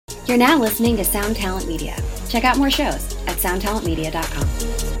You're now listening to Sound Talent Media. Check out more shows at soundtalentmedia.com.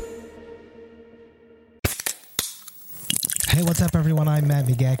 Hey, what's up, everyone? I'm Matt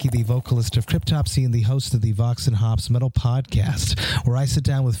Migaki, the vocalist of Cryptopsy and the host of the Vox and Hops Metal Podcast, where I sit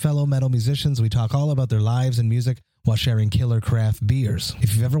down with fellow metal musicians. We talk all about their lives and music while sharing killer craft beers.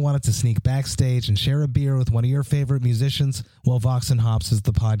 If you've ever wanted to sneak backstage and share a beer with one of your favorite musicians, well, Vox and Hops is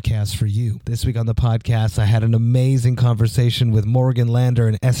the podcast for you. This week on the podcast, I had an amazing conversation with Morgan Lander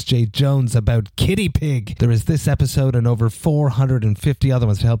and S.J. Jones about Kitty Pig. There is this episode and over 450 other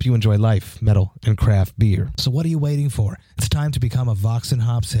ones to help you enjoy life, metal, and craft beer. So what are you waiting for? It's time to become a Vox and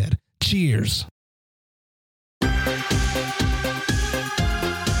Hops head. Cheers!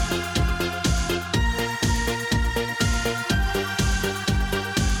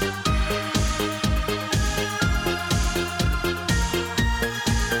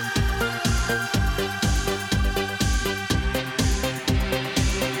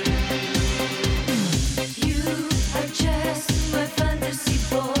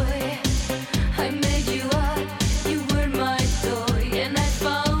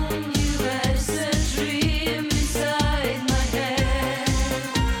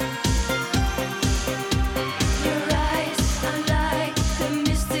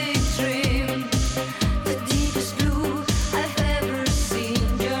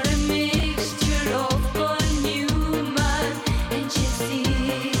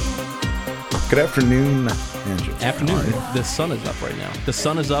 Good afternoon, Andrew. Afternoon. The sun is up right now. The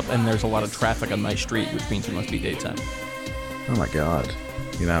sun is up, and there's a lot of traffic on my street, which means it must be daytime. Oh my God!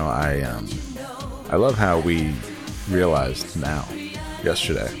 You know, I love how we realized now,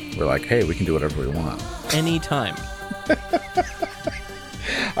 yesterday, we're like, hey, we can do whatever we want. Anytime.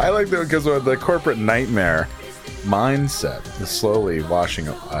 I like that because the corporate nightmare mindset is slowly washing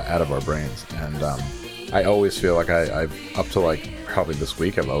out of our brains, and I always feel like I've up to like probably this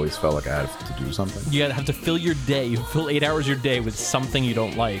week, I've always felt like I have to do something. You have to fill your day. You fill 8 hours of your day with something you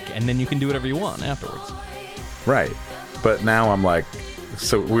don't like, and then you can do whatever you want afterwards. Right. But now I'm like,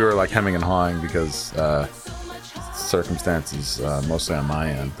 so we were like hemming and hawing because circumstances, mostly on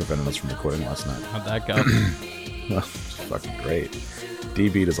my end, prevented us from recording last night. How'd that go? Well, it's fucking great.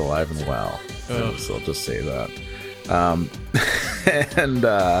 D-Beat is alive and well. So I'll just say that.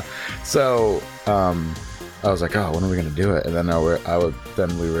 I was like, oh, when are we going to do it? And then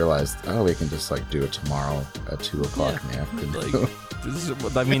then we realized, oh, we can just like do it tomorrow at 2 o'clock in the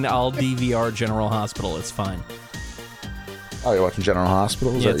afternoon. I'll DVR General Hospital. It's fine. Oh, you're watching General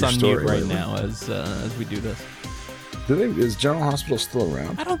Hospital? Yeah, it's on mute right now as we do this. Is General Hospital still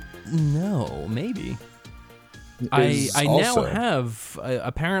around? I don't know. Maybe. I now have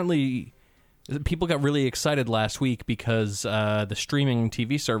apparently. People got really excited last week because the streaming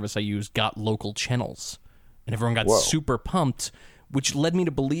TV service I use got local channels. And everyone got super pumped, which led me to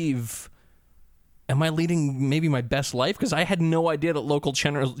believe, am I leading maybe my best life? Because I had no idea that local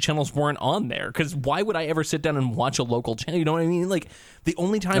channels weren't on there. Because why would I ever sit down and watch a local channel? You know what I mean? Like, the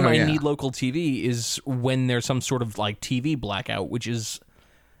only time I need local TV is when there's some sort of, like, TV blackout, which is,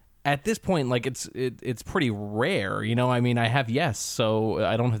 at this point, like, it's pretty rare. You know, I mean, I have Yes, so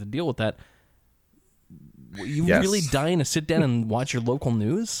I don't have to deal with that. You really dying to sit down and watch your local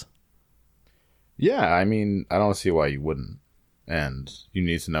news? Yeah, I mean, I don't see why you wouldn't. And you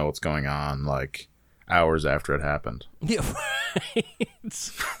need to know what's going on, like, hours after it happened. Yeah, right.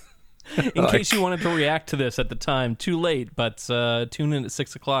 In case you wanted to react to this at the time, too late, but tune in at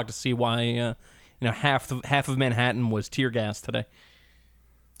 6 o'clock to see why, half of Manhattan was tear gas today.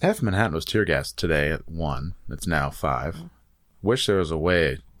 Half of Manhattan was tear gas today at 1. It's now 5. Wish there was a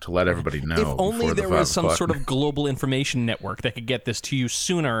way to let everybody know. If only there was some o'clock. sort of global information network that could get this to you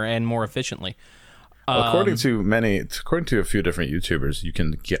sooner and more efficiently. According to a few different YouTubers, you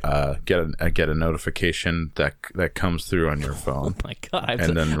can get a notification that comes through on your phone. Oh my God!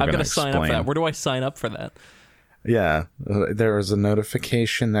 And then I've got to sign up for that. Where do I sign up for that? Yeah, there was a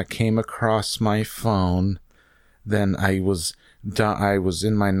notification that came across my phone. Then I was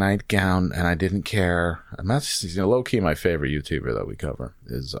in my nightgown and I didn't care. And that's low key my favorite YouTuber that we cover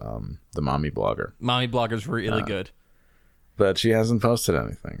is the Mommy Blogger. Mommy Blogger's really good. But she hasn't posted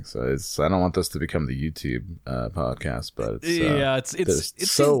anything, so I don't want this to become the YouTube podcast. But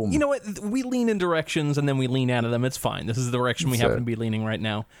it's so, you know what, we lean in directions and then we lean out of them. It's fine. This is the direction we happen to be leaning right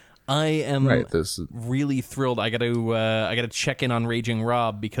now. I am really thrilled. I got to check in on Raging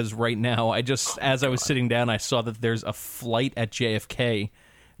Rob because right now, as I was sitting down, I saw that there's a flight at JFK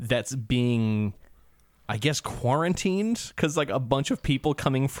that's being, I guess, quarantined because like a bunch of people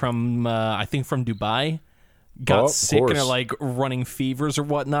coming from I think from Dubai got sick and are like running fevers or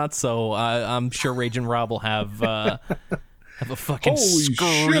whatnot. So I'm sure Raging Rob will have Have a fucking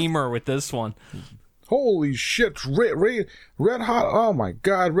screamer with this one. Holy shit! Red hot! Oh my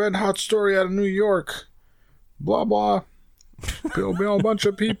god! Red hot story out of New York. Blah blah. A bunch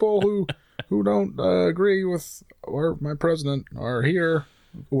of people who don't agree with my president are here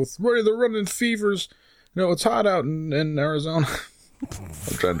with they're running fevers. You know, it's hot out in Arizona.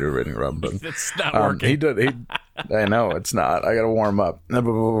 I'm trying to do a rating, Rob, but it's not working. I know it's not. I got to warm up.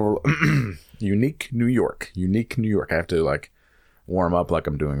 Unique New York. I have to warm up like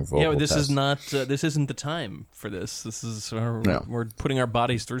I'm doing vocal. Yeah, this tests. is not. This isn't the time for this. This is we're putting our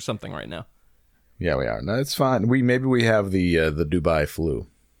bodies through something right now. Yeah, we are. No, it's fine. Maybe we have the Dubai flu.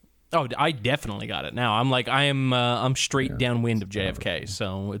 Oh, I definitely got it now. I'm straight downwind of JFK,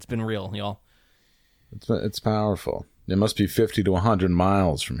 so it's been real, y'all. It's powerful. It must be 50 to 100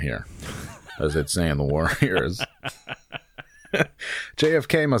 miles from here, as they'd say in the Warriors.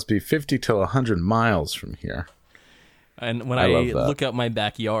 JFK must be 50 to 100 miles from here. And when I look out my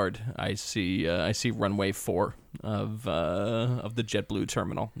backyard, I see runway 4 of the JetBlue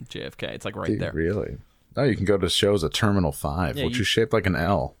terminal, JFK. It's like right there. Really? Oh, you can go to shows at Terminal 5, which is shaped like an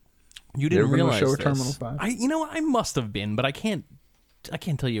L. You didn't realize show this. Terminal 5? I must have been, but I can't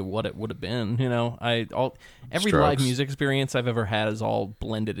tell you what it would have been. You know, every live music experience I've ever had is all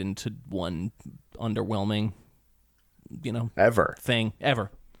blended into one underwhelming, thing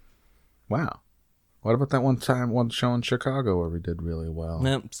ever. Wow. What about that one show in Chicago where we did really well?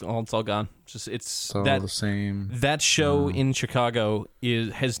 No, it's all gone. It's all the same. That show in Chicago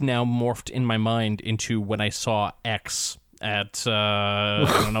has now morphed in my mind into when I saw X at I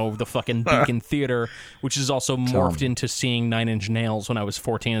don't know, the fucking Beacon Theater, which is also morphed into seeing Nine Inch Nails when I was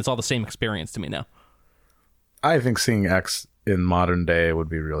 14. It's all the same experience to me now. I think seeing X in modern day would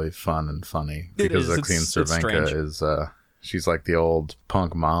be really fun and funny because Exene Cervenka is she's like the old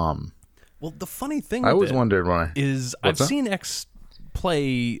punk mom. Well, the funny thing I always wondered why is I've seen X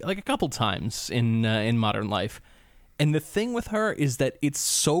play like a couple times in modern life, and the thing with her is that it's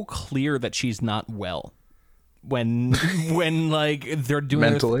so clear that she's not well. When like they're doing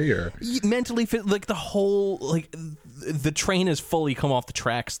mentally like the whole the train has fully come off the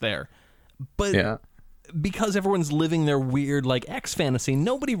tracks there, but because everyone's living their weird X fantasy,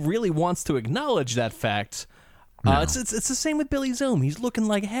 nobody really wants to acknowledge that fact. No. It's the same with Billy Zoom. He's looking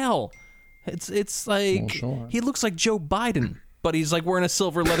like hell. It's like he looks like Joe Biden, but he's like wearing a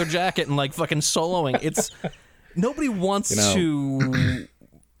silver leather jacket and like fucking soloing. It's nobody wants to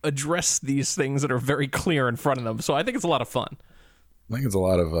address these things that are very clear in front of them. So I think it's a lot of fun. I think it's a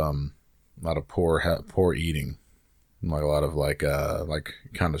lot of poor eating, like a lot of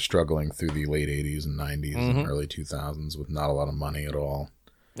kind of struggling through the late 80s and 90s and early 2000s with not a lot of money at all.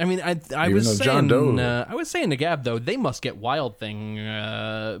 I mean, I was saying to Gab though, they must get Wild Thing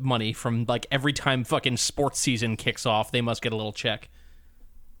money from like every time fucking sports season kicks off. They must get a little check.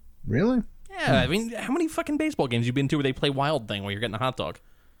 Really? Yeah. I mean, how many fucking baseball games you been to where they play Wild Thing while you're getting a hot dog?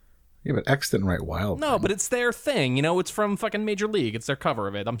 Yeah, but X didn't write Wild Thing. No, but it's their thing. You know, it's from fucking Major League. It's their cover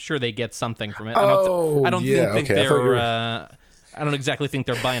of it. I'm sure they get something from it. I don't exactly think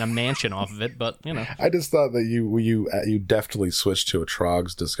they're buying a mansion off of it, but you know. I just thought that you deftly switched to a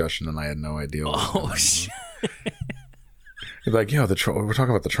Trogs discussion, and I had no idea. Oh shit! You're like, we're talking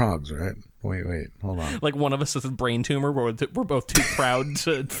about the Trogs, right? Wait, hold on. Like one of us has a brain tumor. We're both too proud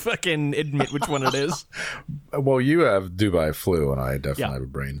to fucking admit which one it is. Well, you have Dubai flu, and I definitely have a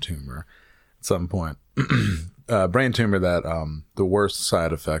brain tumor at some point. Brain tumor that the worst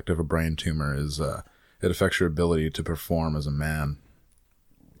side effect of a brain tumor is it affects your ability to perform as a man.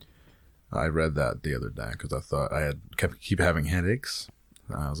 I read that the other day because I thought I keep having headaches.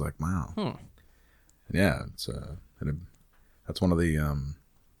 And I was like, wow. Yeah, it's that's one of the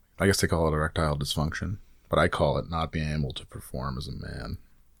I guess they call it erectile dysfunction, but I call it not being able to perform as a man.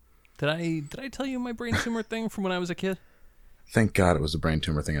 Did I tell you my brain tumor thing from when I was a kid? Thank God it was a brain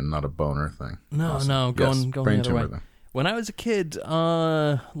tumor thing and not a boner thing. No, awesome. No, going brain the other way. Thing. When I was a kid,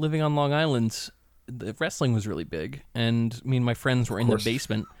 living on Long Island, the wrestling was really big, and me and my friends were in the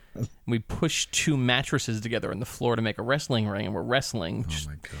basement. We pushed 2 mattresses together on the floor to make a wrestling ring, and we're wrestling. Which, oh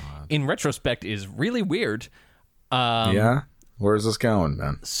my God! In retrospect, is really weird. Yeah, where's this going,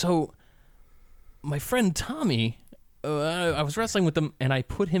 man? So, my friend Tommy, I was wrestling with him, and I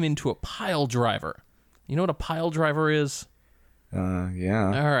put him into a pile driver. You know what a pile driver is?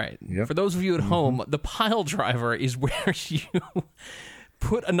 Yeah. All right. Yep. For those of you at home, the pile driver is where you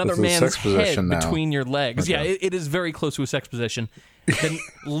put another man's head between your legs. Okay. Yeah, it is very close to a sex position. Then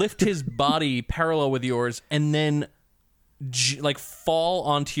lift his body parallel with yours, and then fall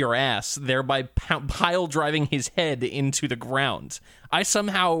onto your ass, thereby pile driving his head into the ground. I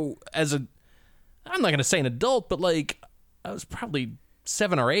somehow, I'm not going to say an adult, but I was probably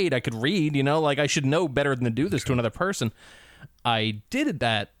 7 or 8. I could read, like I should know better than to do this to another person. I did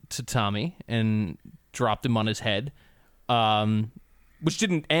that to Tommy and dropped him on his head, which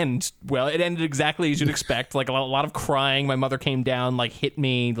didn't end well. It ended exactly as you'd expect, like a lot of crying. My mother came down, like hit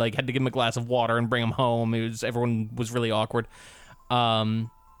me, like had to give him a glass of water and bring him home. Everyone was really awkward. And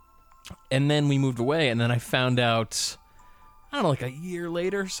then we moved away, and then I found out, I don't know, like a year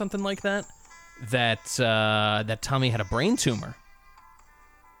later, something like that, that Tommy had a brain tumor.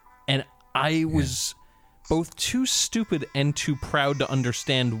 And I was both too stupid and too proud to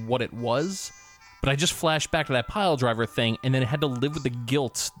understand what it was, but I just flashed back to that pile driver thing, and then I had to live with the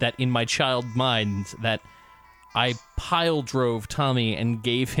guilt that in my child mind that I pile drove Tommy and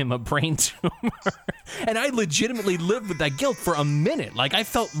gave him a brain tumor. And I legitimately lived with that guilt for a minute. Like, I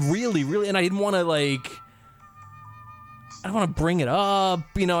felt really, really, and I didn't want to, I don't want to bring it up.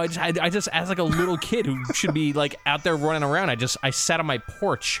 I just, as like a little kid who should be like out there running around, I sat on my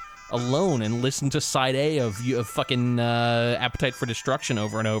porch alone and listened to side A of fucking Appetite for Destruction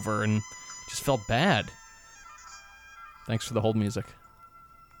over and over, and just felt bad. Thanks for the hold music.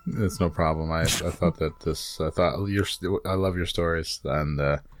 It's no problem. I thought I love your stories, and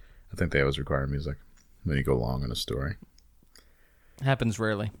I think they always require music when you go long in a story. Happens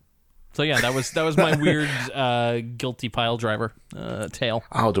rarely. So yeah, that was my weird guilty pile driver tale.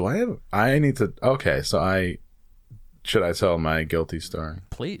 Oh, I need to. Okay, so should I tell my guilty story?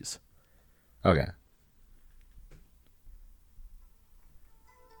 Please. Okay.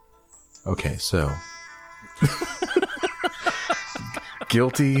 Okay, so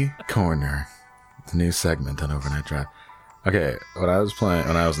Guilty Corner, the new segment on Overnight Drive. Okay, when I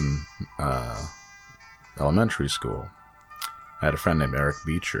was in elementary school, I had a friend named Eric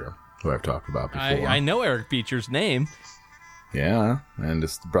Beecher, who I've talked about before. I know Eric Beecher's name. Yeah, and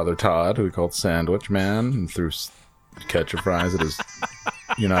his brother Todd, who we called Sandwich Man, and threw ketchup fries at his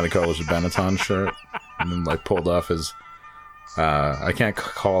United College of Benetton shirt, and then pulled off his I can't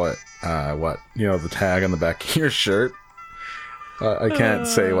call it the tag on the back of your shirt. I can't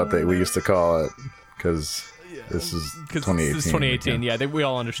say what we used to call it because this is 2018. This is 2018. Yeah, we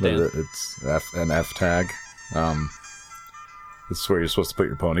all understand. It's an F tag. It's where you're supposed to put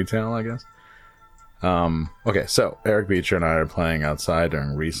your ponytail, I guess. Okay, so Eric Beecher and I are playing outside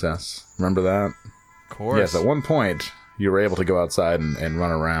during recess. Remember that? Of course. Yes, at one point, you were able to go outside and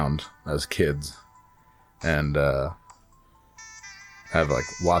run around as kids and have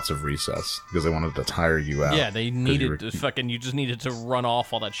lots of recess because they wanted to tire you out. Yeah, they needed you just needed to run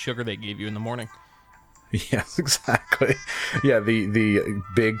off all that sugar they gave you in the morning. Yes, exactly. Yeah, the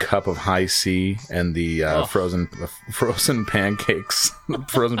big cup of High C and the frozen pancakes,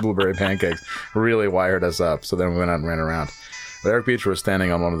 frozen blueberry pancakes, really wired us up. So then we went out and ran around. But Eric Beecher was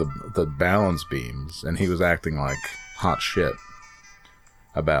standing on one of the balance beams, and he was acting like hot shit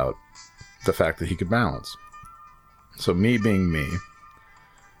about the fact that he could balance. So me being me,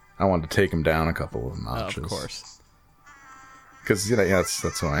 I wanted to take him down a couple of notches. Of course. Because,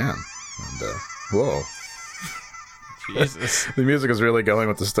 that's who I am. And, whoa. Jesus. The music is really going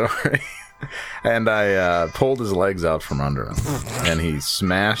with the story. And I pulled his legs out from under him. And he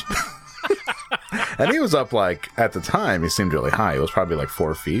smashed. And he was up, at the time, he seemed really high. He was probably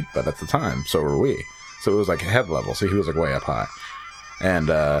 4 feet, but at the time, so were we. So it was head level, so he was way up high. And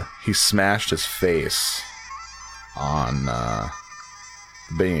he smashed his face on the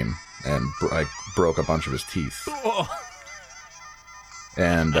beam and broke a bunch of his teeth. Oh.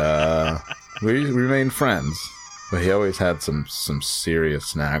 And we remained friends, but he always had some serious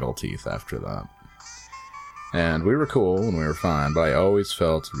snaggle teeth after that. And we were cool and we were fine, but I always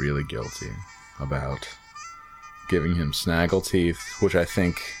felt really guilty about giving him snaggle teeth, which I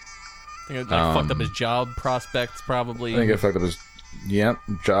think it fucked up his job prospects, probably. I think it fucked up his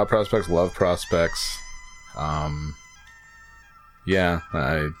job prospects, love prospects. Yeah,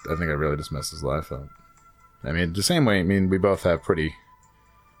 I think I really just messed his life up. I mean, the same way, we both have pretty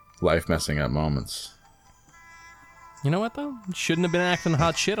life-messing up moments. You know what, though? Shouldn't have been acting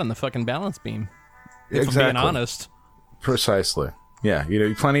hot shit on the fucking balance beam. If exactly. I'm being honest. Precisely. Yeah,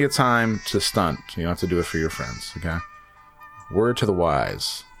 plenty of time to stunt. You don't have to do it for your friends, okay? Word to the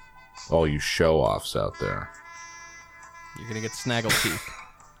wise, all you show-offs out there. You're gonna get snaggle teeth.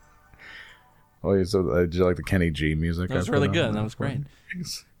 Oh, so did you like the Kenny G music? That was really good. That was great.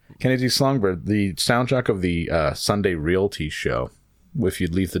 Kenny G Songbird, the soundtrack of the Sunday Realty show. If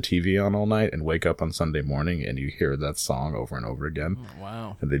you'd leave the TV on all night and wake up on Sunday morning and you hear that song over and over again. Oh,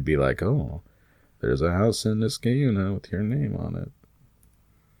 wow. And they'd be like, oh, there's a house in this Cuyuna with your name on it.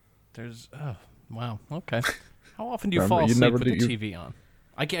 Oh, wow. Okay. How often do you fall asleep with the TV on?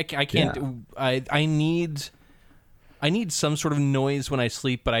 I can't. I need I need some sort of noise when I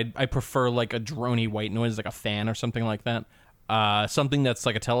sleep, but I prefer like a drony white noise, like a fan or something like that. Something that's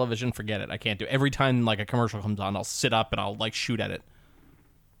like a television, forget it. I can't do it. Every time like a commercial comes on, I'll sit up and I'll like shoot at it.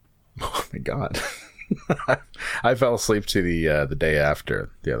 Oh my God. I fell asleep to the day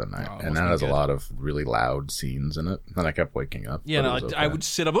after the other night, and that has a lot of really loud scenes in it, and I kept waking up. Yeah, no, I would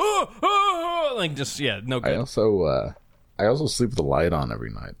sit up, like just, no good. I also sleep with the light on every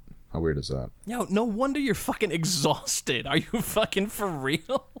night. How weird is that? Yo, no wonder you're fucking exhausted. Are you fucking for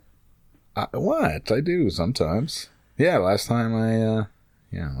real? What? I do sometimes. Yeah, last time I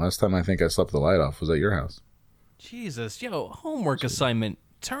think I slept with the light off was at your house. Jesus, yo, homework assignment.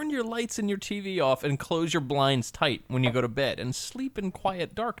 Turn your lights and your TV off and close your blinds tight when you go to bed and sleep in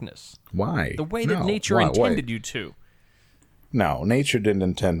quiet darkness. Why? The way that nature intended you to. No, nature didn't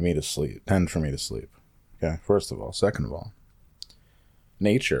intend for me to sleep. Okay, first of all. Second of all,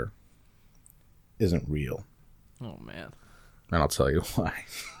 nature isn't real. Oh, man. And I'll tell you why.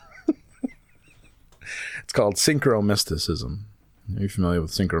 It's called synchromysticism. Are you familiar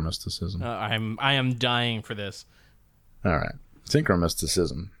with synchromysticism? I am dying for this. All right.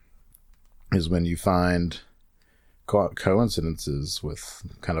 Synchromysticism is when you find coincidences with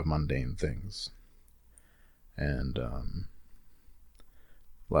kind of mundane things. And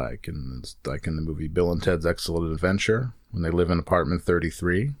like in the movie Bill and Ted's Excellent Adventure, when they live in apartment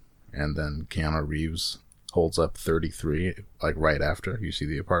 33, and then Keanu Reeves holds up 33, like right after you see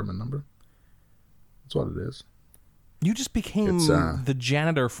the apartment number. That's what it is. You just became the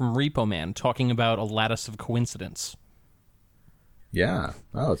janitor from Repo Man talking about a lattice of coincidence. Yeah.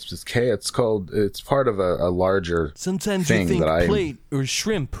 Oh, it's just it's part of a larger Sometimes thing you think that plate or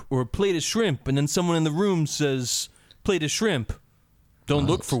shrimp or a plate of shrimp, and then someone in the room says plate of shrimp. Don't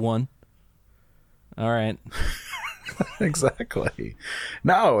look for one. All right. Exactly.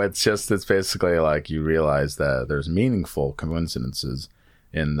 No, it's basically like you realize that there's meaningful coincidences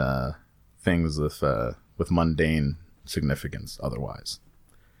in things with mundane significance otherwise.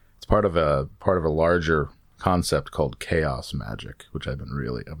 It's part of a larger concept called chaos magic, which I've been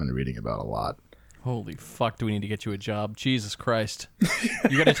reading about a lot. Holy fuck, do we need to get you a job? Jesus Christ.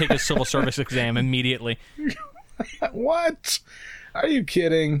 You got to take a civil service exam immediately. What? Are you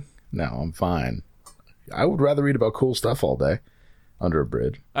kidding? No, I'm fine. I would rather read about cool stuff all day under a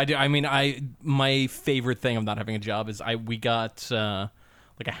bridge. I do. I mean, my favorite thing of not having a job is we got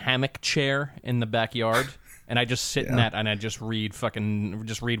like a hammock chair in the backyard, and I just sit in that and I just read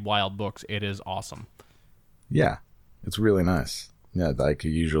wild books. It is awesome. Yeah, it's really nice. Yeah, like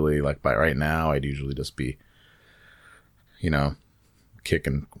usually, like by right now, I'd usually just be,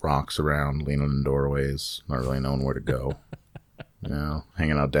 kicking rocks around, leaning in doorways, not really knowing where to go.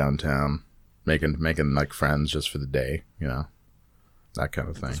 Hanging out downtown, making like friends just for the day, that kind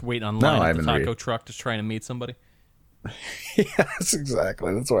of thing. Just wait online at the taco truck, just trying to meet somebody. Yes,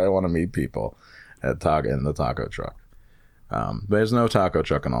 exactly. That's where I want to meet people in the taco truck. There's no taco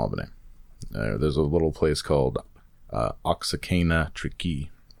truck in Albany. There's a little place called Oxacana Triqui,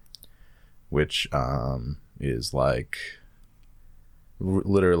 which is like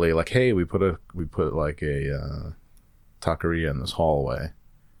literally like, hey, we put like a taqueria in this hallway,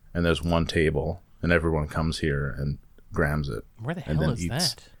 and there's one table, and everyone comes here and grabs it. Where the hell is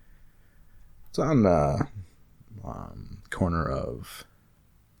that? It's on corner of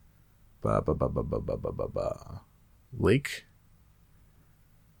Lake,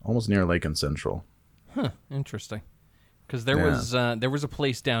 almost near Lake and Central. Huh, interesting. Because there was a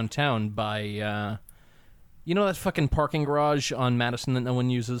place downtown by that fucking parking garage on Madison that no one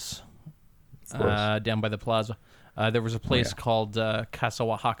uses, down by the plaza. There was a place called Casa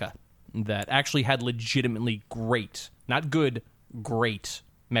Oaxaca that actually had legitimately great, not good, great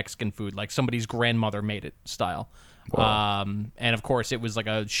Mexican food, like somebody's grandmother made it style. Wow. And of course, it was like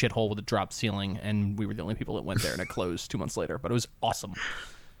a shithole with a drop ceiling, and we were the only people that went there, and it closed 2 months later. But it was awesome.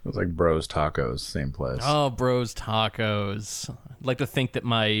 It was like Bros Tacos, same place. Oh, Bros Tacos! I'd like to think that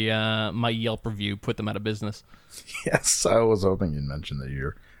my my Yelp review put them out of business. Yes, I was hoping you'd mention that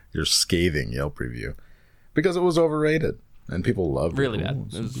your scathing Yelp review, because it was overrated and people loved it. Really bad.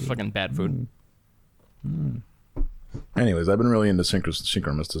 It was fucking bad food. Anyways, I've been really into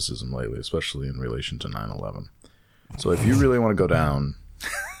synchromysticism lately, especially in relation to 9/11. So if you really want to go down,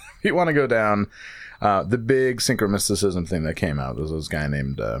 the big synchromysticism thing that came out was this guy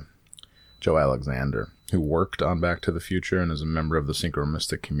named Joe Alexander, who worked on Back to the Future and is a member of the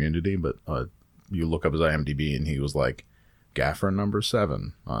synchromystic community. But you look up his IMDb, and he was like gaffer number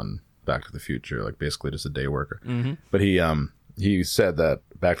 7 on Back to the Future, like basically just a day worker. Mm-hmm. But he said that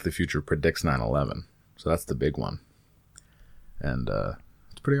Back to the Future predicts 9/11, so that's the big one, and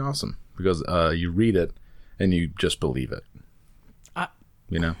it's pretty awesome because you read it. and you just believe it.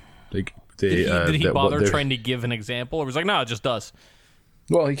 You know, did he bother trying to give an example, or was like, no, it just does?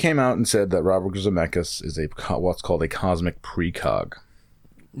 Well, he came out and said that Robert Zemeckis is what's called a cosmic precog.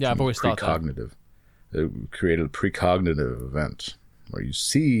 Yeah, I've always thought precognitive. It created a precognitive event where you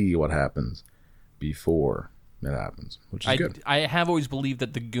see what happens before it happens, which is good. I have always believed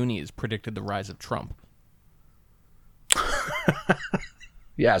that the Goonies predicted the rise of Trump.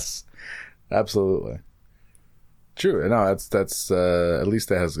 Yes, absolutely. True. No, that's at least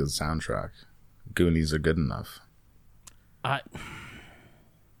that has a good soundtrack. Goonies are good enough.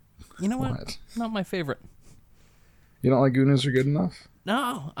 You know what? Not my favorite. You don't like Goonies are good enough?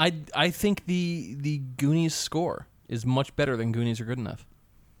 No, I think the Goonies score is much better than Goonies are good enough.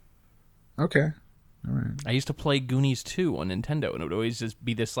 Okay. All right. I used to play Goonies 2 on Nintendo, and it would always just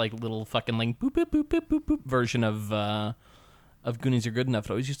be this like little fucking like boop boop boop boop boop boop version of Goonies are good enough.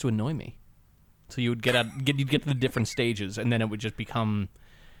 It always used to annoy me. So you would you'd get to the different stages, and then it would just become,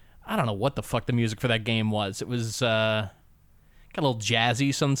 I don't know what the fuck the music for that game was. It was got a little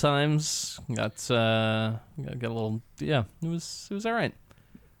jazzy sometimes. Got a little, yeah. It was all right.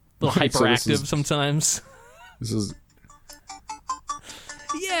 A little hyperactive sometimes. This is.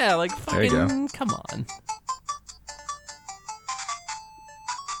 Yeah, like fucking come on.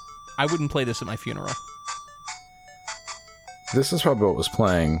 I wouldn't play this at my funeral. This is probably what was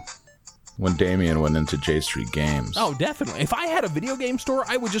playing when Damien went into J Street Games. Oh, definitely. If I had a video game store,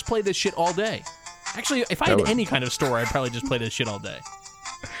 I would just play this shit all day. Actually, if I had any kind of store, I'd probably just play this shit all day.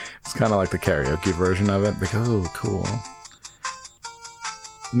 It's kind of like the karaoke version of it. Because, oh, cool.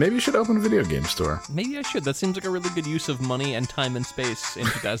 Maybe you should open a video game store. Maybe I should. That seems like a really good use of money and time and space in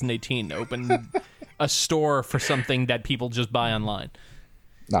 2018 to open a store for something that people just buy online.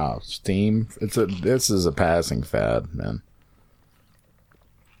 No, Steam. This is a passing fad, man.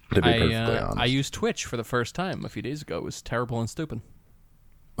 To be perfectly honest. I used Twitch for the first time a few days ago. It was terrible and stupid.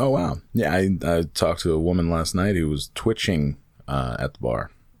 Oh, wow. Yeah, I talked to a woman last night who was twitching at the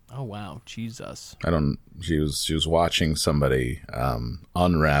bar. Oh, wow. Jesus. She was watching somebody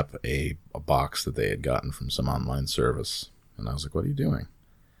unwrap a box that they had gotten from some online service. And I was like, what are you doing?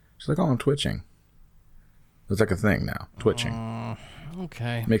 She's like, oh, I'm twitching. It's like a thing now, twitching.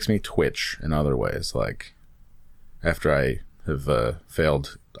 Okay. Makes me twitch in other ways. Like, after I have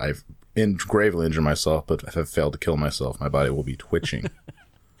failed, I've gravely injured myself, but if I've failed to kill myself, my body will be twitching.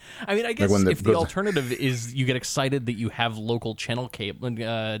 I mean, I guess if the alternative is you get excited that you have local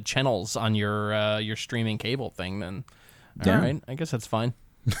channels on your streaming cable thing, then all right, I guess that's fine.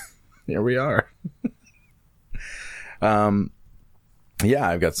 Here we are. Yeah,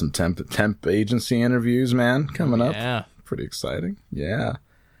 I've got some temp agency interviews, man, coming up. Yeah, pretty exciting. Yeah,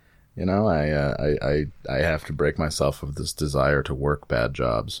 you know, I have to break myself of this desire to work bad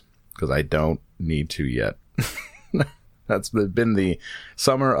jobs because I don't need to yet. That's been the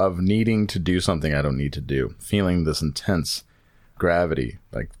summer of needing to do something I don't need to do. Feeling this intense gravity,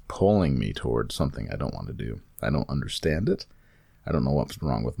 like pulling me towards something I don't want to do. I don't understand it. I don't know what's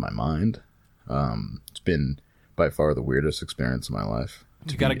wrong with my mind. It's been by far the weirdest experience of my life.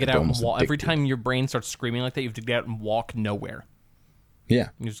 You got to get out and walk. Every time your brain starts screaming like that, you have to get out and walk nowhere. Yeah.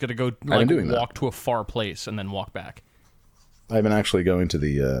 You just got to go walk to a far place and then walk back. I've been actually going to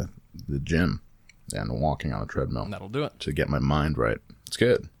the gym and walking on a treadmill. That'll do it. To get my mind right. It's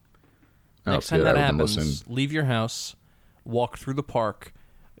good. Next time that happens, leave your house, walk through the park,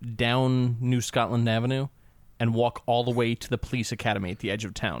 down New Scotland Avenue, and walk all the way to the police academy at the edge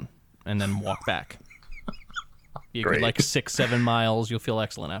of town, and then walk back. You get like 6-7 miles. You'll feel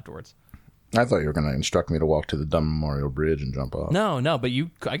excellent afterwards. I thought you were going to instruct me to walk to the Dunn Memorial Bridge and jump off. No, but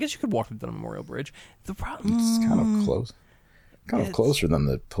I guess you could walk to the Dunn Memorial Bridge. The problem, it's kind of close. Kind of closer than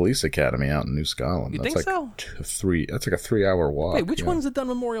the police academy out in New Scotland. You think so? That's like a 3-hour walk. Wait, which one's the Dunn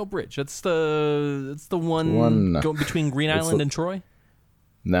Memorial Bridge? That's the one going between Green Island and Troy?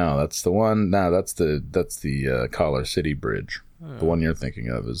 No, that's the one. No, that's the Collar City Bridge. Oh. The one you're thinking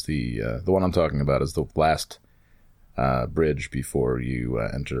of is the one I'm talking about is the last bridge before you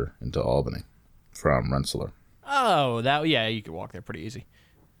enter into Albany from Rensselaer. Oh, you could walk there pretty easy.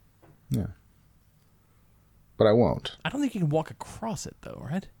 Yeah. But I won't. I don't think you can walk across it, though,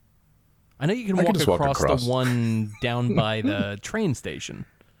 right? I know you can walk across the one down by the train station.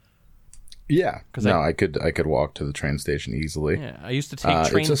 Yeah. I could walk to the train station easily. Yeah, I used to take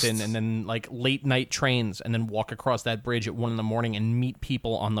trains and then like late night trains and then walk across that bridge at 1 a.m. and meet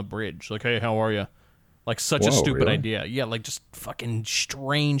people on the bridge. Like, hey, how are you? Like such a stupid idea. Yeah, like just fucking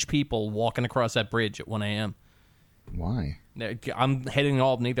strange people walking across that bridge at 1 a.m. Why? I'm heading to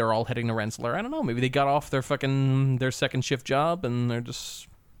Albany. They're all heading to Rensselaer. I don't know. Maybe they got off their second shift job and they're just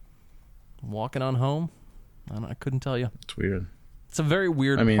walking on home. I couldn't tell you. It's weird. It's a very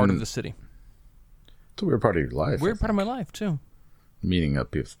weird part of the city. It's a weird part of your life. Weird part of my life, too. Meeting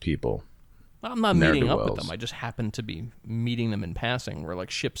up with people. I'm not meeting up with them. I just happen to be meeting them in passing. We're like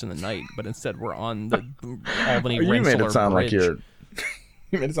ships in the night, but instead we're on the Albany Rensselaer You made it sound Bridge. like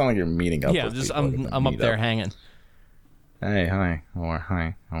you made it sound like you're meeting up. Yeah, with just people. I'm up there hanging. Hey, hi,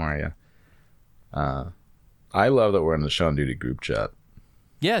 how are you? I love that we're in the Sean Duty group chat.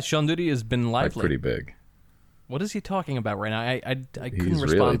 Yeah, Sean Duty has been lively. Like pretty big. What is he talking about right now? I couldn't He's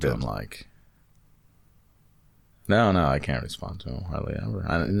respond really to been him. like. No, I can't respond to him hardly ever.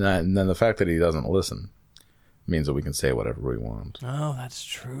 And then the fact that he doesn't listen means that we can say whatever we want. Oh, that's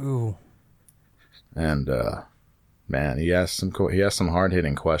true. And man, he asked some hard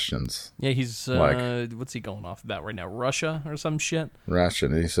hitting questions. Yeah, he's what's he going off about right now? Russia or some shit? Russia.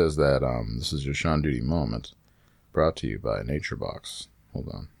 And he says that this is your Sean Duty moment, brought to you by NatureBox. Hold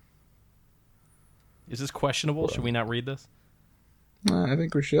on. Is this questionable? Should we not read this? I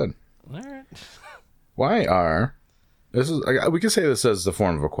think we should. All right. We can say this as the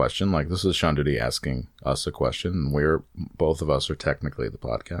form of a question. Like, this is Sean Duty asking us a question, and both of us are technically the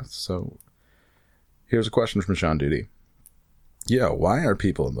podcast. So here's a question from Sean Duty. Yeah, why are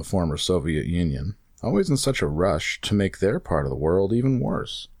people in the former Soviet Union always in such a rush to make their part of the world even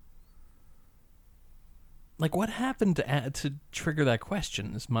worse? Like, what happened to trigger that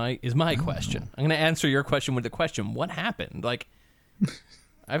question is my question. I'm going to answer your question with the question. What happened? Like,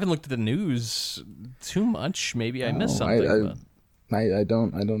 I haven't looked at the news too much. Maybe I missed something. I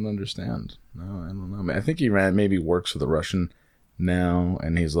don't understand. No, I don't know. I think he maybe works with a Russian now,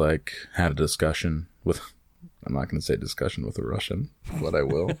 and he's like had a discussion with. I'm not going to say discussion with a Russian, but I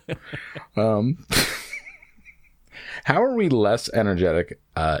will. How are we less energetic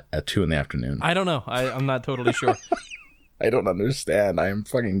at 2 p.m? I don't know. I'm not totally sure. I don't understand. I am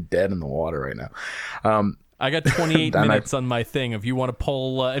fucking dead in the water right now. I got 28 minutes on my thing. If you want to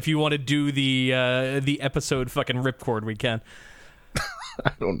pull, if you want to do the episode fucking ripcord, we can.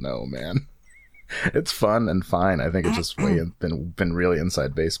 I don't know, man. It's fun and fine. I think it's just been really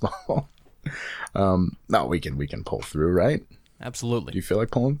inside baseball. No, we can pull through, right? Absolutely. Do you feel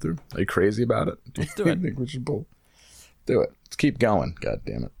like pulling through? Are you crazy about it? Let's do it. I think we should pull. Do it. Let's keep going. God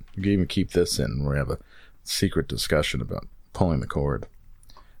damn it. We can even keep this in. We have a secret discussion about pulling the cord.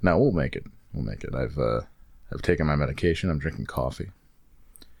 No, we'll make it. I've taken my medication. I'm drinking coffee.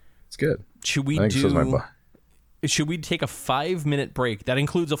 It's good. Should we take a 5-minute break? That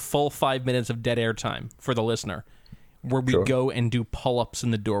includes a full 5 minutes of dead air time for the listener, where we go and do pull-ups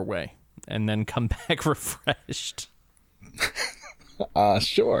in the doorway and then come back refreshed.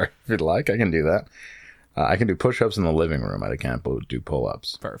 Sure. If you'd like, I can do that. I can do push-ups in the living room. I can't do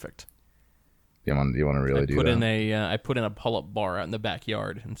pull-ups. Perfect. Do you want to really do that? I put in a pull-up bar out in the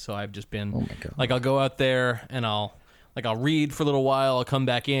backyard, and so I've just been like, I'll go out there and I'll read for a little while. I'll come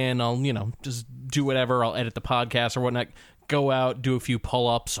back in. I'll just do whatever. I'll edit the podcast or whatnot. Go out, do a few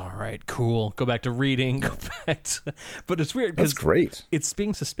pull-ups. All right, cool. Go back to reading. Go back to... But it's weird because that's great. It's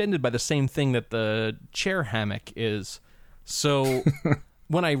being suspended by the same thing that the chair hammock is. So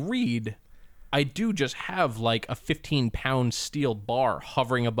when I read, I do just have like a 15-pound steel bar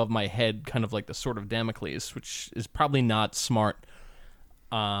hovering above my head, kind of like the Sword of Damocles, which is probably not smart.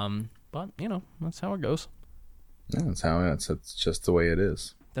 But that's how it goes. Yeah, it's just the way it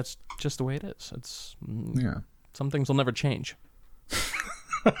is. That's just the way it is. It's some things will never change.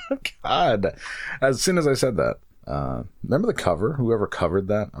 God, as soon as I said that, remember the cover? Whoever covered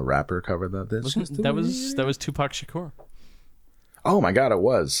that, a rapper covered that. That was Tupac Shakur. Oh my God, it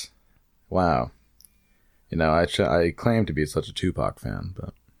was. Wow. I claim to be such a Tupac fan,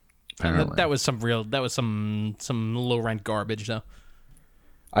 but apparently that was some low rent garbage though.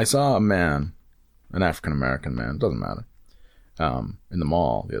 I saw a man, an African American man, doesn't matter, in the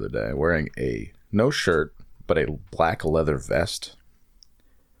mall the other day wearing no shirt but a black leather vest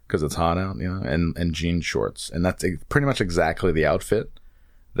because it's hot out, and jean shorts, and that's pretty much exactly the outfit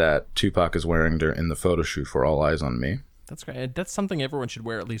that Tupac is wearing in the photo shoot for All Eyes on Me. That's great. That's something everyone should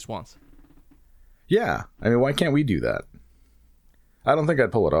wear at least once. Yeah. I mean, why can't we do that? I don't think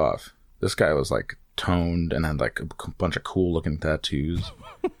I'd pull it off. This guy was like toned and had like a bunch of cool looking tattoos.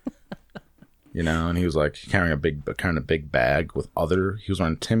 And he was like carrying a big bag with he was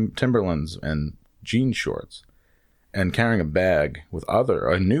wearing Timberlands and jean shorts and carrying a bag with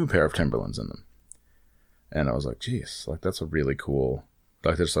a new pair of Timberlands in them. And I was like, geez, like that's a really cool,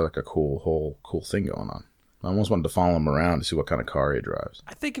 like there's like a cool thing going on. I almost wanted to follow him around to see what kind of car he drives.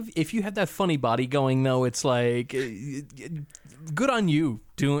 I think if you have that funny body going, though, it's like good on you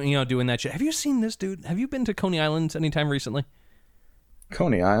doing that shit. Have you seen this dude? Have you been to Coney Island anytime recently?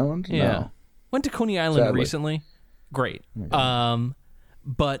 Coney Island? Yeah. Went to Coney Island Sadly. recently. Great.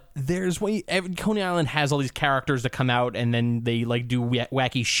 But there's Coney Island has all these characters that come out and then they like do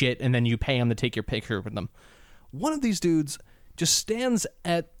wacky shit and then you pay them to take your picture with them. One of these dudes just stands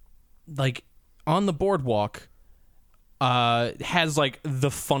at like on the boardwalk, has like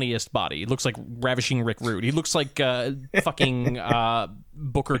the funniest body. He looks like Ravishing Rick Rude. He looks like fucking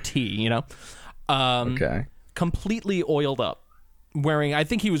Booker T, you know? Okay. Completely oiled up. I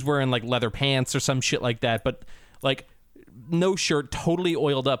think he was wearing like leather pants or some shit like that, but like no shirt, totally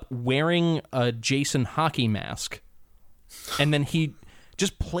oiled up, wearing a Jason hockey mask. And then he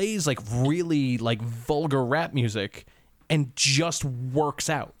just plays like really like vulgar rap music and just works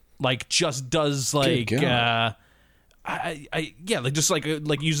out. Like just does like like just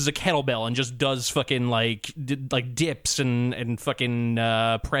like uses a kettlebell and just does fucking like dips and fucking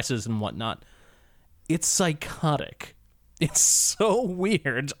presses and whatnot. It's psychotic. It's so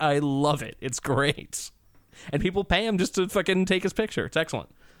weird. I love it. It's great. And people pay him just to fucking take his picture. It's excellent.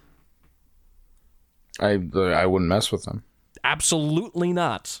 I wouldn't mess with them. Absolutely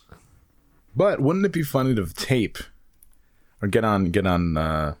not. But wouldn't it be funny to tape or get on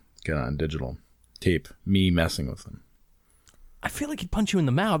digital tape me messing with them? I feel like he'd punch you in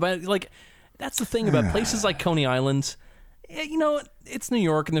the mouth. But like, that's the thing about places like Coney Island. You know, it's New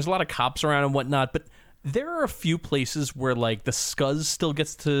York and there's a lot of cops around and whatnot, but there are a few places where like the scuzz still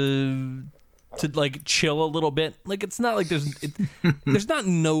gets to like chill a little bit. Like it's not like there's not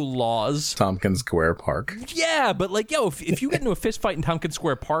no laws. Tompkins Square Park. Yeah, but like if you get into a fist fight in Tompkins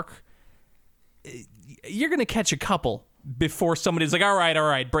Square Park, you're gonna catch a couple before somebody's like, all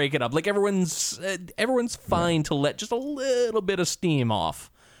right, break it up. Like everyone's fine to let just a little bit of steam off.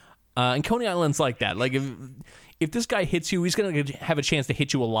 And Coney Island's like that. Like if this guy hits you, he's going to have a chance to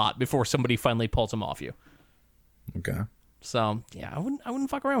hit you a lot before somebody finally pulls him off you. Okay. So, yeah, I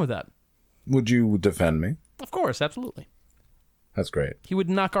wouldn't fuck around with that. Would you defend me? Of course, absolutely. That's great. He would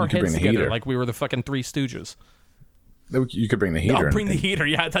knock our heads together like we were the fucking Three Stooges. You could bring the heater. I'll bring the heater.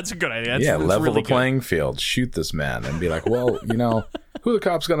 Yeah, that's a good idea. Level really the playing field. Shoot this man and be like, well, you know, who the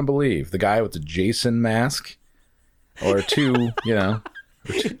cop's going to believe? The guy with the Jason mask? Or two, you know...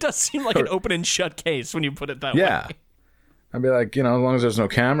 It does seem like an open and shut case when you put it that way. Yeah. I'd be like, you know, as long as there's no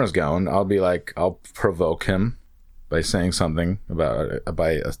cameras going, I'll provoke him by saying something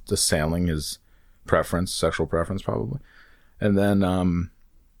by assailing his preference, sexual preference probably. And then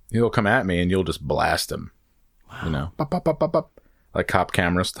he'll come at me and you'll just blast him. Wow. You know, bop, bop, bop, bop, bop, like cop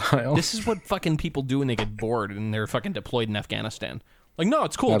camera style. This is what fucking people do when they get bored and they're fucking deployed in Afghanistan. Like, no,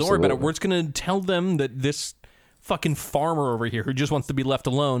 it's cool. Absolutely. Don't worry about it. We're just going to tell them that this fucking farmer over here who just wants to be left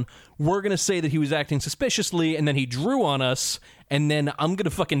alone, we're going to say that he was acting suspiciously and then he drew on us and then I'm going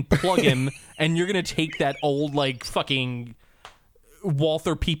to fucking plug him and you're going to take that old like fucking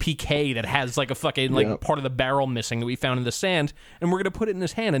Walther PPK that has like a fucking like part of the barrel missing that we found in the sand and we're going to put it in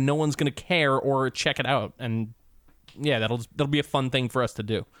his hand and no one's going to care or check it out. And yeah, that'll be a fun thing for us to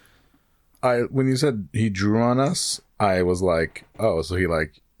do. When you said he drew on us, I was like, oh, so he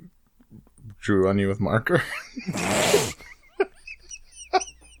like drew on you with marker?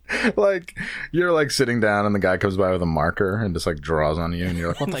 Like you're like sitting down and the guy comes by with a marker and just like draws on you and you're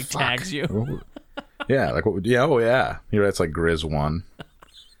like, what the like fuck? Tags you. Yeah, like what? Yeah, oh yeah. He writes like Grizz 1.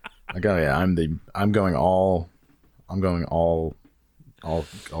 Like, oh yeah, I'm going all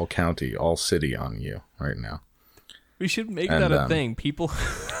county, all city on you right now. We should make that a thing. People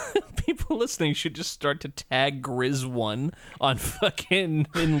listening should just start to tag Grizz 1 on fucking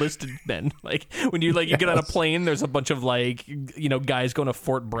enlisted men. Like when you you get on a plane, there's a bunch of like, you know, guys going to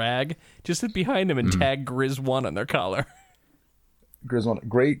Fort Bragg. Just sit behind them and tag Grizz 1 on their collar. Grizz 1,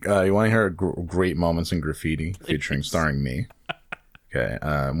 great. You want to hear great moments in graffiti featuring starring me? Okay,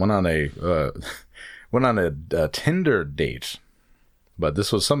 went on a Tinder date, but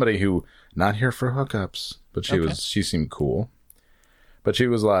this was somebody who not here for hookups, but she seemed cool. But she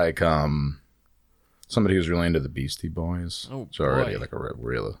was like somebody who's really into the Beastie Boys. Oh, it's already like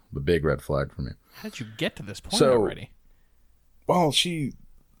the big red flag for me. How did you get to this point already? Well, she,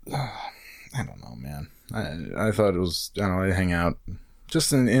 I don't know, man. I thought it was, I don't know, I hang out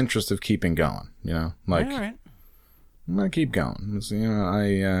just in the interest of keeping going, you know? Like, all right. I'm going to keep going. It's, you know,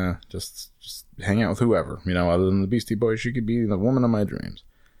 I just hang out with whoever, you know, other than the Beastie Boys. She could be the woman of my dreams.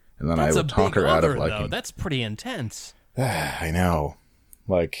 And then I would talk her out of liking. That's pretty intense. I know.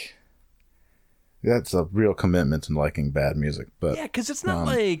 Like, that's a real commitment to liking bad music. But yeah, because it's not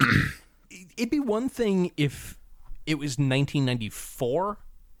like it'd be one thing if it was 1994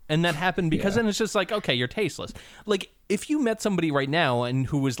 and that happened, because then it's just like, okay, you're tasteless. Like if you met somebody right now and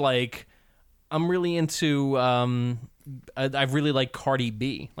who was like, I'm really into I really like Cardi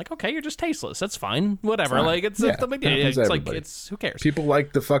B. Like, okay, you're just tasteless. That's fine. Whatever. Fine. Like, it's who cares? People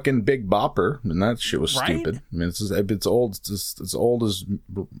like the fucking Big Bopper, and that shit was Right? stupid. I mean, it's old. It's as old as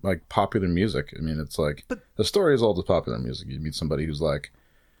like popular music. I mean, it's like the story is old as popular music. You meet somebody who's like,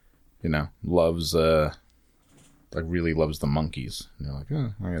 loves really loves the Monkees. And you're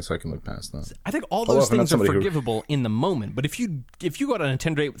like, I guess I can look past that. I think all those things are forgivable in the moment. But if you go out on a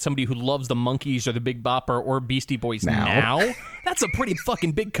Tinder date with somebody who loves the Monkees or the Big Bopper or Beastie Boys now that's a pretty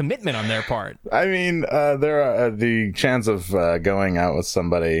fucking big commitment on their part. I mean, there are the chance of going out with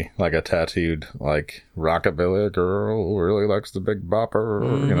somebody like a tattooed like rockabilly girl who really likes the Big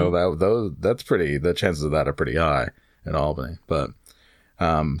Bopper. That's pretty. The chances of that are pretty high in Albany, but.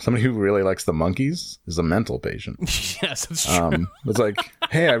 Somebody who really likes the Monkees is a mental patient. Yes, that's true. It's like,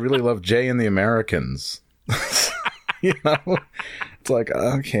 hey, I really love Jay and the Americans. It's like,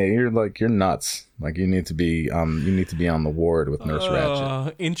 okay, you're nuts. Like you need to be on the ward with Nurse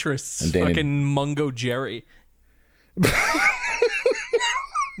Ratched. Interests, and fucking Mungo Jerry.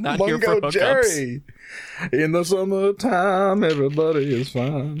 Not Mungo here for hookups. Jerry. In the summertime, everybody is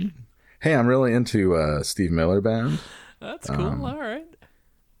fine. Hey, I'm really into Steve Miller Band. That's cool. All right.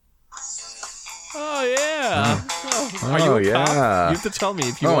 Oh, yeah. Are you a cop? You have to tell me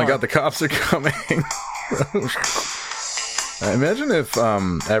if you are. Oh, my God, the cops are coming. Imagine if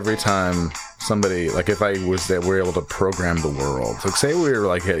every time somebody, like if I was there, we're able to program the world. Like say we were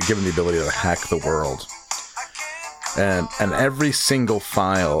like given the ability to hack the world. And every single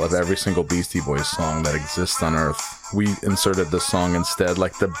file of every single Beastie Boys song that exists on Earth, we inserted the song instead,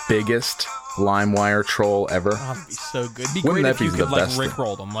 like the biggest LimeWire troll ever. Oh, that'd be so good. It'd be great if you could like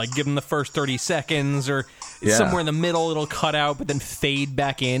rickroll them, like give them the first 30 seconds or somewhere in the middle it'll cut out, but then fade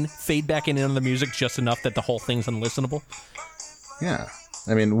back in on the music just enough that the whole thing's unlistenable. Yeah.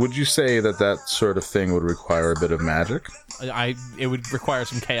 I mean, would you say that sort of thing would require a bit of magic? It would require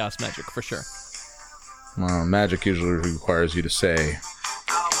some chaos magic for sure. Well, magic usually requires you to say...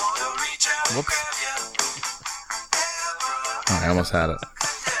 Whoops. Oh, I almost had it.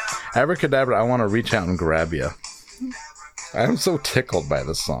 Abracadabra, I want to reach out and grab you. I'm so tickled by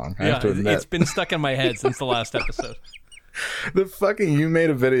this song. I have to admit. It's been stuck in my head since the last episode. You made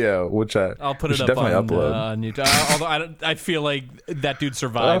a video, which I'll put it up definitely on upload. Although I feel like that dude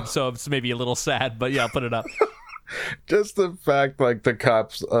survived, so it's maybe a little sad, but yeah, I'll put it up. Just the fact, like, the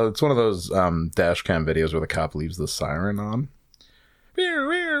cops... it's one of those dash cam videos where the cop leaves the siren on.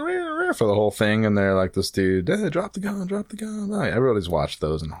 For the whole thing, and they're like, this dude, drop the gun. Everybody's watched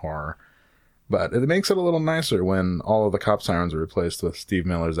those in horror. But it makes it a little nicer when all of the cop sirens are replaced with Steve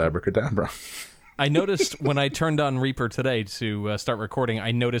Miller's Abracadabra. I noticed when I turned on Reaper today to start recording,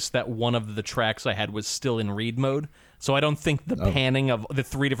 I noticed that one of the tracks I had was still in read mode. So I don't think the panning of the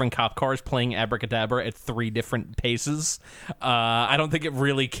 3 different cop cars playing Abracadabra at 3 different paces, I don't think it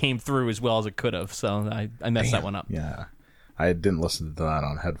really came through as well as it could have. So I messed that one up. Yeah. I didn't listen to that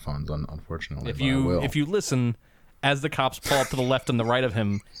on headphones, unfortunately. If you listen, as the cops pull up to the left and the right of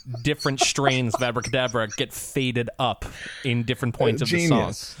him, different strains of Abracadabra get faded up in different points of the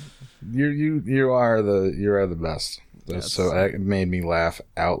song. You are the best. So it made me laugh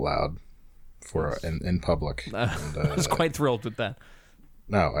out loud in public. I was quite thrilled with that.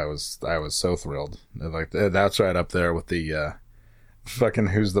 No, I was so thrilled. Like that's right up there with the fucking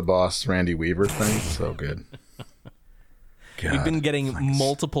Who's the Boss Randy Weaver thing. So good. God, we've been getting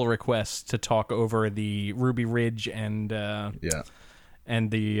multiple requests to talk over the Ruby Ridge and the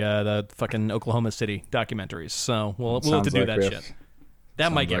fucking Oklahoma City documentaries. So we'll have to do that shit.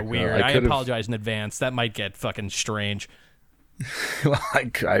 That might get weird. I apologize in advance. That might get fucking strange.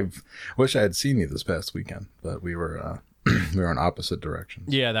 I wish I had seen you this past weekend, but we were in opposite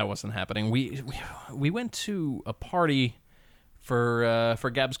directions. Yeah, that wasn't happening. We went to a party for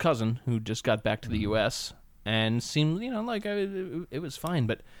Gab's cousin who just got back to the U.S. and seemed like it was fine,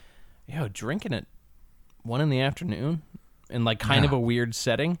 but drinking at 1 PM in like kind of a weird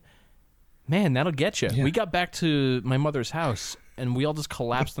setting, man, that'll get you. Yeah. We got back to my mother's house and we all just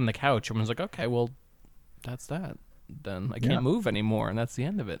collapsed on the couch. Everyone's like, okay, well, that's that. Then I can't move anymore, and that's the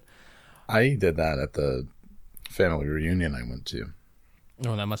end of it. I did that at the family reunion I went to.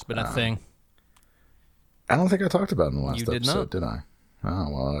 Oh, that must have been a thing. I don't think I talked about it in the last episode, did I? Oh,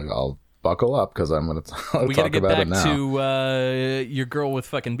 well, I'll buckle up because I'm going to talk about it now. We got to get back to your girl with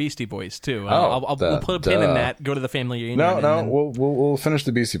fucking Beastie Boys, too. We'll put a pin in that, go to the family reunion. We'll finish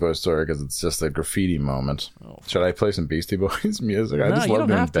the Beastie Boys story because it's just a graffiti moment. Should I play some Beastie Boys music? I just love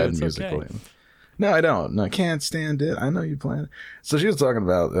doing bed music. Okay. No, I don't. No, I can't stand it. I know you plan it. So she was talking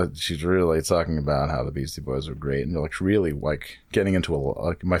about, she's really talking about how the Beastie Boys are great. And they're like really like getting into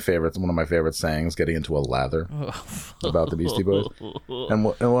one of my favorite sayings, getting into a lather about the Beastie Boys. And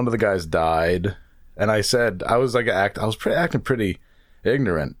one of the guys died. And I said, I was acting pretty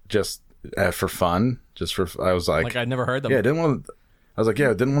ignorant just for fun. I was like I'd never heard them. Yeah, I was like, yeah,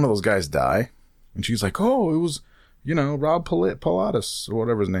 didn't one of those guys die? And she's like, oh, it was, Rob Pilatus or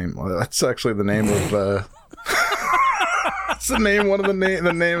whatever his name. Well, that's actually the name of. That's the name.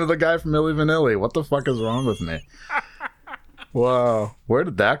 The name of the guy from Milli Vanilli. What the fuck is wrong with me? Wow, where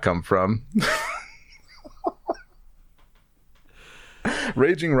did that come from?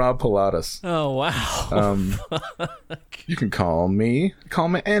 Raging Rob Pilatus. Oh wow. You can call me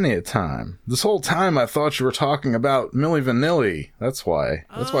anytime. This whole time I thought you were talking about Milli Vanilli. That's why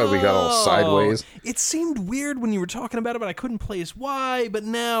we got all sideways. It seemed weird when you were talking about it, but I couldn't place why. But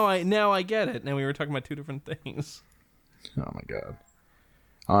now I get it. Now we were talking about two different things. Oh my god.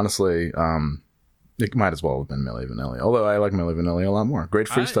 Honestly, it might as well have been Milli Vanilli. Although I like Milli Vanilli a lot more. Great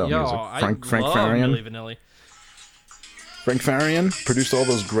freestyle music. Frank Farian. Milli Vanilli. Frank Farian produced all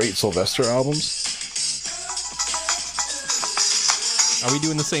those great Sylvester albums. Are we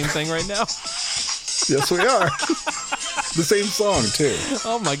doing the same thing right now? Yes, we are. The same song, too.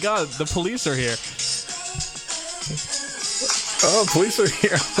 Oh my god, the police are here. Oh, police are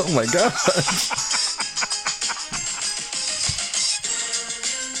here. Oh my god.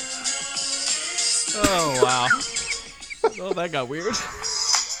 Oh, wow. Oh, that got weird.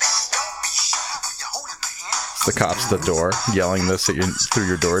 The cops at the door yelling this through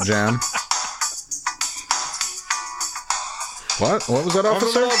your door jam. What was that,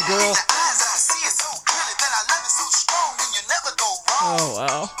 officer? Girl. Oh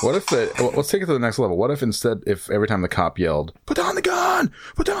wow. What if let's take it to the next level. What if instead, if every time the cop yelled, "Put down the gun!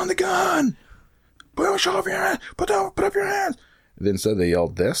 Put down the gun! Shut off your hands! Put up your hands!" Then instead they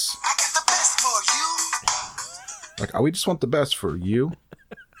yelled this. I get the best for you. Like, we just want the best for you.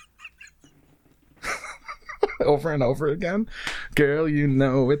 Over and over again. Girl,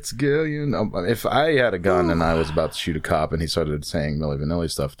 it's girl, If I had a gun and I was about to shoot a cop and he started saying Milli Vanilli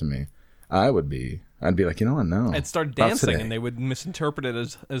stuff to me, I'd be like, no. I'd start dancing and they would misinterpret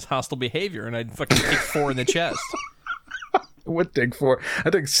it as hostile behavior and I'd fucking take 4 in the chest. I would take 4.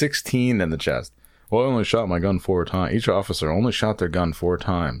 I'd take 16 in the chest. Well, I only shot my gun 4 times. Each officer only shot their gun 4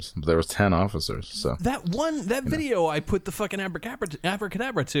 times. But there was 10 officers, so. That video I put the fucking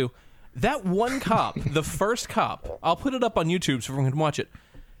abracadabra to. That one cop, the first cop, I'll put it up on YouTube so everyone can watch it,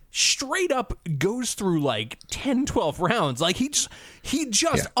 straight up goes through like 10, 12 rounds. Like he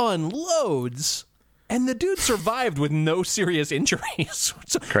just unloads, and the dude survived with no serious injuries.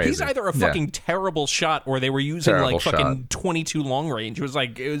 So crazy. He's either a fucking terrible shot or they were using fucking 22 long range.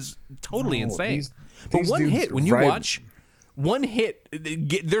 It was totally insane. But one hit, when you watch... One hit,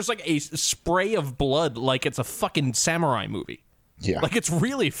 there's like a spray of blood like it's a fucking samurai movie. Yeah. Like, it's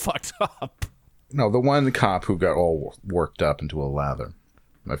really fucked up. No, the one cop who got all worked up into a lather.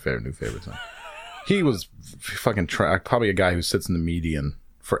 My new favorite song. He was fucking probably a guy who sits in the median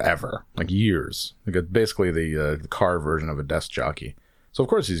forever. Like, years. Like, basically the car version of a desk jockey. So, of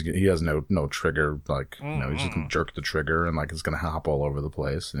course, he has no trigger. Like, he's just going to jerk the trigger and, like, it's going to hop all over the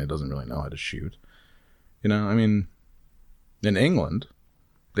place. And he doesn't really know how to shoot. I mean, in England,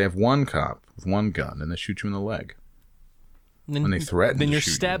 they have one cop with one gun and they shoot you in the leg. When they threaten then to you're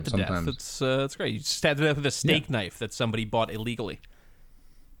shoot stabbed you, to death. It's great. You're stabbed to death with a steak knife that somebody bought illegally.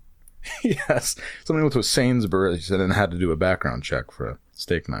 Yes. Somebody went to a Sainsbury's and then had to do a background check for a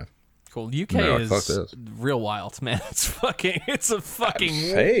steak knife. Cool. UK is real wild, man. It's a fucking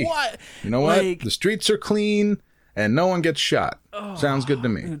hey, what? You know what? Like, the streets are clean and no one gets shot. Sounds good to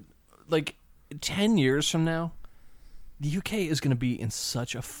me. Like 10 years from now, the UK is going to be in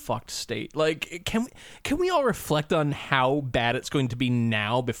such a fucked state. Like, can we all reflect on how bad it's going to be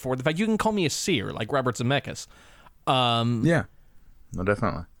now before the fact? You can call me a seer, like Robert Zemeckis. Yeah, no,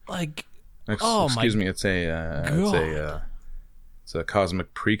 definitely. Like, excuse me, it's a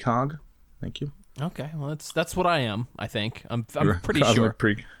cosmic precog. Thank you. Okay, well, that's what I am. I think I'm pretty sure.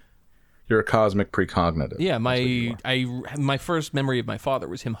 You're a cosmic precognitive. Yeah, my first memory of my father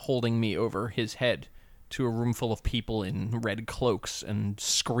was him holding me over his head to a room full of people in red cloaks and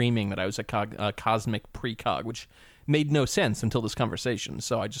screaming that I was a cosmic precog, which made no sense until this conversation.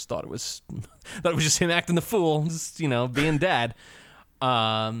 So I just thought it was just him acting the fool, just, being dad.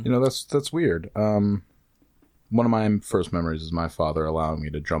 That's weird. One of my first memories is my father allowing me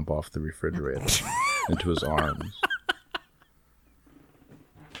to jump off the refrigerator into his arms.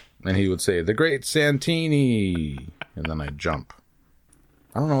 And he would say, "The Great Santini," and then I'd jump.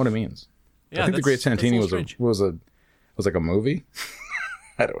 I don't know what it means. Yeah, I think The Great Santini was like a movie.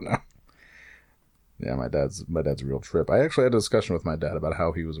 I don't know. Yeah, my dad's a real trip. I actually had a discussion with my dad about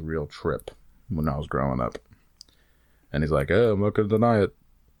how he was a real trip when I was growing up. And he's like, oh, I'm not going to deny it.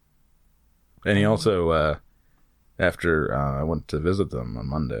 And he also, after I went to visit them on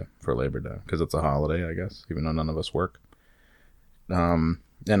Monday for Labor Day, because it's a holiday, I guess, even though none of us work. And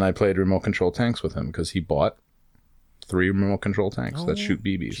I played remote control tanks with him because he bought 3 remote control tanks that shoot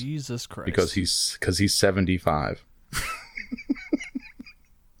BBs. Jesus Christ. Because he's 75.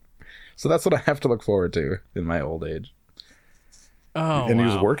 So that's what I have to look forward to in my old age. Oh, and he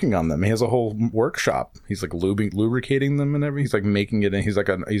was working on them. He has a whole workshop. He's like lubricating them and everything. He's like making it. And he's an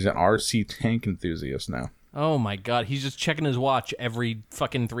RC tank enthusiast now. Oh my God. He's just checking his watch every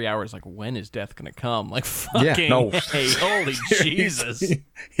fucking 3 hours. Like, when is death going to come? Like, fucking, hey, holy Jesus.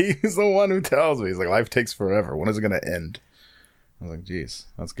 He's the one who tells me. He's like, life takes forever. When is it going to end? I was like, geez,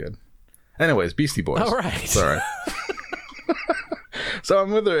 that's good. Anyways, Beastie Boys. All right. Sorry. So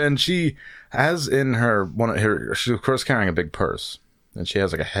I'm with her, and she has in her she's of course carrying a big purse, and she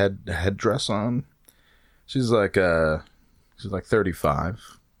has like a headdress on. She's like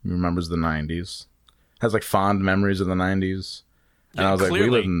 35. Remembers the 90s. Has like fond memories of the 90s. And I was like, we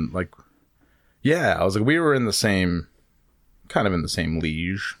live in like, yeah, I was like, we were in the same, kind of in the same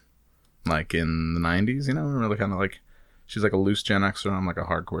liege, like in the 90s, you know, we were really kind of like, she's like a loose Gen Xer, I'm like a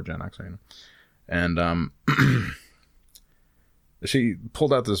hardcore Gen Xer, you know. And she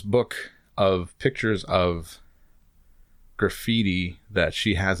pulled out this book of pictures of graffiti that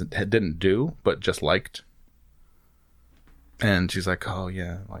she didn't do, but just liked. And she's like, oh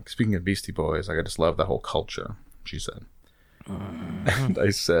yeah, like speaking of Beastie Boys, like I just love that whole culture, she said. And I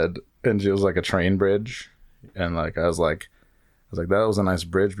said, and she was like a train bridge. And like, I was like, that was a nice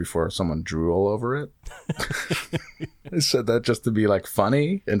bridge before someone drew all over it. I said that just to be like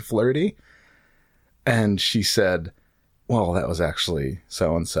funny and flirty. And she said, well, that was actually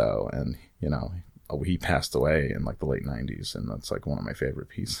so-and-so. And, you know, he passed away in like the late 90s. And that's like one of my favorite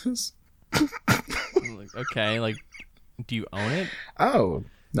pieces. Okay. Like, do you own it? Oh,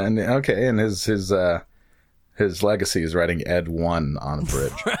 and okay. And his legacy is writing Ed 1 on a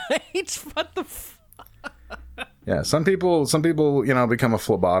bridge. Right? What the Yeah, some people, you know, become a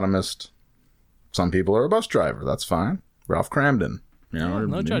phlebotomist. Some people are a bus driver. That's fine. Ralph Cramden, you know,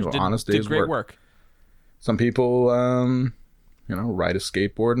 no judge. Honest did day's great work. Some people, you know, ride a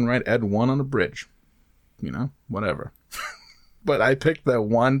skateboard and write Ed 1 on a bridge. You know, whatever. But I picked that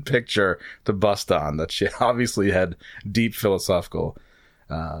one picture to bust on that she obviously had deep philosophical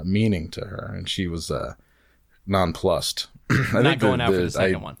meaning to her, and she was nonplussed. Not going out for the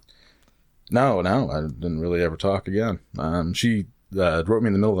second one. No, I didn't really ever talk again. She wrote me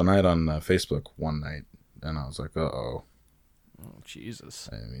in the middle of the night on Facebook one night, and I was like, uh-oh. Oh, Jesus.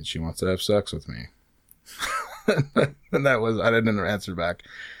 I mean, she wants to have sex with me. And I didn't answer back.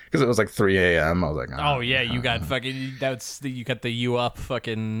 Because it was like 3 a.m. I was like, oh yeah, you got fucking, you got the you up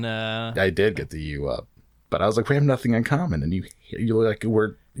fucking. I did get the you up. But I was like, we have nothing in common. And you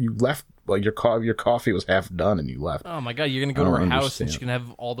left, like your coffee was half done and you left. Oh my God, you're going to go to her house and she's going to have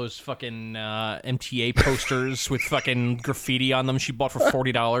all those fucking MTA posters with fucking graffiti on them she bought for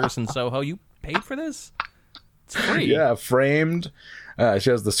 $40 in Soho. You paid for this? It's free. Yeah, framed. She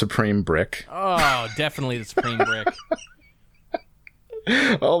has the Supreme brick. Oh, definitely the Supreme brick.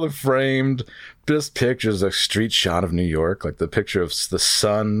 All the framed just pictures, a street shot of New York, like the picture of the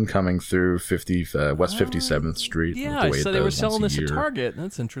sun coming through West 57th Street. Yeah, so they were selling this at Target.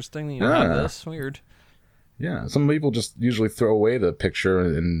 That's interesting that you have this. Weird. Yeah, some people just usually throw away the picture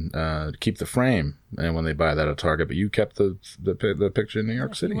and keep the frame, and when they buy that at Target, but you kept the picture in New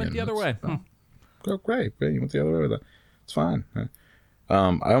York City. You went the other way. Oh, great. You went the other way with that. It's fine.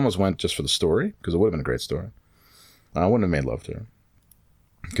 I almost went just for the story, because it would have been a great story. I wouldn't have made love to her.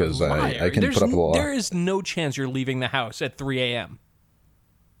 Because I can put up a little... There is no chance you're leaving the house at 3 a.m.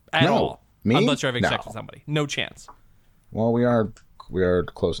 At all. Me? Unless you're having sex with somebody. No chance. Well, we are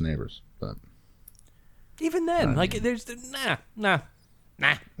close neighbors, but... Even then, there's... Nah.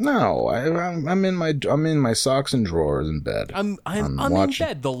 No, I'm in my socks and drawers in bed. I'm in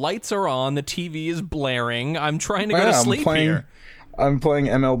bed. The lights are on. The TV is blaring. I'm trying to go to sleep here. I'm playing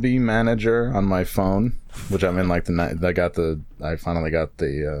MLB Manager on my phone, which I'm in like I finally got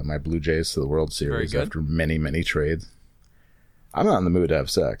my Blue Jays to the World Series after many trades. I'm not in the mood to have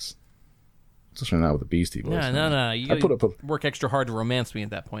sex, especially not with the Beastie Boys. No. You gotta work extra hard to romance me at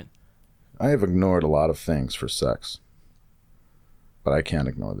that point. I have ignored a lot of things for sex, but I can't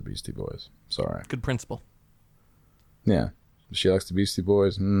ignore the Beastie Boys. Sorry. Good principle. Yeah, she likes the Beastie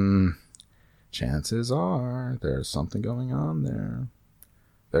Boys. Chances are there's something going on there.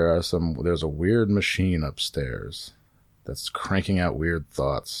 there's a weird machine upstairs that's cranking out weird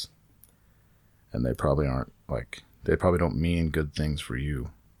thoughts, and they probably don't mean good things for you,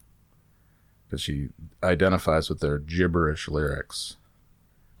 because she identifies with their gibberish lyrics,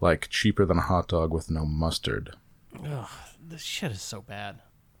 like cheaper than a hot dog with no mustard. Ugh, this shit is so bad.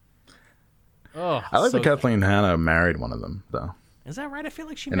 Oh, I like that Kathleen Hanna married one of them, though. Is that right? I feel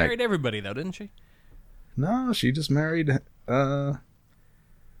like she married everybody, though, didn't she? No, she just married. Or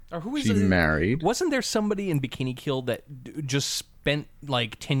who is she married? Wasn't there somebody in Bikini Kill that just spent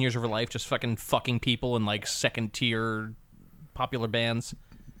like 10 years of her life just fucking people in like second tier popular bands?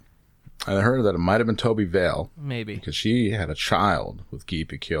 I heard that it might have been Toby Vale. Maybe. Because she had a child with Guy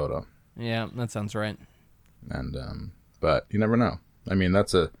Picciotto. Yeah, that sounds right. And but you never know. I mean,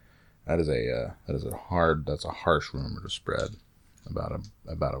 that's a harsh rumor to spread about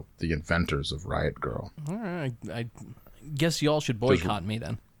the inventors of Riot Girl. All right, I guess y'all should boycott me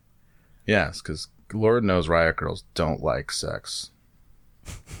then. Yes, because Lord knows Riot Girls don't like sex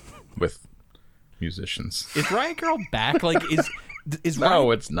with musicians. Is Riot Girl back? Like, is no,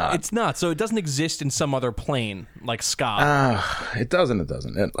 Riot, it's not. It's not. So it doesn't exist in some other plane like ska. It doesn't.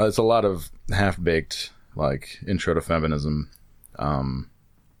 It's a lot of half-baked, like intro to feminism,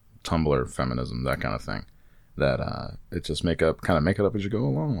 Tumblr feminism, that kind of thing. That it just make it up as you go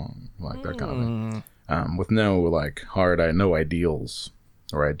along, like that kind of thing, with no like no ideals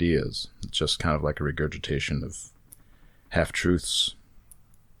or ideas. It's just kind of like a regurgitation of half truths,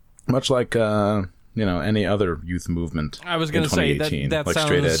 much like any other youth movement. I was going to say that like sounds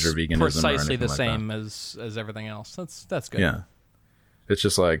straight edge or veganism precisely or the like same that. as everything else. That's good. Yeah, it's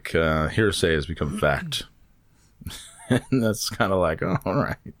just like hearsay has become fact, and that's kind of like all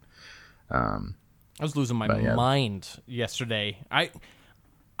right. I was losing my mind yesterday. I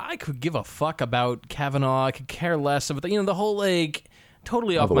could give a fuck about Kavanaugh. I could care less about the whole like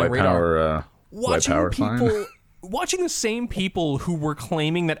totally off my radar. Watching the same people who were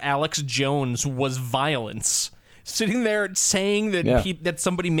claiming that Alex Jones was violence, sitting there saying that that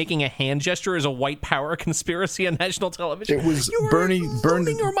somebody making a hand gesture is a white power conspiracy on national television. It was Bernie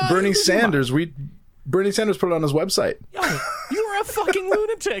Sanders. Bernie Sanders put it on his website. Yo, you're a fucking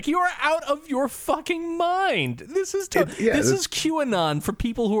lunatic. You are out of your fucking mind. This is this is QAnon for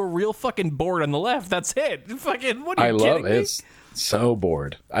people who are real fucking bored on the left. That's it. Fucking what are you kidding me? It's so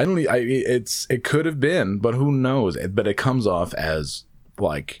bored. It could have been, but who knows? But it comes off as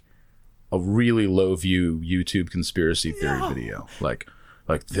like a really low view YouTube conspiracy theory video. Like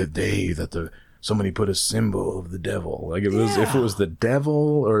the day that somebody put a symbol of the devil. Like if it was the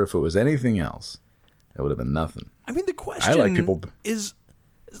devil or if it was anything else. It would have been nothing. I mean, the question is,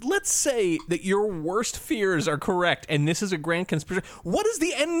 let's say that your worst fears are correct, and this is a grand conspiracy. What is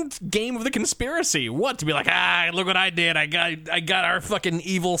the end game of the conspiracy? What, to be like, look what I did. I got our fucking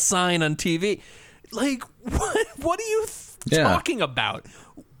evil sign on TV. Like, what are you talking about?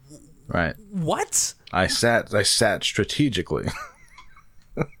 Right. What? I sat strategically.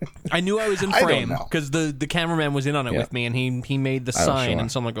 I knew I was in frame because the cameraman was in on it with me, and he made the sign, and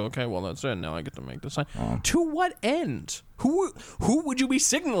so I'm like, okay, well that's it. Now I get to make the sign. To what end? Who would you be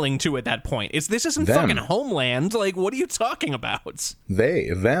signaling to at that point? This isn't fucking Homeland. Like, what are you talking about?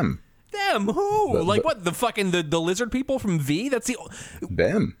 Them. Who? What? The lizard people from V? That's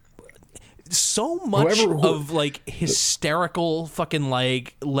them. So much of like hysterical fucking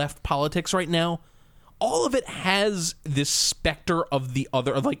like left politics right now. All of it has this specter of the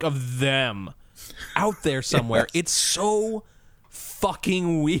other, of them out there somewhere. Yes. It's so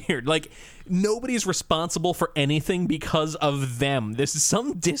fucking weird. Like, nobody's responsible for anything because of them. This is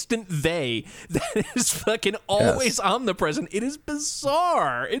some distant they that is fucking always omnipresent. It is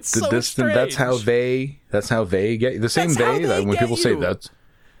bizarre. It's so strange. That's how they get the same they that when people say that.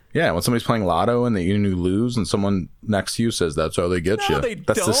 Yeah, when somebody's playing lotto and you lose and someone next to you says that's how they get you.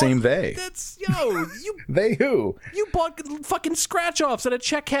 That's the same they. That's, you... They who? You bought fucking scratch-offs at a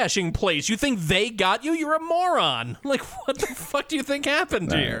check cashing place. You think they got you? You're a moron. Like, what the fuck do you think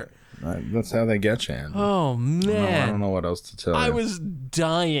happened here? That's how they get you. Oh, man. I don't know what else to tell you. I was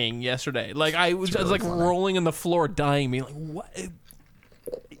dying yesterday. Like, I was like funny. Rolling on the floor dying. Being like, what?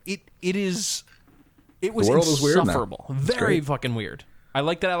 It was insufferable. Very fucking weird. I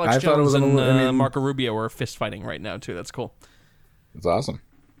like that Alex Jones and Marco Rubio are fist fighting right now too. That's cool. It's awesome.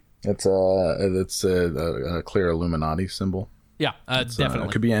 It's a clear Illuminati symbol. Yeah, definitely.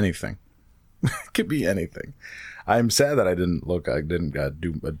 It could be anything. It could be anything. I'm sad that I didn't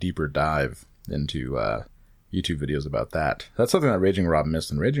do a deeper dive into YouTube videos about that. That's something that Raging Rob missed,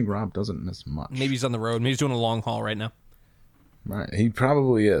 and Raging Rob doesn't miss much. Maybe he's on the road. Maybe he's doing a long haul right now. Right, he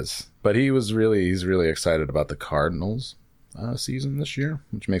probably is. But he's really excited about the Cardinals. season this year,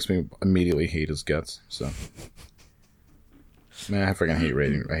 which makes me immediately hate his guts. So, man, I freaking hate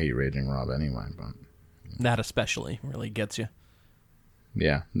Raging Rob anyway. But that especially really gets you.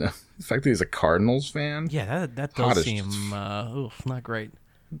 Yeah, no. The fact that he's a Cardinals fan. Yeah, that does seem not great.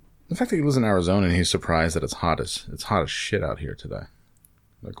 The fact that he lives in Arizona and he's surprised that it's hot as shit out here today.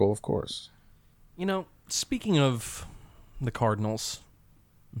 Like, well, of course. You know, speaking of the Cardinals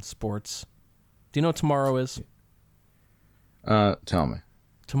and sports, do you know what tomorrow is? Tell me.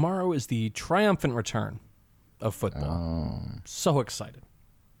 Tomorrow is the triumphant return of football. Oh. So excited.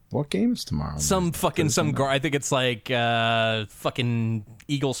 What game is tomorrow? I think it's like fucking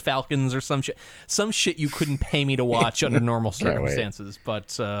Eagles Falcons or some shit. Some shit you couldn't pay me to watch under normal circumstances,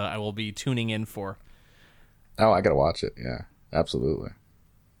 but I will be tuning in for. Oh, I gotta watch it. Yeah, absolutely.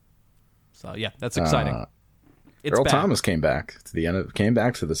 So yeah, that's exciting. Earl Thomas came back to the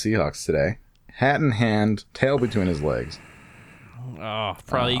Seahawks today, hat in hand, tail between his legs. Oh,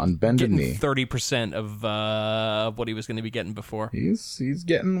 probably on bended knee. 30% of what he was going to be getting before. He's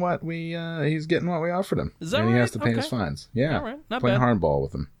getting what we offered him. Is that and right? He has to pay his fines. Yeah, all right. Not playing bad. hardball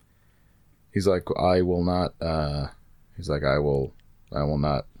with him. He's like, I will not. He's like, I will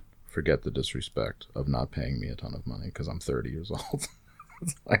not forget the disrespect of not paying me a ton of money because I'm 30 years old.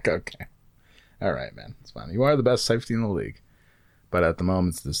 It's like, okay, all right, man, it's fine. You are the best safety in the league, but at the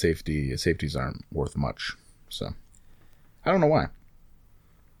moment, the safeties aren't worth much. So. I don't know why.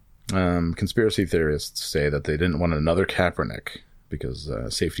 Conspiracy theorists say that they didn't want another Kaepernick because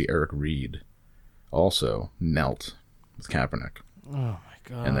safety Eric Reed also knelt with Kaepernick. Oh, my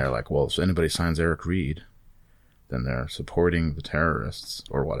God. And they're like, well, if anybody signs Eric Reed, then they're supporting the terrorists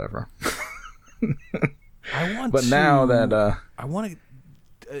or whatever. I'm going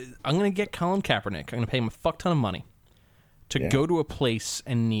to get Colin Kaepernick. I'm going to pay him a fuck ton of money to go to a place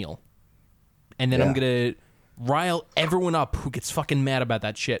and kneel. And then I'm going to rile everyone up who gets fucking mad about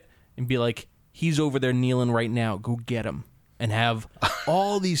that shit and be like, he's over there kneeling right now, go get him. And have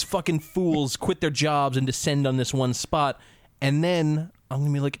all these fucking fools quit their jobs and descend on this one spot. And then I'm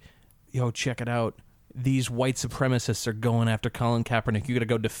going to be like, yo, check it out. These white supremacists are going after Colin Kaepernick. You got to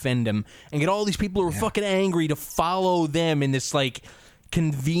go defend him. And get all these people who are fucking angry to follow them in this like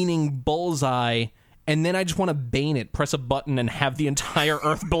convening bullseye. And then I just want to bane it, press a button, and have the entire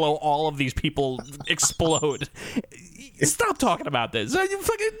earth below all of these people explode. Stop talking about this. You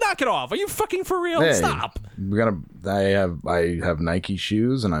fucking knock it off. Are you fucking for real? Hey, Stop. I have Nike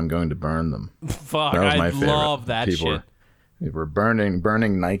shoes, and I'm going to burn them. Fuck, I love that shit. We're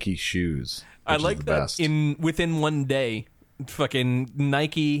burning Nike shoes. I like that within one day, fucking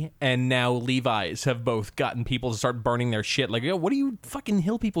Nike and now Levi's have both gotten people to start burning their shit. Like, yo, what are you fucking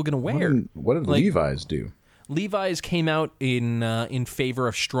hill people gonna wear? What did Levi's do? Levi's came out in favor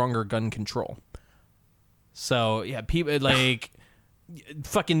of stronger gun control. So yeah, people like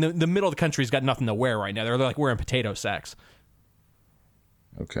fucking the middle of the country's got nothing to wear right now. They're like wearing potato sacks.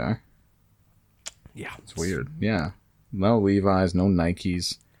 Okay. Yeah, it's weird. Yeah, no Levi's, no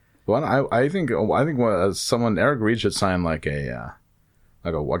Nikes. Well, I think someone Eric Reed should sign like a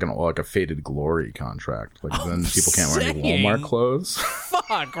Faded Glory contract. Like then people can't wear any Walmart clothes.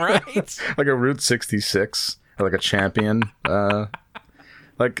 Fuck, right? Like a Route 66 or like a Champion.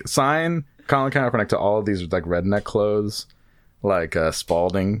 Like sign Colin Kaepernick to all of these like redneck clothes, like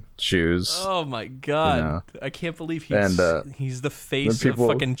Spalding shoes. Oh my God! You know? I can't believe he's the face of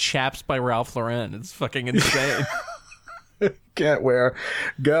fucking Chaps by Ralph Lauren. It's fucking insane. Can't wear.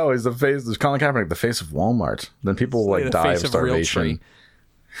 He's the face. There's Colin Kaepernick, the face of Walmart. Then people will like die of starvation.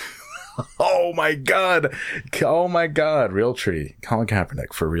 Oh my god! Realtree. Colin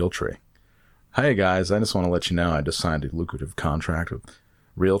Kaepernick for Realtree. Hey guys, I just want to let you know I just signed a lucrative contract with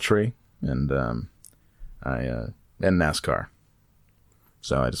Realtree and and NASCAR.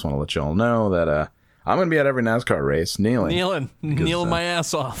 So I just want to let you all know that I'm going to be at every NASCAR race kneeling my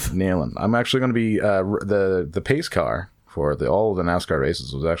ass off. Kneeling. I'm actually going to be the pace car for all of the NASCAR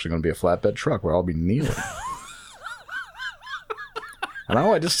races was actually going to be a flatbed truck where I'll be kneeling. And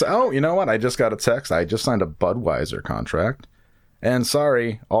you know what? I just got a text. I just signed a Budweiser contract. And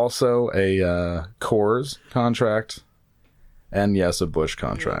sorry, also a Coors contract. And yes, a Bush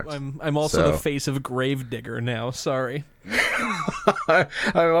contract. I'm also the face of Gravedigger now. Sorry. I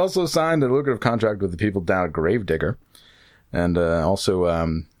also signed a lucrative contract with the people down at Gravedigger. And also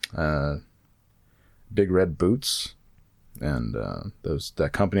Big Red Boots. And that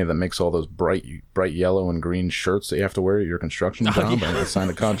company that makes all those bright yellow and green shirts that you have to wear at your construction job. Yeah. I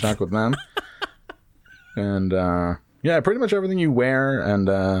signed a contract with them. And yeah, pretty much everything you wear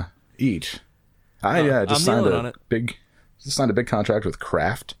and eat. I just signed a big contract with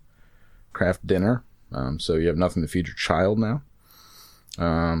Kraft Dinner. So you have nothing to feed your child now.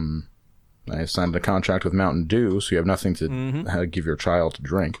 I signed a contract with Mountain Dew, so you have nothing to give your child to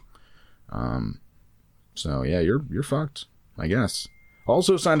drink. So yeah, you're fucked, I guess.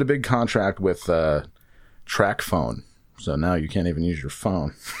 Also signed a big contract with Track Phone, so now you can't even use your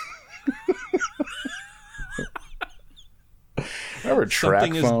phone. Remember Track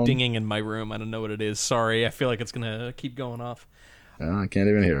Something Phone? is dinging in my room. I don't know what it is. Sorry, I feel like it's gonna keep going off. I can't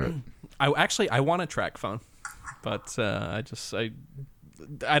even hear it. I want a Track Phone, but I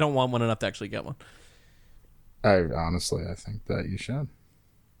don't want one enough to actually get one. I think that you should.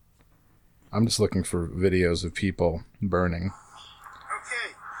 I'm just looking for videos of people burning.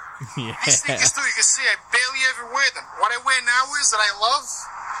 Okay. Yeah. These sneakers, too, you can see I barely ever wear them. What I wear now is that I love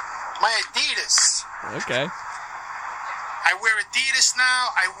my Adidas. Okay. I wear Adidas now.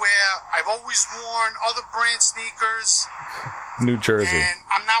 I've always worn other brand sneakers. New Jersey. And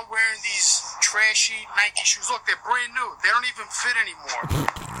I'm not wearing these trashy Nike shoes. Look, they're brand new. They don't even fit anymore.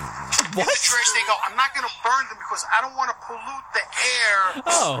 What? In the trash they go. I'm not going to burn them because I don't want to pollute the air.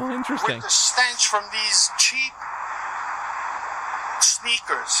 Oh, interesting. With the stench from these cheap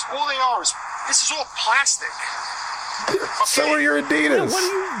sneakers. All they are is, this is all plastic. Okay. So are your Adidas.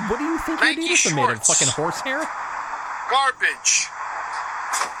 What do you think your Nike Adidas are made of? shorts. Fucking horsehair? Garbage.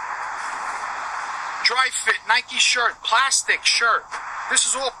 Dry fit, Nike shirt, plastic shirt. This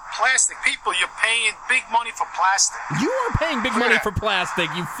is all plastic. People, you're paying big money for plastic. You are paying big money for plastic,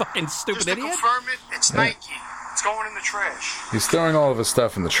 you fucking stupid Just to idiot. confirm it, it's Nike. It's going in the trash. He's throwing all of his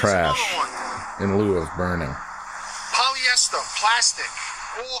stuff in the Here's another trash one. in lieu of burning. Polyester, plastic,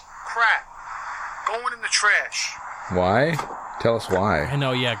 all crap. Going in the trash. Why? Tell us I why.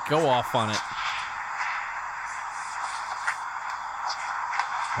 know, yeah, go off on it.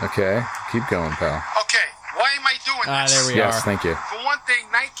 Okay, keep going, pal. Okay, why am I doing this? There we Yes, are. thank you. For one thing,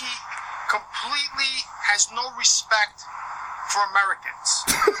 Nike completely has no respect for Americans.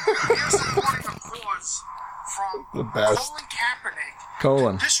 Here's a warning of cause from The best. Colin Kaepernick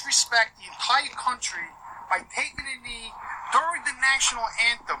Colin. to disrespect the entire country by taking a knee during the national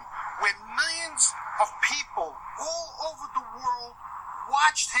anthem where millions of people all over the world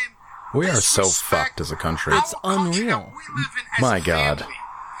watched him. We are so disrespect fucked as a country. our It's country that unreal. we live in as My a God. family.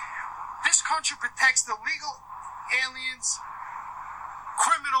 This country protects the legal aliens,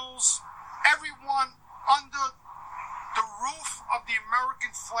 criminals, everyone under the roof of the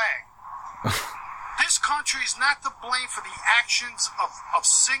American flag. This country is not to blame for the actions of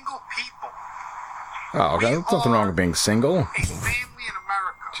single people. Oh, okay, there's nothing wrong with being single. A family in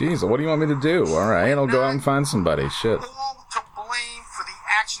America. Jeez, what do you want me to do? All right, I'll go out and find somebody. Shit. All to blame for the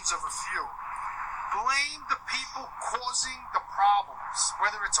actions of a few. Blame the people causing the problems,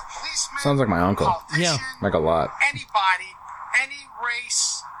 whether it's a policeman, Sounds like my uncle. politician, Yeah. Like a lot. anybody, any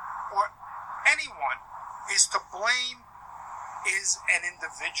race, or anyone is to blame is an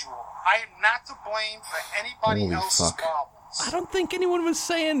individual. I am not to blame for anybody Holy else's fuck. problems. I don't think anyone was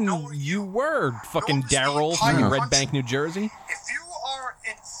saying you were fucking No, this Daryl entire from Red country. Bank, New Jersey. If you are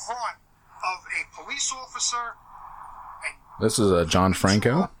in front of a police officer and This is John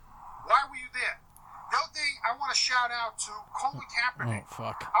Franco. why were you there? The other thing I want to shout out to Colin Kaepernick. Oh,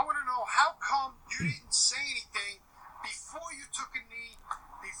 fuck. I want to know how come you didn't say anything before you took a knee,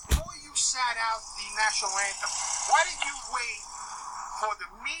 before you sat out the national anthem. Why did you wait for the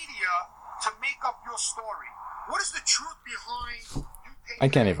media to make up your story? What is the truth behind you taking I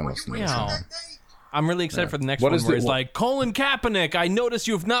can't a knee? even Were you listen to waiting this. till No. that day? I'm really excited for the next What one is where the- he's like, Colin Kaepernick, I notice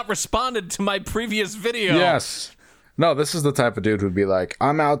you have not responded to my previous video. Yes. No, this is the type of dude who'd be like,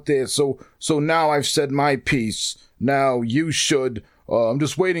 I'm out there, so now I've said my piece. Now you should. I'm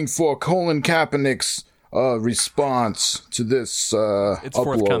just waiting for Colin Kaepernick's response to this It's upload.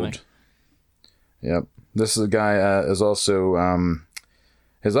 forthcoming. Yep. This is a guy is also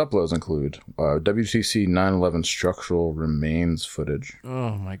his uploads include WTC 9/11 structural remains footage,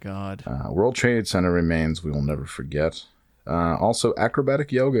 Oh, my God. World Trade Center remains we will never forget. Also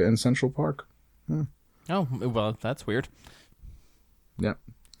acrobatic yoga in Central Park. Oh, well, that's weird. Yep.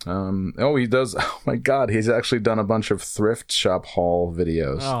 He does. Oh my God, he's actually done a bunch of thrift shop haul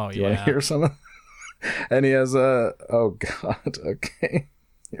videos. Oh, Do you want yeah. to hear some? And he has a. Oh God. Okay.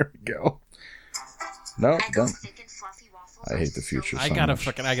 Here we go. No, don't. I hate the future. I so gotta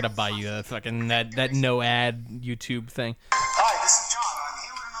much. I gotta buy you a fucking that no ad YouTube thing. Hi, this is John. I'm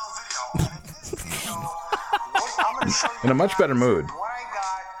here with another video. I'm going to show you In a much better mood. what I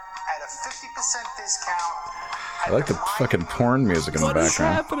got at a 50% discount. I like the fucking porn music in the What is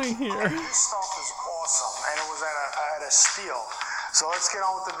background. happening here? This stuff is awesome, and it was at a steal. So let's get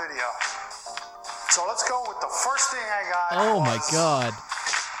on with the video. So let's go with the first thing I got. Oh my was God.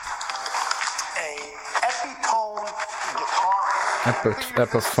 A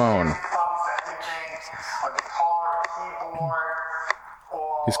Epiphone.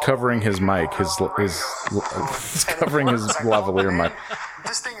 He's covering his mic. He's covering his lavalier mic.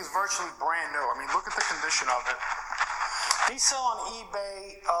 This thing is virtually brand new. I mean, look at the condition of it. These sell on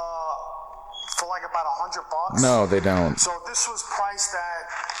eBay for like about $100. No, they don't. So this was priced at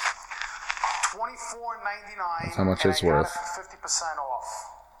 $24.99. That's how much it's worth. 50% off,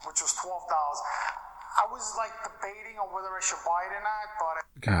 which was $12. I was like debating on whether I should buy it or not, but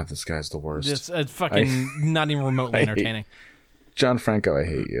God, this guy's the worst. It's fucking not even remotely entertaining. John Franco, I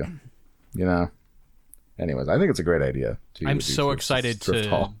hate you. You know. Anyways, I think it's a great idea. I'm so excited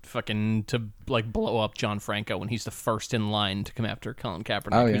to blow up John Franco when he's the first in line to come after Colin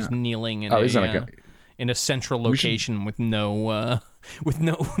Kaepernick, who's kneeling in a central location with no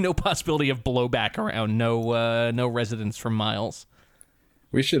possibility of blowback around, no residents for miles.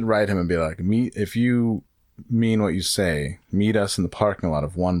 We should write him and be like, if you mean what you say, meet us in the parking lot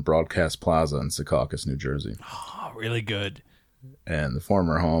of One Broadcast Plaza in Secaucus, New Jersey. Oh, really good. And the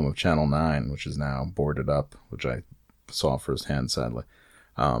former home of Channel 9, which is now boarded up, which I saw firsthand, sadly.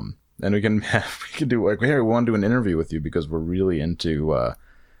 And we can do like, hey, we want to do an interview with you because we're really into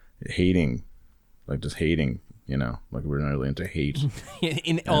hating, like just hating, you know, like we're really into hate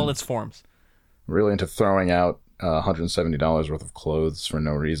in all its forms. Really into throwing out $170 worth of clothes for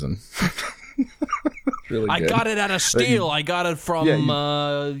no reason. Really I got it at a steal. I got it from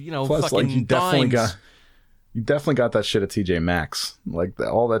plus, fucking like, you definitely got that shit at TJ Maxx. Like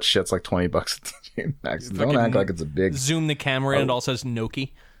all that shit's like $20 at TJ Maxx. Don't act like it's a big. Zoom the camera and it all says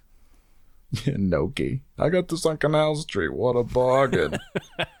Noki. Yeah, Noki. I got this on Canal Street. What a bargain!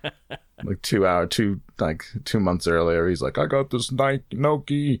 Like 2 months earlier, he's like, I got this Nike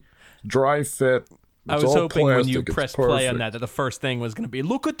Noki dry fit. I was hoping when you pressed play on that the first thing was going to be,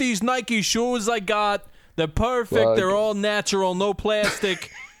 look at these Nike shoes I got. They're perfect. They're all natural, no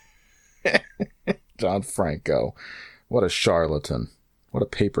plastic. John Franco. What a charlatan. What a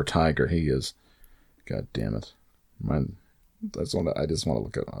paper tiger he is. God damn it. I just want to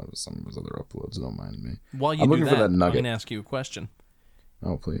look at some of his other uploads. Don't mind me. While you do that, I'm going to ask you a question.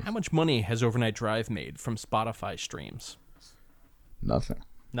 Oh, please. How much money has Overnight Drive made from Spotify streams? Nothing.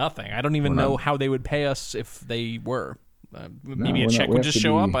 I don't even know how they would pay us if they were. Maybe a check would just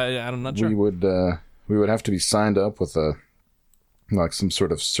show up. I'm not sure. We would have to be signed up with some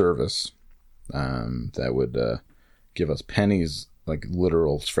sort of service that would give us pennies, like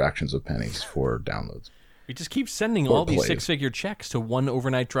literal fractions of pennies for downloads. We just keep sending all these six-figure checks to One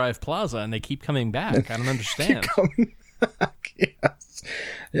Overnight Drive Plaza, and they keep coming back. I don't understand. Keep coming back, yes.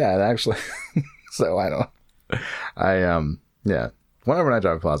 Yeah, actually. So One Overnight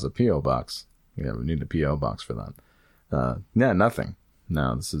Drive Plaza, P.O. Box. Yeah, we need a P.O. box for that. Nothing.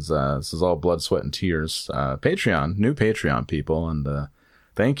 No, this is all blood, sweat, and tears. Patreon, new Patreon people, and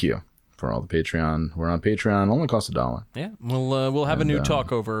thank you for all the Patreon. We're on Patreon. Only costs $1. Yeah, we'll have a new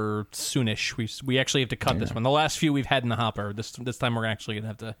talk over soonish. We actually have to cut this one. The last few we've had in the hopper. This time we're actually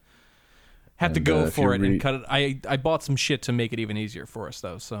gonna have to go for it and cut it. I bought some shit to make it even easier for us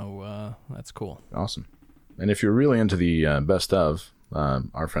though, so that's cool. Awesome. And if you're really into the best of,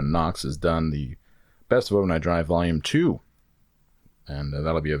 our friend Knox has done the Best of Overnight Drive Volume 2, and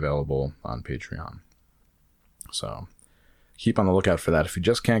that'll be available on Patreon. So keep on the lookout for that if you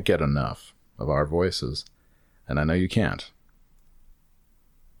just can't get enough of our voices, and I know you can't.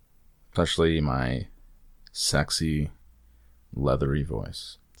 Especially my sexy, leathery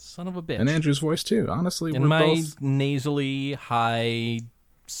voice. Son of a bitch. And Andrew's voice, too. Honestly, and we're my both... nasally, high,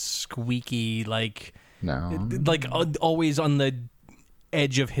 squeaky, No. like always on the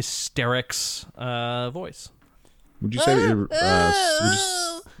edge of hysterics voice. Would you say that you're...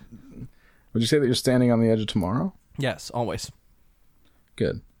 would you say that you're standing on the edge of tomorrow? Yes, always.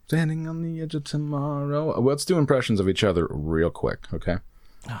 Good. Standing on the edge of tomorrow. Let's do impressions of each other real quick, okay?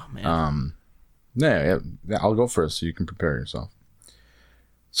 Oh, man. Yeah, I'll go first so you can prepare yourself.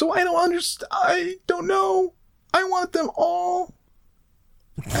 So I don't understand. I don't know. I want them all.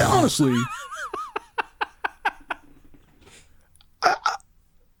 Honestly.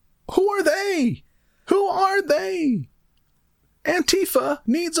 Who are they? Who are they? Antifa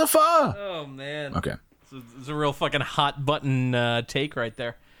needs a fa. Oh, man. Okay. It's a real fucking hot button take right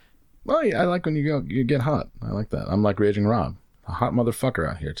there. Well, yeah, I like when you get hot. I like that. I'm like Raging Rob. A hot motherfucker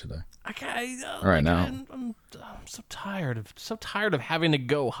out here today. All right, now. I'm so tired of having to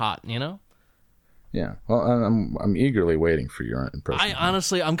go hot, you know? Yeah. Well, I'm eagerly waiting for your impression.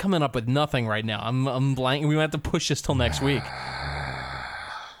 I'm coming up with nothing right now. I'm blank. We might have to push this till next week. I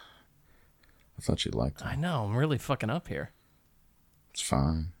thought you'd like that. I know. I'm really fucking up here. It's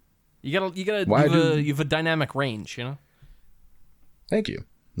fine. You gotta. You have a dynamic range, you know. Thank you.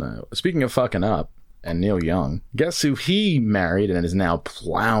 Speaking of fucking up, and Neil Young, guess who he married and is now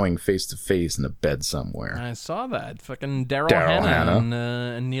plowing face to face in a bed somewhere? I saw that. Fucking Daryl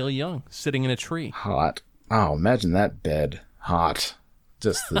Hannah and Neil Young sitting in a tree. Hot. Oh, imagine that bed. Hot.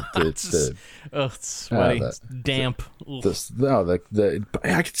 Just it's sweaty. It's damp.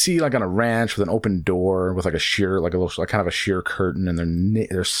 I could see like on a ranch with an open door with like a sheer, like a little, like kind of a sheer curtain, and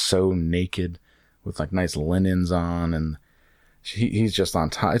they're so naked with like nice linens on, and he's just on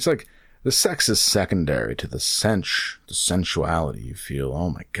top. It's like the sex is secondary to the sensuality you feel. Oh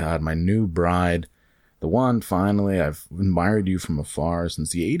my God, my new bride, the one finally. I've admired you from afar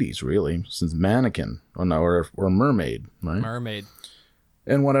since the 80s, really, since Mannequin, or Mermaid, right? Mermaid.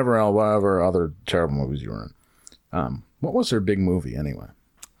 And whatever other terrible movies you were in. What was her big movie anyway?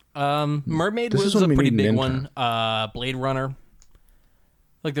 Mermaid was a pretty big one. Blade Runner.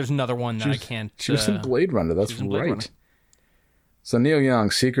 Like, there's another one that I can't. She was in Blade Runner. That's right. Blade Runner. So Neil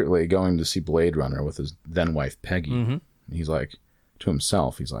Young secretly going to see Blade Runner with his then wife Peggy. Mm-hmm. He's like, to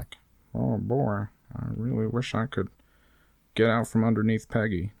himself, he's like, "Oh boy, I really wish I could get out from underneath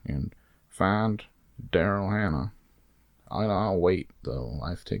Peggy and find Daryl Hannah. I'll wait, though.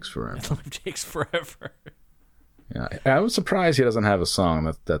 Life takes forever." Life takes forever. Yeah, I was surprised he doesn't have a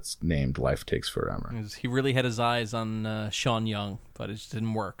song that's named "Life Takes Forever." He really had his eyes on Sean Young, but it just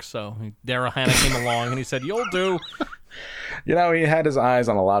didn't work. So Daryl Hannah came along and he said, "You'll do." You know, he had his eyes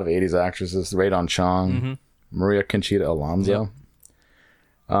on a lot of 80s actresses: Radon Chong, mm-hmm. Maria Conchita Alonso,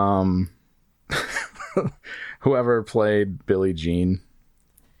 whoever played Billie Jean.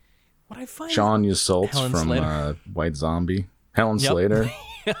 What I find Shania Schultz from White Zombie. Helen Slater.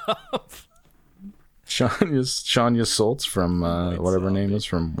 Yep. Shania Schultz from whatever her name is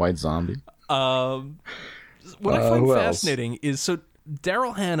from White Zombie. What I find fascinating is, so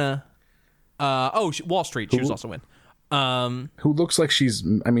Daryl Hannah, Wall Street, she was also in. Who looks like she's,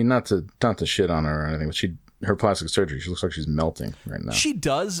 I mean, not to shit on her or anything, but her plastic surgery, she looks like she's melting right now. She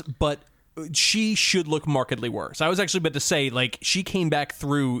does, but she should look markedly worse. I was actually about to say, like, she came back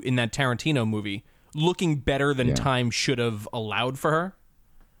through in that Tarantino movie looking better than time should have allowed for her.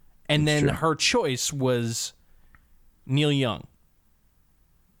 And then her choice was Neil Young.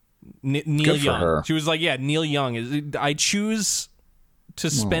 Neil Young. Her. She was like, yeah, Neil Young. I choose to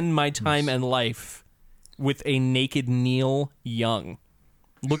spend my time and life with a naked Neil Young.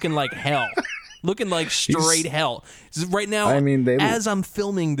 Looking like hell. Looking like straight hell. Right now, I mean, as I'm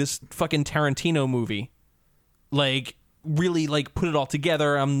filming this fucking Tarantino movie, like, really, like, put it all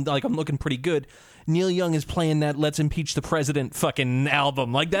together, I'm looking pretty good. Neil Young is playing that "Let's Impeach the President" fucking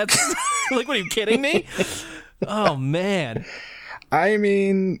album. Like, that's like, what, are you kidding me? Oh man. I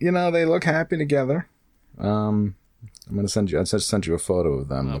mean, you know, they look happy together. I'm gonna send you a photo of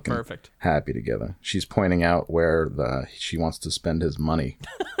them looking happy together. She's pointing out where she wants to spend his money.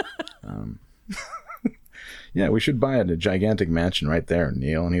 Yeah, we should buy a gigantic mansion right there,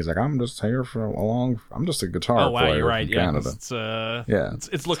 Neil. And he's like, "I'm just here I'm just a guitar player you're right. from Canada."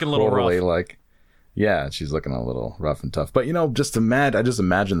 It's looking a little rough. Like, yeah, she's looking a little rough and tough. But, you know, I just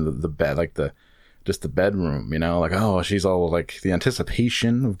imagine the bed, like the bedroom, you know, like, oh, she's all like the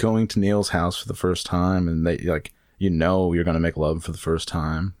anticipation of going to Neil's house for the first time, and they like, you know, you're gonna make love for the first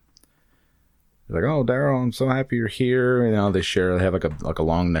time. They're like, "Oh, Daryl, I'm so happy you're here." You know, they have like a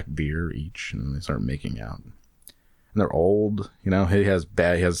long neck beer each, and they start making out. And they're old, you know. He has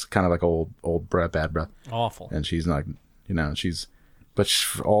kind of like old breath, bad breath. Awful. And she's not, you know,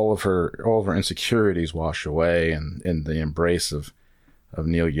 all of her insecurities wash away, and in the embrace of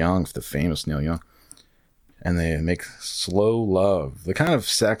Neil Young, the famous Neil Young, and they make slow love, the kind of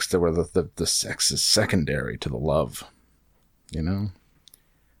sex where the sex is secondary to the love, you know.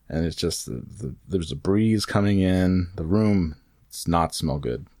 And it's just there's a breeze coming in the room. It's not smell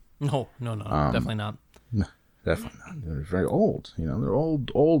good. No, definitely not. No, definitely not. They're very old, you know. They're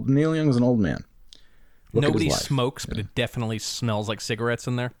old. Neil Young's an old man. Nobody smokes, but it definitely smells like cigarettes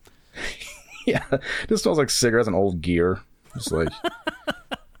in there. Yeah, it just smells like cigarettes and old gear. Just like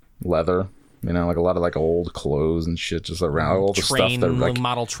leather, you know, like a lot of like old clothes and shit just around. All the stuff that like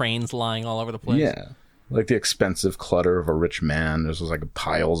model trains lying all over the place. Yeah, like the expensive clutter of a rich man. There's just like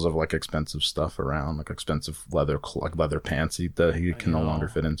piles of like expensive stuff around, like expensive leather pants that he can no longer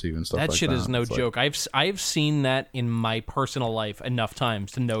fit into and stuff like that. That shit is no joke. I've seen that in my personal life enough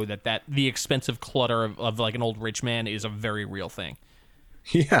times to know that the expensive clutter of like an old rich man is a very real thing.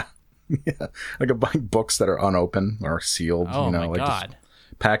 Yeah. Yeah, like buying books that are unopened or sealed. Oh, you know, my like God.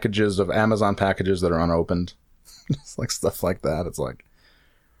 Packages of Amazon packages that are unopened. Just like stuff like that. It's like,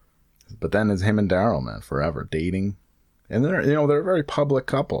 but then it's him and Daryl, man, forever dating, and they're a very public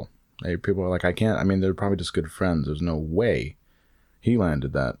couple. People are like, they're probably just good friends. There's no way he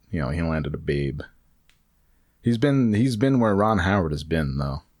landed that. He landed a babe. He's been where Ron Howard has been,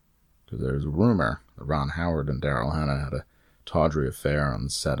 though. Because there's a rumor that Ron Howard and Daryl Hannah had a tawdry affair on the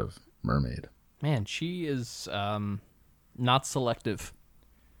set of Mermaid. Man, she is not selective.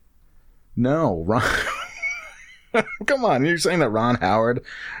 No, Ron... Come on, you're saying that Ron Howard,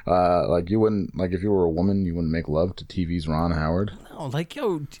 you wouldn't, if you were a woman, you wouldn't make love to TV's Ron Howard?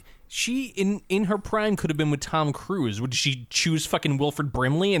 No, she in her prime could have been with Tom Cruise. Would she choose fucking Wilford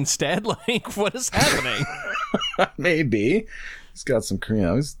Brimley instead? What is happening? Maybe. He's got some,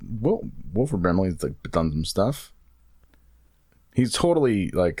 Wilford Brimley's done some stuff. He's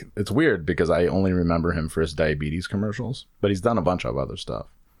totally, it's weird because I only remember him for his diabetes commercials, but he's done a bunch of other stuff.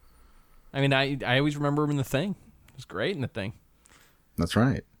 I mean, I always remember him in The Thing. He was great in The Thing. That's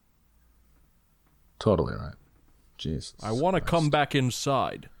right. Totally right. Jesus. I want to come back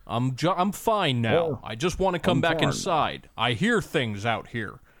inside. I'm fine now. I just want to come back inside. I hear things out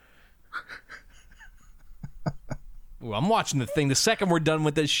here. Ooh, I'm watching The Thing. The second we're done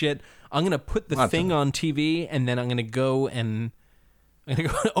with this shit, I'm going to put The Thing on TV, and then I'm going to go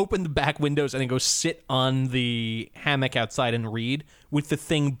open the back windows and then go sit on the hammock outside and read with The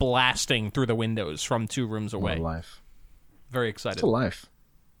Thing blasting through the windows from 2 rooms away. What a life. Very excited. It's a life.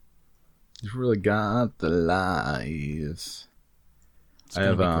 You've really got the life. I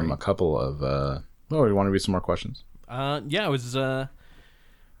have a couple of... you want to read some more questions? Yeah, I was going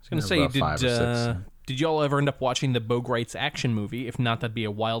to say, did y'all ever end up watching the Bogarts action movie? If not, that'd be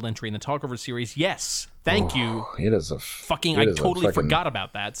a wild entry in the Talkover series. Yes. Thank you. It is a I totally forgot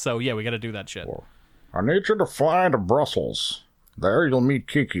about that. So, yeah, we got to do that shit. I need you to fly to Brussels. There you'll meet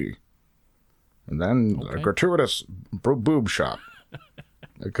Kiki. And then a gratuitous boob shot.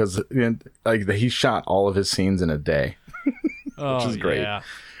 Because he shot all of his scenes in a day. Which is great. Yeah.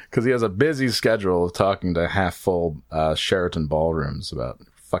 Because he has a busy schedule of talking to half-full Sheraton ballrooms about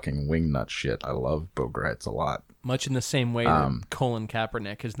fucking wingnut shit. I love Bogarts a lot. Much in the same way that Colin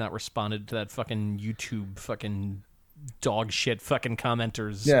Kaepernick has not responded to that fucking YouTube fucking dog shit fucking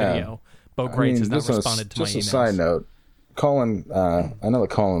commenters video. Bogarts has not responded to my emails. Just a side note, Colin, I know that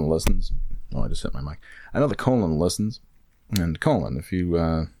Colin listens. Oh, I just hit my mic. I know that Colin listens. And Colin, if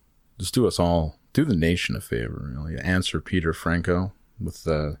you just do the nation a favor, really, answer Peter Franco with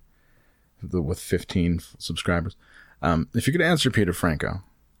 15 subscribers. If you could answer Peter Franco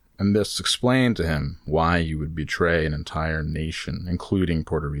and just explain to him why you would betray an entire nation, including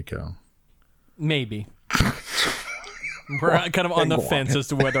Puerto Rico. Maybe. We're kind of on the fence as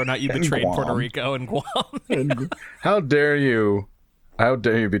to whether or not you betrayed Puerto Rico and Guam. How dare you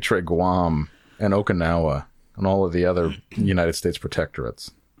betray Guam and Okinawa and all of the other United States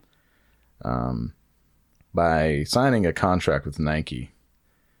protectorates by signing a contract with Nike.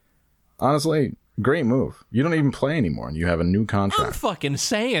 Honestly, great move. You don't even play anymore, and you have a new contract. I'm fucking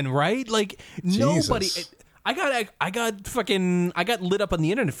saying, right? Nobody. I got lit up on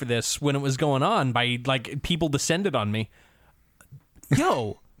the internet for this when it was going on by people descended on me.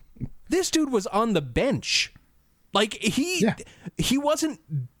 Yo, this dude was on the bench. He wasn't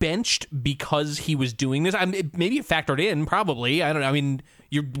benched because he was doing this. Maybe it factored in, probably. I don't know. I mean,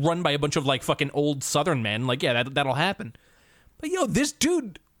 you're run by a bunch of fucking old Southern men. That'll happen. But yo, this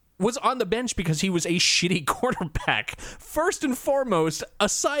dude was on the bench because he was a shitty quarterback. First and foremost,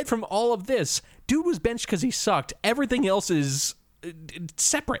 aside from all of this, dude was benched because he sucked. Everything else is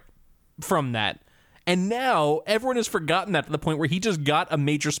separate from that. And now everyone has forgotten that to the point where he just got a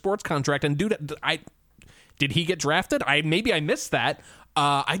major sports contract. And dude, did he get drafted? Maybe I missed that.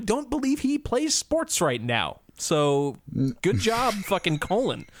 I don't believe he plays sports right now. So good job, fucking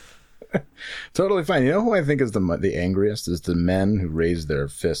Colin. Totally fine. You know who I think is the angriest is the men who raised their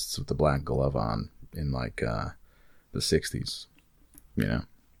fists with the black glove on in the 60s. You know?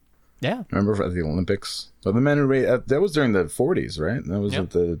 Yeah. Remember at the Olympics? So the men who raised that was during the 40s, right? That was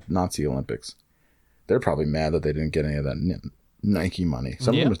at the Nazi Olympics. They're probably mad that they didn't get any of that Nike money.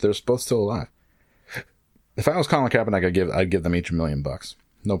 Some of them, they're both still alive. If I was Colin Kaepernick, I'd give them each $1 million.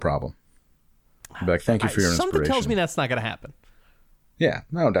 No problem. I'd be like, thank you for your inspiration. Something tells me that's not going to happen. Yeah,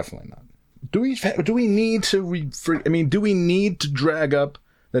 no, definitely not. Do we need to drag up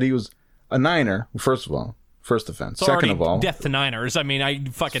that he was a Niner? First of all, first offense. Second of all, death to Niners. I mean, I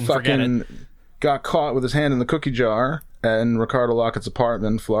fucking forget it. Got caught with his hand in the cookie jar in Ricardo Lockett's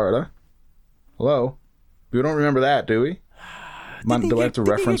apartment in Florida. Hello, we don't remember that, do we? Do I have to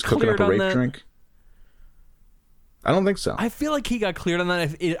reference cooking up a rape drink? I don't think so. I feel like he got cleared on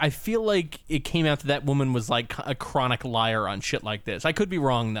that. I feel like it came out that woman was like a chronic liar on shit like this. I could be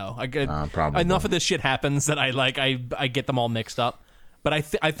wrong though. Probably enough of this shit happens that I get them all mixed up. But I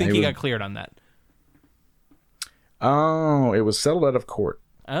think he got cleared on that. Oh, it was settled out of court.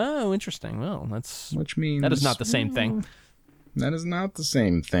 Oh, interesting. Well, which means that is not the same thing. That is not the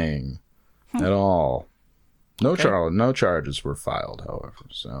same thing at all. No charges were filed, however.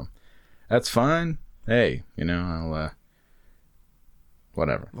 So that's fine. Hey, I'll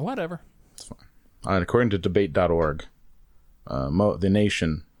whatever. Whatever. It's fine. According to debate.org, the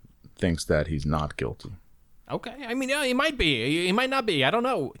nation thinks that he's not guilty. Okay. I mean, yeah, he might be. He might not be. I don't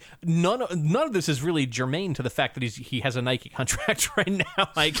know. None of this is really germane to the fact that he has a Nike contract right now,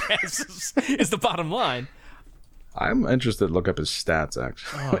 I guess, is the bottom line. I'm interested to look up his stats,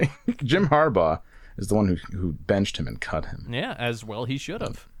 actually. Oh. Jim Harbaugh is the one who benched him and cut him. Yeah, as well he should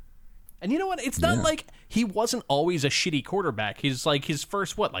have. And you know what? It's not like he wasn't always a shitty quarterback. He's like his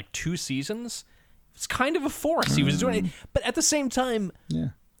first, 2 seasons? It's kind of a force. He was doing it. But at the same time...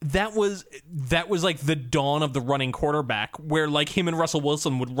 Yeah. That was like the dawn of the running quarterback, where like him and Russell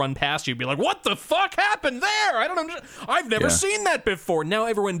Wilson would run past you, and be like, "What the fuck happened there? I don't know. I've never seen that before." Now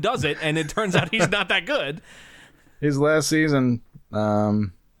everyone does it, and it turns out he's not that good. His last season,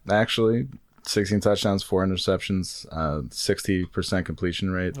 actually, 16 touchdowns, 4 interceptions, 60% completion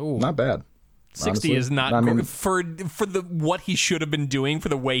rate. Ooh. Not bad. 60 honestly. is not for the what he should have been doing for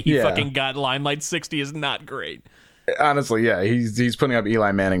the way he fucking got limelight. 60 is not great. Honestly, yeah, he's putting up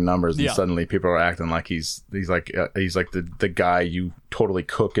Eli Manning numbers, and suddenly people are acting like he's like the guy you totally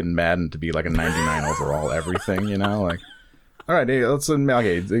cook in Madden to be like a 99 overall everything, like. All right, hey, let's admit,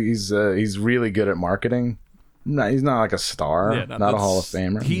 okay, he's really good at marketing. No, he's not like a star, not a Hall of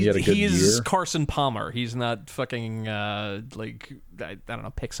Famer. He had a good year. Carson Palmer. He's not fucking like I don't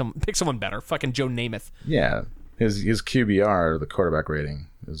know. Pick someone better. Fucking Joe Namath. Yeah. His QBR, the quarterback rating,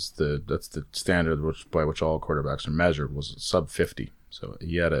 that's the standard by which all quarterbacks are measured, was sub 50. So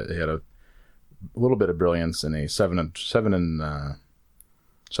he had a little bit of brilliance in a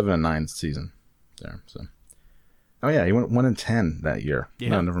 7-9 season there. So he went 1-10 that year. Yeah.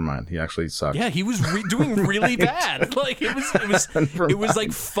 No, never mind. He actually sucked. Yeah, he was doing really bad. Like it was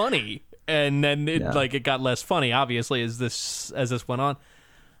like funny, and then it got less funny obviously as this went on.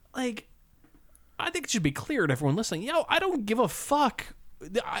 Like, I think it should be clear to everyone listening, I don't give a fuck.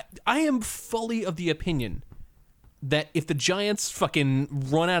 I am fully of the opinion that if the Giants fucking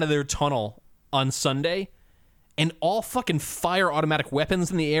run out of their tunnel on Sunday and all fucking fire automatic weapons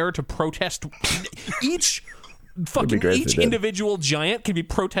in the air to protest, each individual Giant can be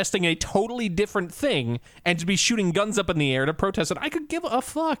protesting a totally different thing and to be shooting guns up in the air to protest it. I could give a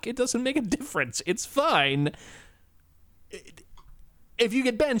fuck. It doesn't make a difference. It's fine. If you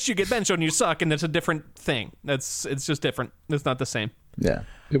get benched, and you suck, and that's a different thing. It's just different. It's not the same. Yeah.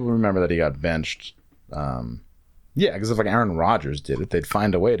 People remember that he got benched. Because if like Aaron Rodgers did it, they'd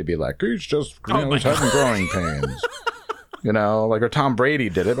find a way to be like, he's just he's having growing pains. Or Tom Brady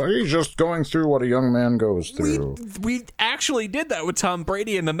did it. He's just going through what a young man goes through. We actually did that with Tom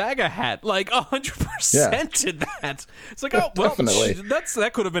Brady and the MAGA hat. Like 100% did that. It's like, definitely.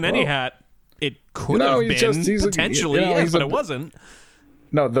 That could have been any hat. It could have been potentially, but it wasn't.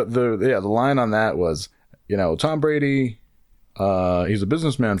 No, the line on that was, Tom Brady, he's a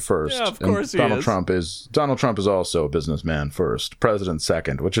businessman first. Yeah, of course Donald Trump is also a businessman first, president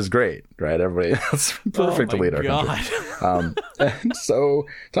second, which is great, right? Everybody, that's perfect to lead our country. And so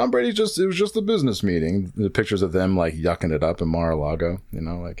Tom Brady it was just a business meeting. The pictures of them like yucking it up in Mar-a-Lago,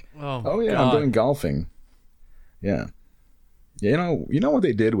 I'm doing golfing. Yeah. You know what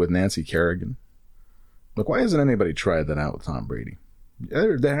they did with Nancy Kerrigan? Look, why hasn't anybody tried that out with Tom Brady?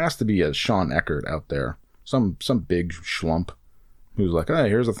 There has to be a Sean Eckert out there, some big schlump who's like, hey,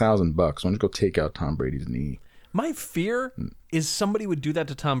 here's $1,000. Why don't you go take out Tom Brady's knee? My fear is somebody would do that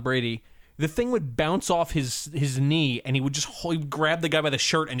to Tom Brady. The thing would bounce off his knee, and he would he'd grab the guy by the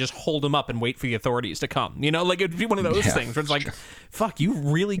shirt and just hold him up and wait for the authorities to come. Like it'd be one of those things where it's like, fuck, you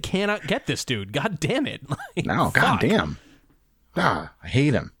really cannot get this dude. God damn it. God damn. I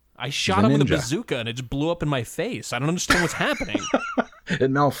hate him. I shot him with a bazooka and it just blew up in my face. I don't understand what's happening.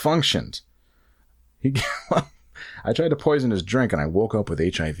 It malfunctioned. I tried to poison his drink and I woke up with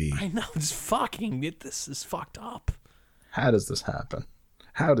HIV. I know. This is fucked up. How does this happen?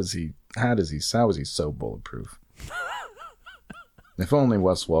 How is he so bulletproof? If only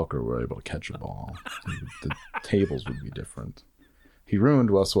Wes Welker were able to catch a ball, the tables would be different. He ruined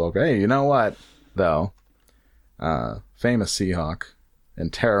Wes Welker. Hey, you know what, though? Famous Seahawk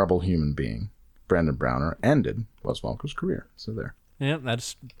and terrible human being, Brandon Browner, ended Wes Welker's career. So there. Yep,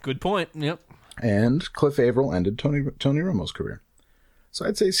 that's a good point. Yep. And Cliff Averill ended Tony Romo's career. So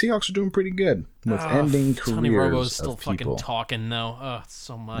I'd say Seahawks are doing pretty good with ending careers Tony Romo's still of fucking people. talking, though. Oh,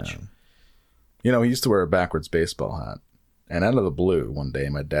 so much. He used to wear a backwards baseball hat. And out of the blue, one day,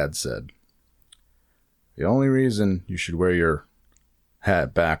 my dad said, The only reason you should wear your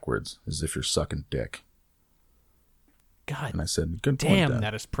hat backwards is if you're sucking dick. God. And I said, good point, damn, Dad.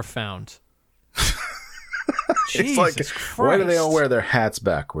 that is profound. It's like, Christ. why do they all wear their hats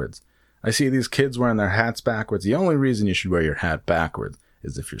backwards? I see these kids wearing their hats backwards. The only reason you should wear your hat backwards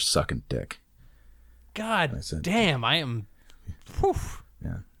is if you're sucking dick. God damn, I am... Whew.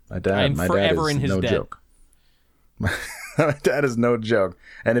 Yeah. I'm forever in his debt. Joke. My dad is no joke.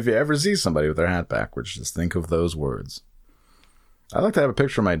 And if you ever see somebody with their hat backwards, just think of those words. I like to have a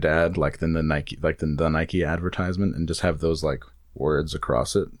picture of my dad, like in the Nike advertisement, and just have those like words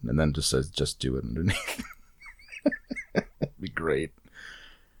across it, and then just says, "Just do it" underneath. It'd be great.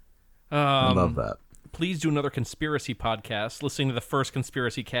 I love that. Please do another conspiracy podcast. Listening to the first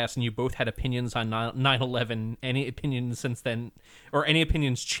conspiracy cast, and you both had opinions on 9/11. Any opinions since then, or any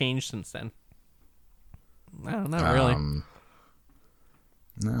opinions changed since then? No, not really.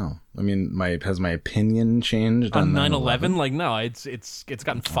 No, I mean, has my opinion changed on 9/11? Like, no, it's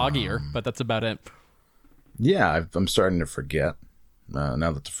gotten foggier, but that's about it. Yeah, I'm starting to forget. Now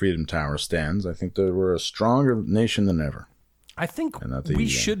that the Freedom Tower stands, I think that we're a stronger nation than ever. I think we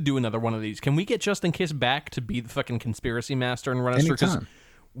should do another one of these. Can we get Justin Kiss back to be the fucking conspiracy master and run us through? Because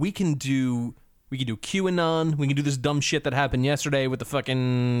we can do QAnon. We can do this dumb shit that happened yesterday with the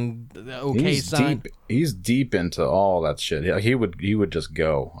fucking OK sign. He's deep into all that shit. He would just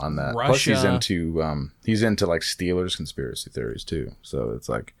go on that. Russia. Plus he's into like Steelers conspiracy theories too. So it's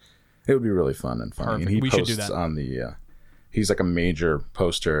like it would be really fun and funny. Perfect. And he posts should do that. On the he's like a major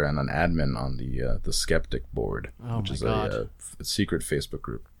poster and an admin on the Skeptic board, which is a secret Facebook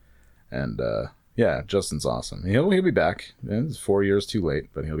group. And yeah, Justin's awesome. He'll be back. It's 4 years too late,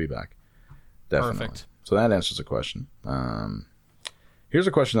 but he'll be back. Definitely. Perfect. So that answers the question. Here's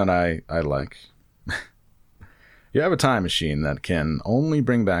a question that I like. You have a time machine that can only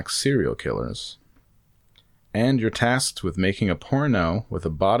bring back serial killers, and you're tasked with making a porno with a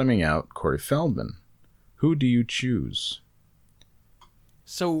bottoming out Corey Feldman. Who do you choose?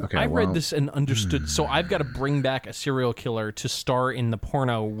 So I read this and understood. So I've got to bring back a serial killer to star in the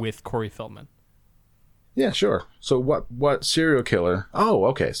porno with Corey Feldman. Yeah, sure. So what serial killer? Oh,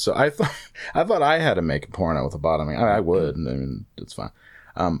 okay. So I thought I had to make a porno with a bottoming. I would. I mean, it's fine.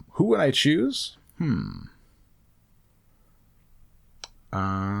 Who would I choose? Oh,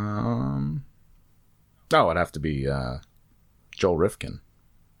 it'd have to be Joel Rifkin.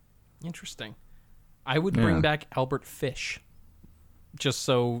 Interesting. I would bring back Albert Fish. Just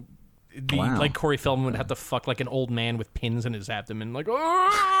so like Corey Feldman would have to fuck like an old man with pins in his abdomen. Like,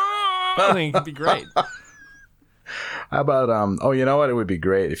 I think it'd be great. How about, you know what? It would be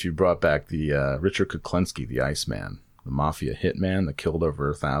great if you brought back the Richard Kuklinski, the Iceman, the mafia hitman that killed over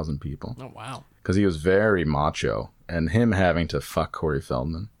 1,000 people. Oh, wow. Because he was very macho, and him having to fuck Corey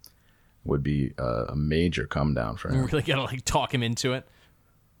Feldman would be a major come down for him. You really gotta like talk him into it.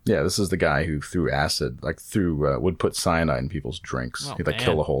 Yeah, this is the guy who threw acid, would put cyanide in people's drinks. Oh, He'd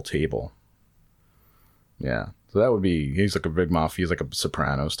kill a whole table. Yeah. So that would be, he's like a big mafia, he's like a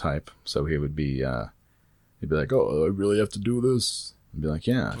Sopranos type. So he would be, he'd be like, oh, I really have to do this. I'd be like,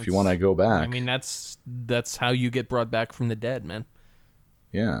 yeah, if you want to go back. I mean, that's how you get brought back from the dead, man.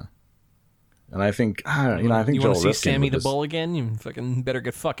 Yeah. And I think, I think you Joel want to see Rifkin Sammy the Bull again? You fucking better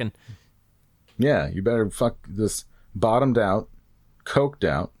get fucking. Yeah, you better fuck this bottomed out, coked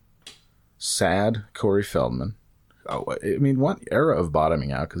out, sad Corey Feldman. Oh, I mean, what era of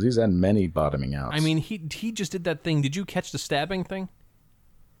bottoming out? Because he's had many bottoming outs. I mean, he just did that thing. Did you catch the stabbing thing?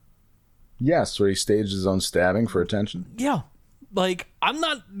 Yes, where he staged his own stabbing for attention. Yeah. Like, I'm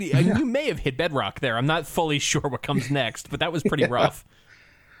not... You may have hit bedrock there. I'm not fully sure what comes next, but that was pretty rough.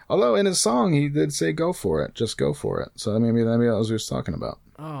 Although in his song, he did say, go for it. Just go for it. So maybe that was what he was talking about.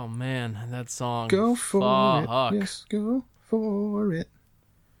 Oh, man. That song. Go for Fuck. it. Yes, go for it.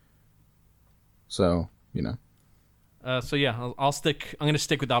 So, you know. So, yeah, I'm going to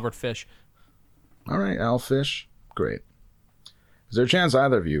stick with Albert Fish. All right, Al Fish. Great. Is there a chance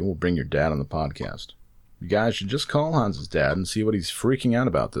either of you will bring your dad on the podcast? You guys should just call Hans's dad and see what he's freaking out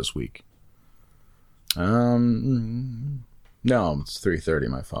about this week. No, it's 3:30.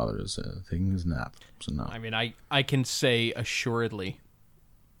 My father is taking his nap, so no. I mean, I can say assuredly,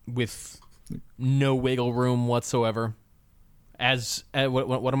 with no wiggle room whatsoever, as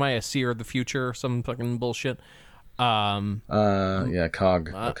what am I, a seer of the future or some fucking bullshit? Yeah, a cog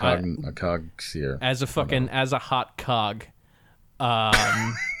seer. As a hot cog,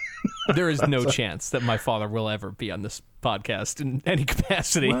 there is no chance that my father will ever be on this podcast in any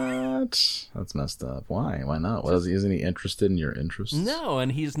capacity. What? That's messed up. Why? Why not? Isn't he interested in your interests? No,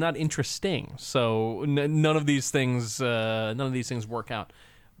 and he's not interesting. So none of these things work out.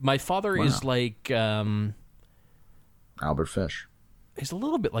 My father is like Albert Fish. He's a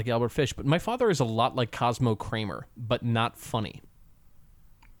little bit like Albert Fish, but my father is a lot like Cosmo Kramer, but not funny.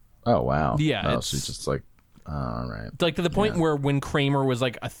 Oh wow! Yeah, so he's just like, all right. Like to the point where when Kramer was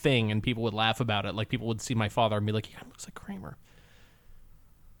like a thing and people would laugh about it, like people would see my father and be like, "He kind of looks like Kramer."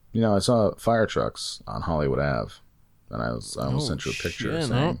 You know, I saw fire trucks on Hollywood Ave, and I almost sent you a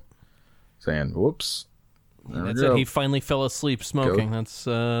picture saying, "Whoops." That's it. He finally fell asleep smoking. That's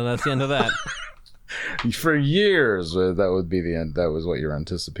the end of that. For years, that would be the end. That was what you were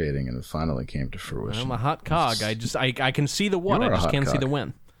anticipating, and it finally came to fruition. I'm a hot cog. I can see the what. I just can't see the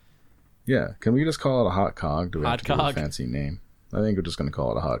when. Yeah, can we just call it a hot cog? Do we have to give it a cog. fancy name? I think we're just going to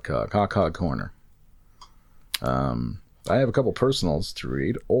call it a hot cog. Hot cog corner. I have a couple personals to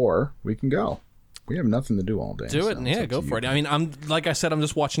read, or we can go. We have nothing to do all day. Do it, yeah, go for it. I mean, I'm like I said, I'm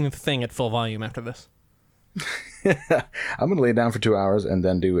just watching the thing at full volume after this. I'm going to lay down for 2 hours and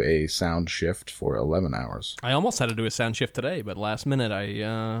then do a sound shift for 11 hours. I almost had to do a sound shift today, but last minute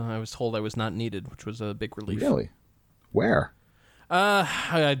I was told I was not needed, which was a big relief. Really? Where? I'm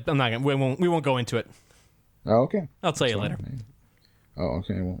not gonna. We won't go into it. Oh, okay. I'll tell you later. Oh,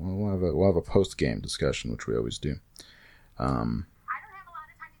 okay. Well, we'll have a post game discussion, which we always do.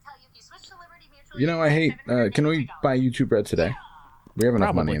 You know, I hate. Can we buy YouTube Red today? We have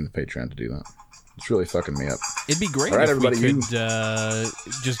enough money in the Patreon to do that. It's really fucking me up. It'd be great if we could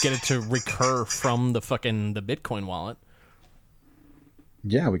just get it to recur from the Bitcoin wallet.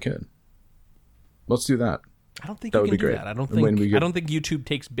 Yeah, we could. Let's do that. I don't think you can do that. I don't think YouTube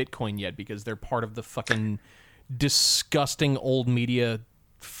takes Bitcoin yet because they're part of the fucking disgusting old media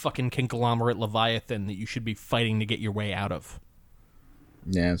fucking conglomerate Leviathan that you should be fighting to get your way out of.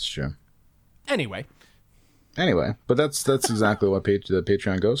 Yeah, that's true. Anyway, but that's exactly what the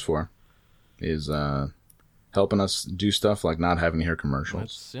Patreon goes for. Is helping us do stuff like not having to hear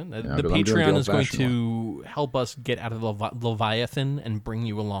commercials. The Patreon is going to help us get out of the Leviathan and bring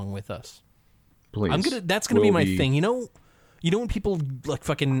you along with us. Please. That's gonna be my thing. You know when people like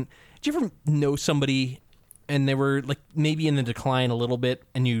fucking. Did you ever know somebody and they were like maybe in the decline a little bit,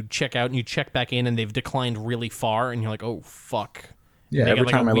 and you check out and you check back in and they've declined really far, and you're like, oh fuck. Yeah. Every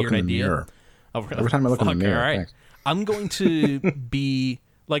time I look in the mirror. Every time I look in the mirror. All right. Thanks. I'm going to be.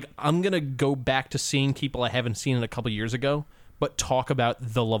 Like, I'm going to go back to seeing people I haven't seen in a couple years ago, but talk about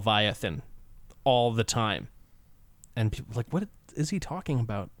the Leviathan all the time. And people are like, what is he talking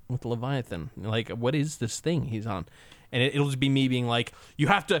about with the Leviathan? Like, what is this thing he's on? And it'll just be me being like, you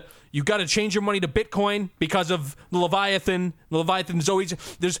got to change your money to Bitcoin because of the Leviathan. The Leviathan's always,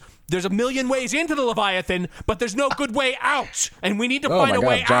 there's a million ways into the Leviathan, but there's no good way out. And we need to find a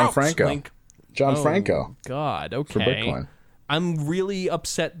way John out. Franco. John Franco. God, okay. For Bitcoin. I'm really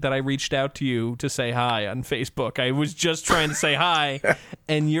upset that I reached out to you to say hi on Facebook. I was just trying to say hi,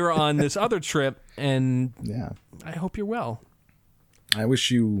 and you're on this other trip, and I hope you're well. I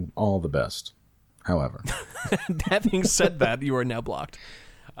wish you all the best, however. That being said that, you are now blocked.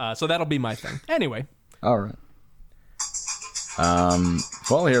 So that'll be my thing. Anyway. All right.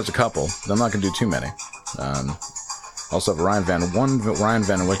 Well, here's a couple. I'm not going to do too many. Also have Ryan Van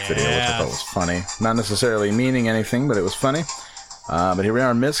Wyck video, which I thought was funny. Not necessarily meaning anything, but it was funny. But here we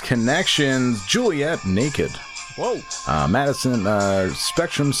are, Misconnections, Juliet Naked. Whoa. Madison,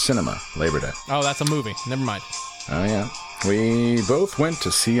 Spectrum Cinema, Labor Day. Oh, that's a movie. Never mind. Oh, yeah. We both went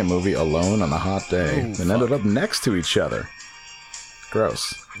to see a movie alone on a hot day and ended up next to each other.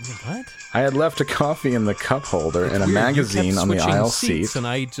 Gross. What? I had left a coffee in the cup holder and a magazine on the aisle seat. And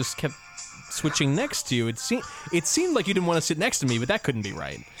I just kept switching next to you. It seemed like you didn't want to sit next to me, but that couldn't be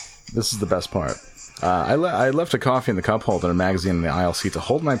right. This is the best part. I left a coffee in the cup holder and a magazine in the aisle seat to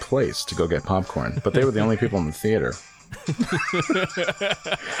hold my place to go get popcorn, but they were the only people in the theater.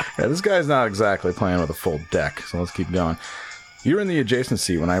 Yeah, this guy's not exactly playing with a full deck, so let's keep going. You were in the adjacent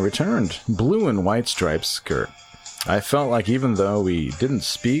seat when I returned. Blue and white striped skirt. I felt like even though we didn't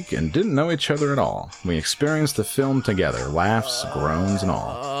speak and didn't know each other at all, we experienced the film together, laughs, groans, and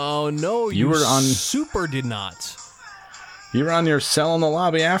all. Oh, no, you were on super did not. You were on your cell in the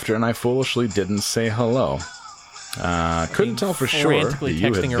lobby after, and I foolishly didn't say hello. Couldn't tell for sure. Frantically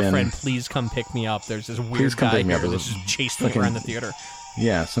texting her friend, please come pick me up. There's this weird guy here that's just chasing me around the theater.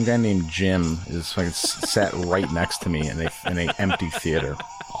 Yeah, some guy named Jim is like sat right next to me in an empty theater.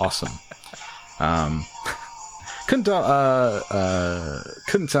 Awesome. Couldn't tell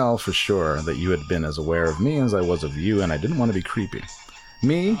for sure that you had been as aware of me as I was of you, and I didn't want to be creepy.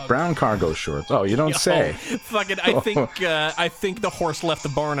 Me, brown cargo shorts. Oh, you don't say. Fucking, I think the horse left the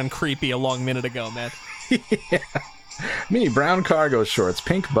barn on creepy a long minute ago, man. Yeah. Me, brown cargo shorts,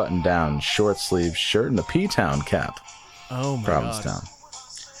 pink button down, short sleeve shirt, and a P-Town cap. Oh my Provincetown.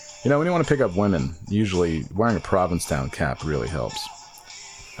 You know, when you want to pick up women, usually wearing a Provincetown cap really helps.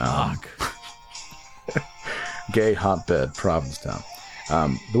 Fuck. Gay hotbed, Provincetown.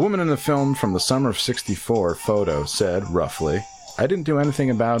 The woman in the film from the summer of '64 photo said, roughly, "I didn't do anything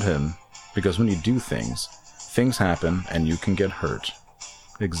about him, because when you do things, things happen and you can get hurt."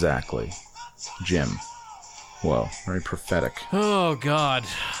 Exactly. Jim. Whoa, very prophetic. Oh, God.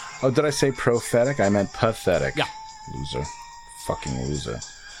 Oh, did I say prophetic? I meant pathetic. Yeah. Loser. Fucking loser.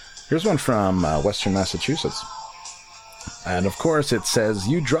 Here's one from Western Massachusetts. And, of course, it says,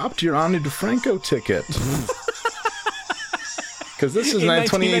 "You dropped your Ani DeFranco ticket." Because this is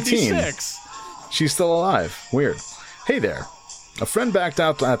 2018. She's still alive. Weird. "Hey there. A friend backed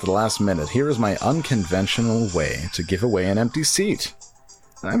out at the last minute. Here is my unconventional way to give away an empty seat.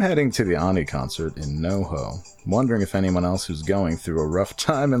 I'm heading to the Ani concert in NoHo. Wondering if anyone else who's going through a rough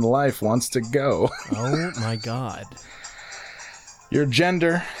time in life wants to go." Oh, my God. "Your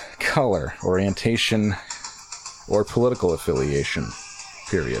gender, color, orientation, or political affiliation.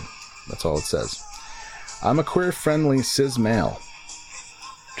 Period." That's all it says. "I'm a queer-friendly cis male.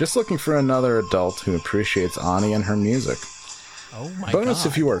 Just looking for another adult who appreciates Ani and her music. Oh, my Bonus God.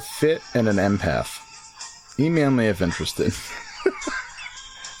 if you are fit and an empath. Email me if interested."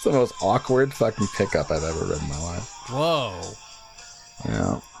 It's the most awkward fucking pickup I've ever read in my life. Whoa.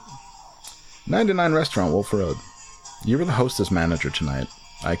 Yeah. 99 Restaurant, Wolf Road. "You were the hostess manager tonight.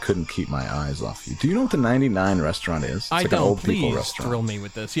 I couldn't keep my eyes off you." Do you know what the 99 Restaurant is? It's I like don't. an old people Please restaurant. thrill me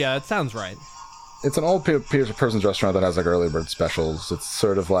with this. Yeah, it sounds right. It's an old person's restaurant that has like early bird specials. It's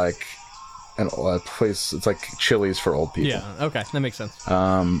sort of like a place. It's like Chili's for old people. Yeah, okay. That makes sense.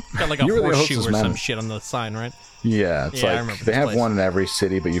 Got like a you were the horseshoe hostess or some manager. shit on the sign, right? Yeah, it's Yeah, I like remember they this have place. one in every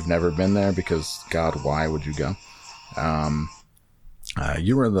city, but you've never been there because, God, why would you go?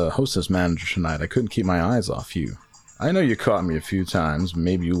 "You were the hostess manager tonight. I couldn't keep my eyes off you. I know you caught me a few times.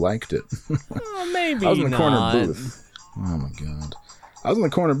 Maybe you liked it." Oh, maybe I was in the not. corner booth. Oh my God. "I was in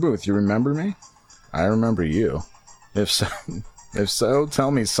the corner booth. You remember me?" "I remember you. If so,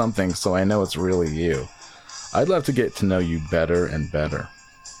 tell me something so I know it's really you. I'd love to get to know you better and better."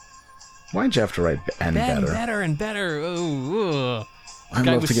 Why'd you have to write and better? Better and better. Ooh. I'd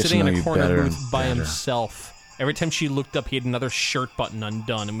Guy love was to get to sitting know in a you corner better booth and by better. himself. Every time she looked up, he had another shirt button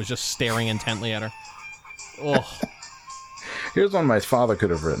undone and was just staring intently at her. Oh, Here's one my father could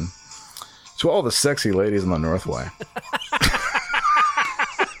have written. "To all the sexy ladies in the Northway."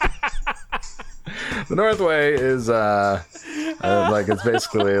 The Northway is like it's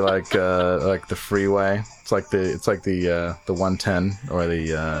basically like the freeway. It's like the 110 or the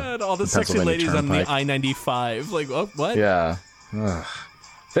God, all the sexy Pennsylvania ladies on the Turnpike. I-95. Like, oh, what? Yeah. Ugh.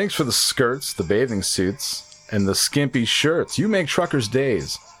 "Thanks for the skirts, the bathing suits, and the skimpy shirts. You make truckers'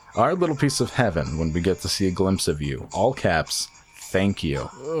 days. Our little piece of heaven when we get to see a glimpse of you. All caps, thank you."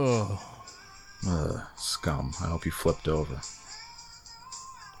 Ugh, scum. I hope you flipped over.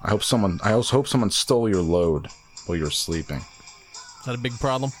 I also hope someone stole your load while you were sleeping. Is that a big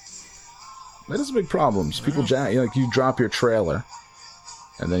problem? That is a big problem. So people you drop your trailer,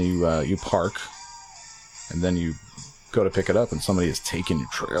 and then you park, and then you go to pick it up, and somebody has taken your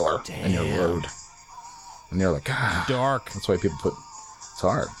trailer and your load, and you're like, ah. Dark. That's why people put. It's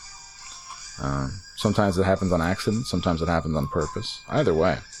hard. Sometimes it happens on accident. Sometimes it happens on purpose. Either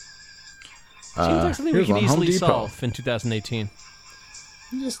way. Seems like something we here's could one, Home easily Depot. solve in 2018.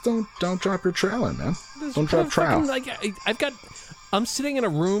 You just don't drop your trailer, man. Don't drop trowel. I'm sitting in a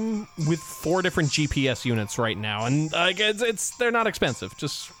room with 4 different GPS units right now, and they're not expensive.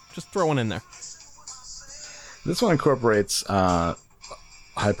 Just throw one in there. This one incorporates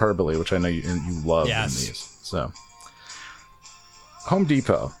hyperbole, which I know you love in Yes. these. So, Home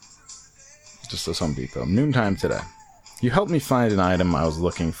Depot. Just says Home Depot. Noontime today. "You helped me find an item I was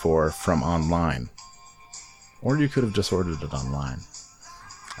looking for from online. Or you could have just ordered it online.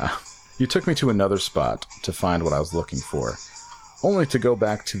 You took me to another spot to find what I was looking for, only to go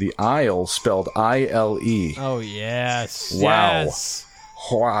back to the aisle spelled I-L-E. Oh, yes. Wow. Yes.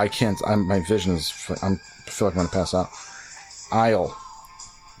 Oh, I can't. My vision is. I feel like I'm going to pass out. Aisle.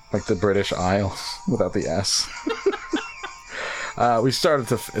 Like the British Isle without the S. We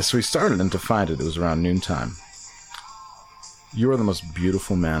started and to find it. It was around noontime. "You are the most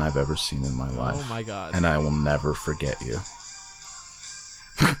beautiful man I've ever seen in my life. Oh, my God. And I will never forget you."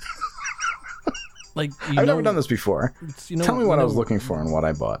 Like, I've never done this before. Tell me what I was looking for and what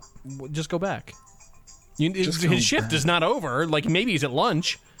I bought. Just go back. Just go His shift back. is not over. Like, maybe he's at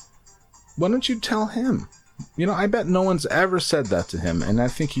lunch. Why don't you tell him? I bet no one's ever said that to him, and I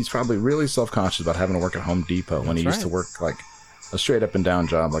think he's probably really self-conscious about having to work at Home Depot when he used to work like a straight up and down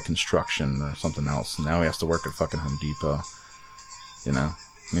job like construction or something else. Now he has to work at fucking Home Depot.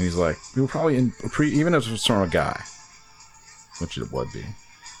 And he's like, we were probably even if it was from a guy, which it would be.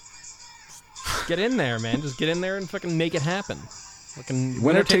 Get in there, man. Just get in there and fucking make it happen. Fucking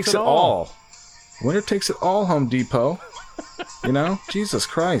winner takes it all. Winner takes it all, Home Depot. You know? Jesus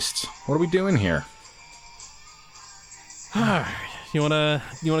Christ. What are we doing here? You wanna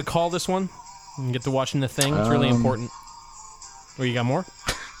call this one and get to watching The Thing? It's really important. Oh, you got more?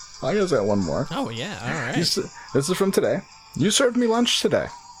 I guess I got one more. Oh, yeah. All right. This is from today. You served me lunch today.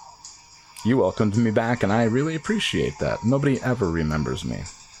 You welcomed me back, and I really appreciate that. Nobody ever remembers me.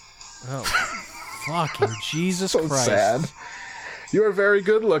 Oh, fucking Jesus So Christ. sad. You are very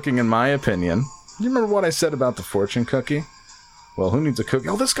good looking, in my opinion. You remember what I said about the fortune cookie? Well, who needs a cookie?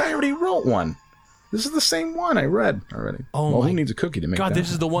 Oh, this guy already wrote one. This is the same one I read already. Oh, well, my who needs a cookie to make God, that?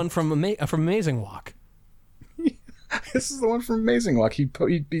 this is the one from Amazing Walk. This is the one from Amazing Walk. He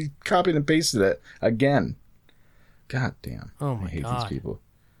copied and pasted it again. God damn. Oh, my I hate God. these people.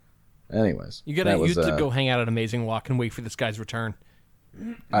 Anyways. You have to go hang out at Amazing Walk and wait for this guy's return.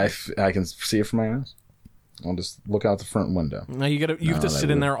 I can see it from my house. I'll just look out the front window. No, you have to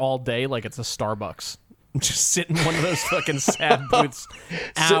sit in there all day like it's a Starbucks. Just sit in one of those fucking sad booths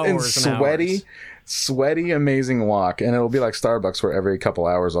hours sit in and sweaty Amazing Walk, and it'll be like Starbucks where every couple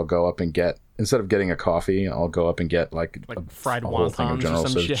hours I'll go up and get, instead of getting a coffee, I'll go up and get like fried a whole thing of wontons General or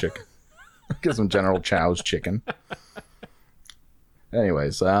some Tso's shit. chicken. Get some General Chow's chicken.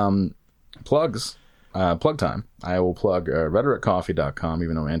 Anyways, plugs. Plug time. I will plug rhetoriccoffee.com,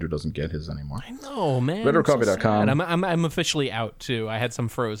 even though Andrew doesn't get his anymore. I know, man. Rhetoriccoffee.com. So I'm officially out too. I had some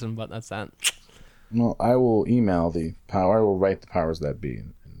frozen, but that's that. Well, I will email the power. I will write the powers that be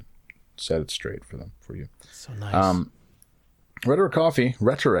and set it straight for you. So nice. Rhetoric Coffee,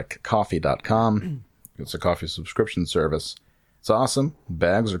 rhetoriccoffee.com. It's a coffee subscription service. It's awesome.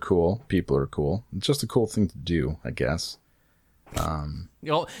 Bags are cool. People are cool. It's just a cool thing to do, I guess.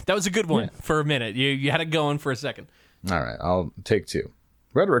 That was a good one for a minute. You had it going for a second. All right, I'll take two.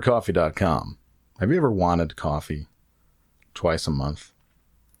 Rhetoriccoffee.com. Have you ever wanted coffee twice a month?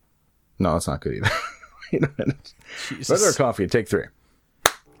 No, that's not good either. Wait a minute. Rhetoric Coffee, take three.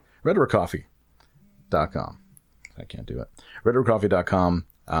 Rhetoriccoffee.com. I can't do it. Rhetoriccoffee.com.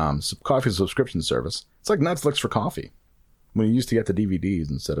 Coffee subscription service. It's like Netflix for coffee. When you used to get the DVDs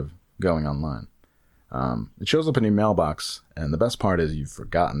instead of going online. It shows up in your mailbox, and the best part is you've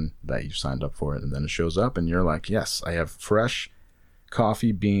forgotten that you signed up for it, and then it shows up, and you're like, yes, I have fresh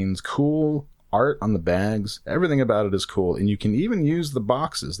coffee beans, cool art on the bags. Everything about it is cool, and you can even use the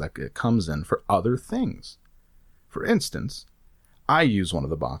boxes that it comes in for other things. For instance, I use one of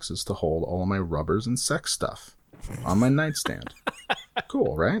the boxes to hold all of my rubbers and sex stuff on my nightstand.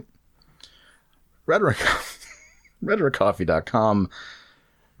 Cool, right? Rhetoriccoffee.com.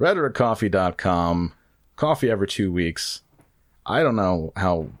 Rhetoriccoffee.com. Coffee every 2 weeks. I don't know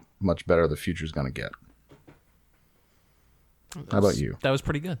how much better the future's going to get. How about you? That was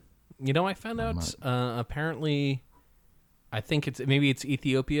pretty good. You know, I found out apparently, I think it's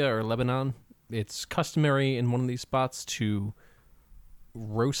Ethiopia or Lebanon. It's customary in one of these spots to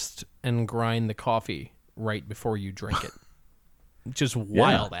roast and grind the coffee right before you drink it. Just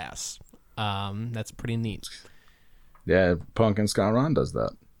wild ass. That's pretty neat. Yeah, Punk and Scott Ron does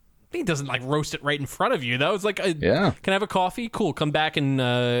that. He doesn't like roast it right in front of you though. It's like, can I have a coffee? Cool, come back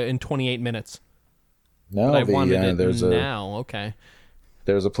in 28 minutes. No, I wanted it now. Okay.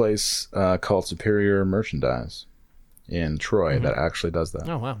 There's a place called Superior Merchandise in Troy that actually does that.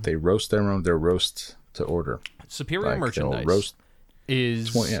 Oh wow! They roast their roast to order. Superior Merchandise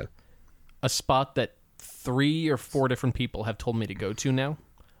is a spot that 3 or 4 different people have told me to go to now,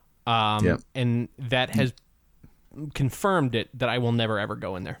 and that has confirmed it that I will never ever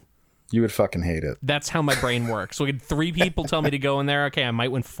go in there. You would fucking hate it. That's how my brain works. So we had 3 people tell me to go in there. Okay, I might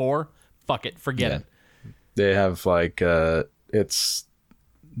win 4. Fuck it, forget it. They have like it's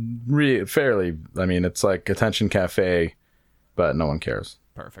really fairly. I mean, it's like Attention Cafe, but no one cares.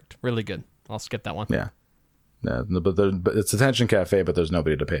 Perfect, really good. I'll skip that one. Yeah, but it's Attention Cafe, but there's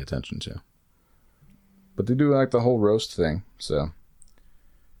nobody to pay attention to. But they do like the whole roast thing, so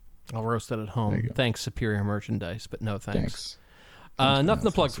I'll roast it at home. Thanks, Superior Merchandise, but no thanks. Nothing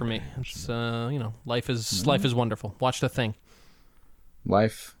to plug for me. It's life is wonderful. Watch The Thing.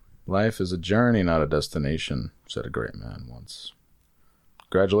 Life is a journey, not a destination, said a great man once.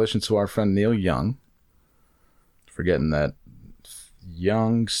 Congratulations to our friend Neil Young for getting that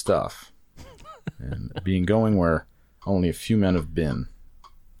young stuff and being going where only a few men have been.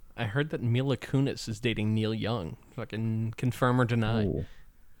 I heard that Mila Kunis is dating Neil Young. Fucking confirm or deny.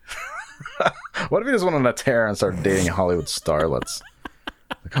 What if he just went on a tear and started dating Hollywood starlets?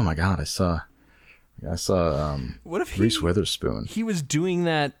 Like, oh my god, I saw I saw what if Reese Witherspoon. He was doing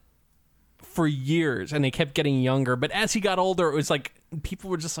that for years, and they kept getting younger. But as he got older, it was like people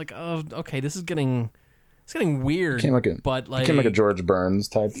were just like, "Oh, okay, this is getting weird." Became like a George Burns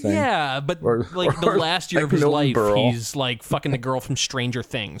type thing. Yeah, but the last year of his life, he's like fucking the girl from Stranger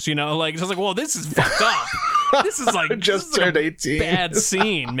Things. You know, like it's like, well, this is fucked up. This is like just turned 18. Bad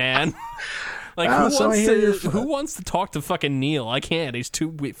scene, man. Like who wants to talk to fucking Neil? I can't. He's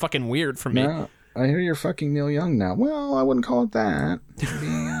too fucking weird for me. No, I hear you're fucking Neil Young now. Well, I wouldn't call it that.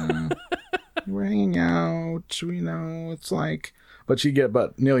 We're hanging out, you know. It's like, but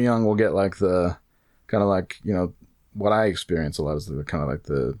Neil Young will get like the kind of like, you know, what I experience a lot is the kind of like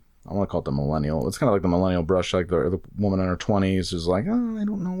I want to call it the millennial. It's kind of like the millennial brush, like the woman in her 20s is like, oh, I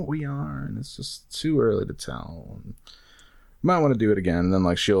don't know what we are, and it's just too early to tell. And might want to do it again. And then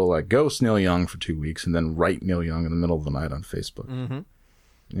like she'll like ghost Neil Young for 2 weeks and then write Neil Young in the middle of the night on Facebook. Mm-hmm.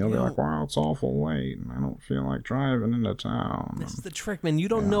 You'll be like, wow, it's awful late, and I don't feel like driving into town. This is the trick, man. You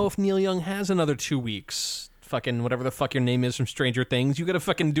don't know if Neil Young has another 2 weeks. Fucking whatever the fuck your name is from Stranger Things. You gotta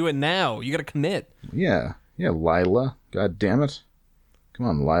fucking do it now. You gotta commit. Yeah, Lila. God damn it. Come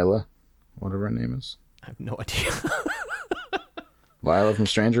on, Lila. Whatever her name is. I have no idea. Lila from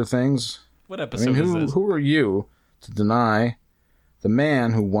Stranger Things. What episode is this? Who are you to deny the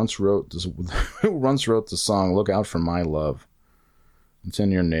man who once wrote the song "Look Out for My Love"? It's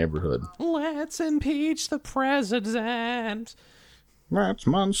in your neighborhood. Let's impeach the president. That's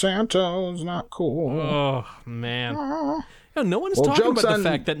Monsanto's not cool. Oh, man. No one's talking about the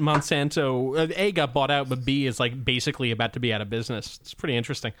fact that Monsanto, A, got bought out, but B, is like basically about to be out of business. It's pretty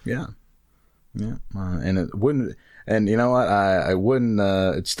interesting. Yeah. And it wouldn't, and you know what? I wouldn't,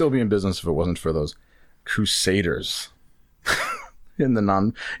 it'd still be in business if it wasn't for those crusaders. You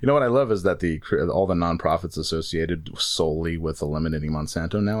know what I love is that all the nonprofits associated solely with eliminating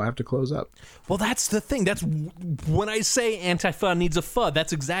Monsanto now have to close up. Well, that's the thing. That's when I say Antifa needs a FUD.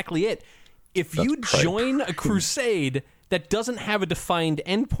 That's exactly it. If you join a crusade that doesn't have a defined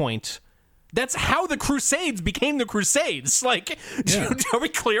endpoint, that's how the Crusades became the Crusades. Like, are we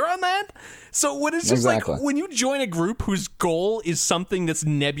clear on that? So when it's just like when you join a group whose goal is something that's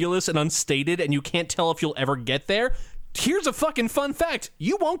nebulous and unstated, and you can't tell if you'll ever get there. Here's a fucking fun fact.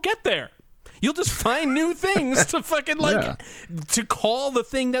 You won't get there. You'll just find new things to fucking to call the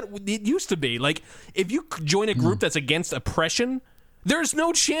thing that it used to be. Like, if you join a group that's against oppression, there's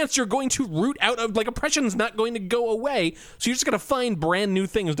no chance you're going to root out of, like, oppression's not going to go away. So you're just going to find brand new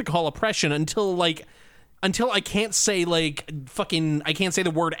things to call oppression until I can't say, like, fucking, I can't say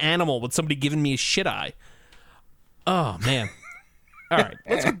the word animal with somebody giving me a shit eye. Oh, man. All right,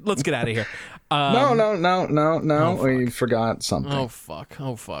 let's get out of here. No. Oh, we forgot something. Oh, fuck.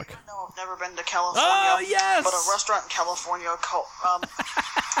 No, I've never been to California. Oh, yes! But a restaurant in California called,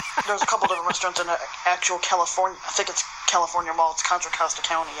 there's a couple different restaurants in actual California. I think it's California Mall. It's Contra Costa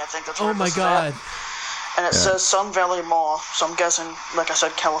County. I think that's where my God. And it says Sun Valley Mall, so I'm guessing, like I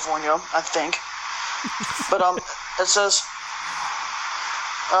said, California, I think. But it says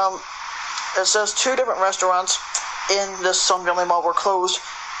two different restaurants in this Sun Valley Mall were closed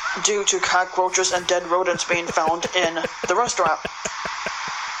due to cockroaches and dead rodents being found in the restaurant.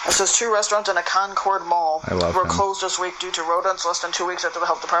 It says two restaurants in a Concord Mall were closed this week due to rodents. Less than 2 weeks after the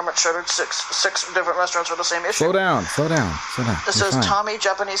health department shuttered six different restaurants with the same issue. Slow down. It says Tommy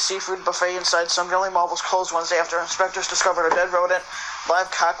Japanese Seafood Buffet inside Sun Valley Mall was closed Wednesday after inspectors discovered a dead rodent,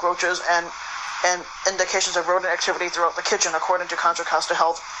 live cockroaches, and indications of rodent activity throughout the kitchen, according to Contra Costa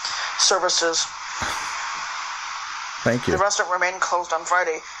Health Services. Thank you. The restaurant remained closed on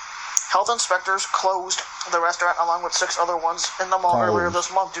Friday. Health inspectors closed the restaurant along with 6 other ones in the mall earlier this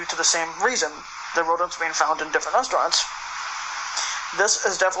month due to the same reason, the rodents being found in different restaurants. This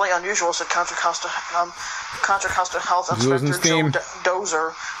is definitely unusual, said Contra Costa Health Inspector Joe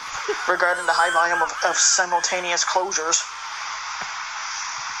Dozer regarding the high volume of simultaneous closures.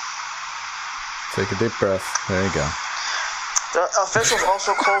 Take a deep breath. There you go. The officials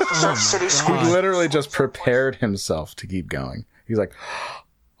also closed the Surf City School. He literally just prepared himself to keep going. He's like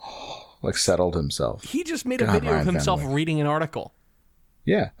settled himself. He just made a video of himself reading an article.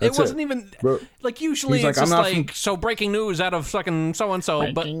 Yeah, it wasn't even like usually it's just like so breaking news out of fucking so and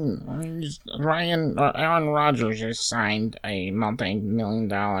so. But Aaron Rodgers just signed a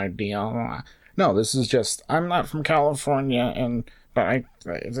multi-million-dollar deal. No, this is just I'm not from California,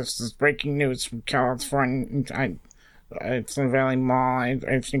 this is breaking news from California. It's in Valley Mall.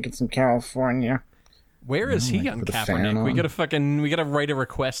 I think it's in California. Where is he on Kaepernick? We gotta write a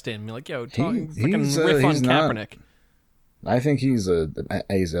request in. Be like, yo, riff on Kaepernick. I think he's a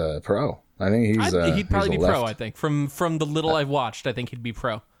pro. I think he'd probably be left. pro. I think from the little I've watched, I think he'd be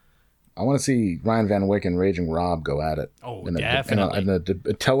pro. I want to see Ryan Van Wyck and Raging Rob go at it. Oh, definitely. In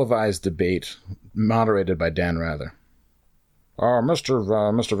a televised debate moderated by Dan Rather.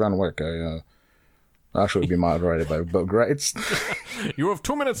 Mr. Van Wyck, actually would be moderated by Bill Greats. You have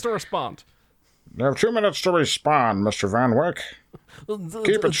 2 minutes to respond. You have 2 minutes to respond, Mr. Van Wyck.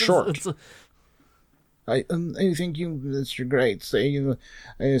 Keep it short. I think you, Mr. Great, say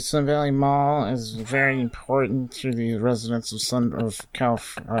Sun Valley Mall is very important to the residents of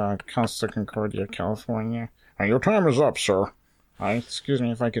Costa Concordia, California. Your time is up, sir. Excuse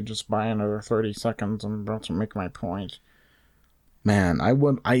me if I could just buy another 30 seconds. I'm about to make my point. Man,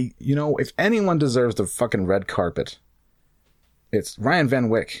 if anyone deserves the fucking red carpet, it's Ryan Van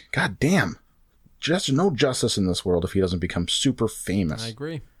Wyck. God damn. Just no justice in this world if he doesn't become super famous. I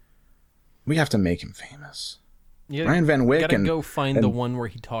agree. We have to make him famous. Ryan Van Wyck. Gotta go find the one where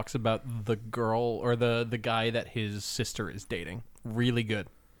he talks about the girl or the guy that his sister is dating. Really good.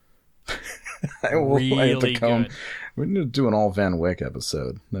 Really good. We need to do an all Van Wyck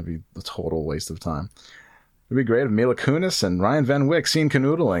episode. That'd be a total waste of time. It'd be great if Mila Kunis and Ryan Van Wyck seen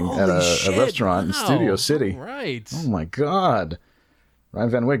canoodling at a restaurant in Studio City. Right. Oh my God. Ryan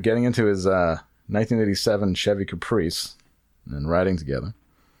Van Wyck getting into his 1987 Chevy Caprice and riding together.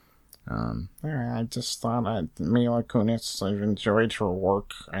 I just thought Mila Kunis, I've enjoyed her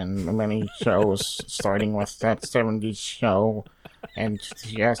work and many shows, starting with that 70s show, and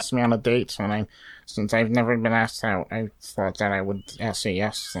she asked me on a date, and since I've never been asked out, I thought that I would say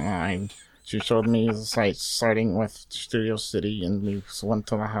yes. She showed me the sites, starting with Studio City, and we went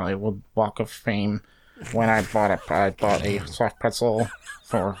to the Hollywood Walk of Fame. When I bought a soft pretzel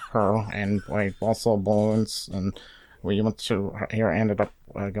for her, and also balloons, and we went to here. Ended up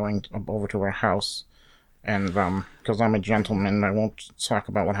going over to her house, and because I'm a gentleman, I won't talk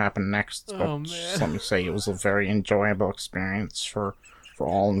about what happened next. But just let me say, it was a very enjoyable experience for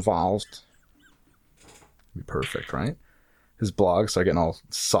all involved. Be perfect, right? His blogs are getting all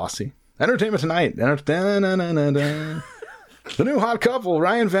saucy. Entertainment Tonight. The new hot couple,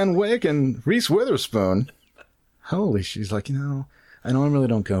 Ryan Van Wyck and Reese Witherspoon. Holy, she's like, I normally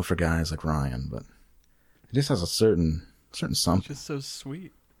don't go for guys like Ryan, but he just has a certain something. Just so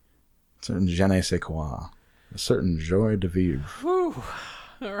sweet. Certain je ne sais quoi. A certain joie de vivre. Whew.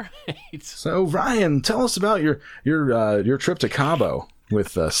 All right. So, Ryan, tell us about your trip to Cabo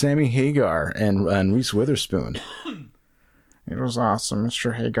with Sammy Hagar and Reese Witherspoon. It was awesome.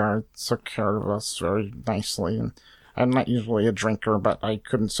 Mr. Hagar took care of us very nicely, and I'm not usually a drinker, but I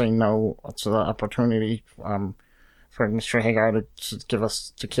couldn't say no to the opportunity for Mr. Hagar to give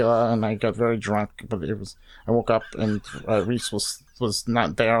us tequila, and I got very drunk. But I woke up and Reese was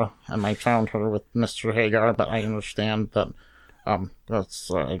not there, and I found her with Mr. Hagar. But I understand that I've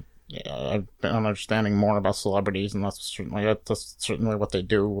been understanding more about celebrities, and that's certainly what they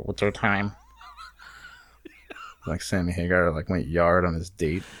do with their time. Like Sammy Hagar, went yard on his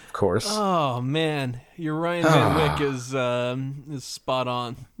date, of course. Oh man, your Ryan Van Wyck is spot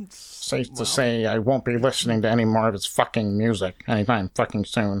on. Safe to say, I won't be listening to any more of his fucking music anytime fucking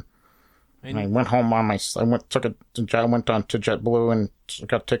soon. I went home on my. I went on to JetBlue and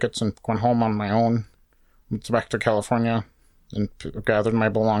got tickets and went home on my own. Went back to California and gathered my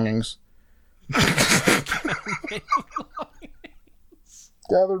belongings.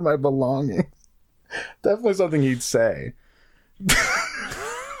 Gathered my belongings. Definitely something he'd say.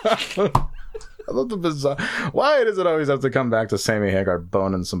 I love the bizarre. Why does it always have to come back to Sammy Hagar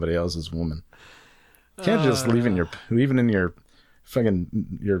boning somebody else's woman? You can't just leave in your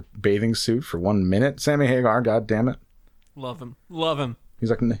fucking bathing suit for 1 minute, Sammy Hagar. God damn it! Love him.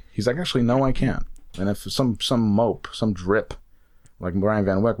 He's like actually no, I can't. And if some mope, some drip, like Ryan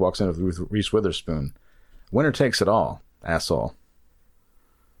Van Wyck walks in with Reese Witherspoon, winner takes it all, asshole.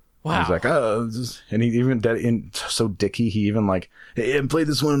 Wow. He's like, and he even so dicky. He even hey, I haven't played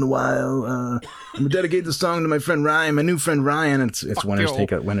this one in a while. I'm gonna dedicate the song to my friend Ryan, my new friend Ryan. It's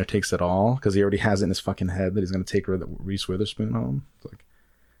winner takes it all, because he already has it in his fucking head that he's gonna take Reese Witherspoon home. It's like,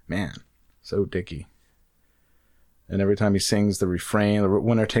 man, so dicky. And every time he sings the refrain, the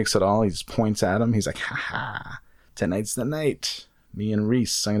winner takes it all, he just points at him. He's like, ha ha, tonight's the night. Me and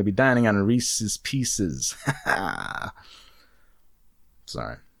Reese, I'm gonna be dining on Reese's Pieces. Ha ha.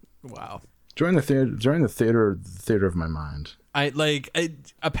 Sorry. Wow. During the theater of my mind. I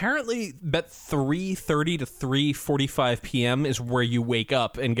apparently bet 3:30 to 3:45 p.m. is where you wake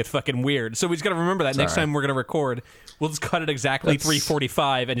up and get fucking weird. So we just got to remember that next time we're going to record. We'll just cut it exactly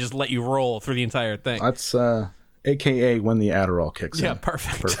 3:45 and just let you roll through the entire thing. That's AKA when the Adderall kicks in. Yeah,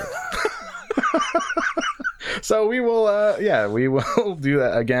 perfect. So we will, we will do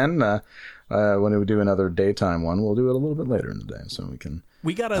that again. When we do another daytime one, we'll do it a little bit later in the day, so we can.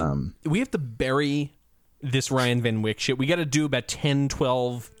 We have to bury this Ryan Van Wyck shit. We got to do about 10,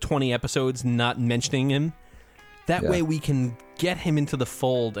 12, 20 episodes not mentioning him. That way we can get him into the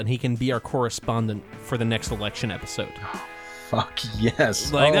fold, and he can be our correspondent for the next election episode. Fuck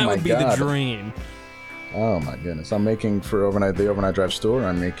yes! That would be the dream. Oh my goodness! I'm making for the Overnight Drive store.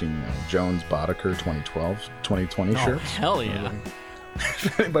 I'm making Jones Boddicker 2020 shirts. Hell yeah!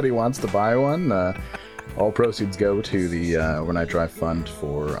 If anybody wants to buy one, all proceeds go to the Overnight Drive Fund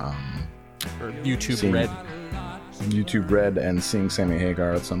for YouTube Red. YouTube Red and seeing Sammy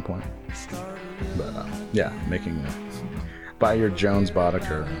Hagar at some point. But making buy your Jones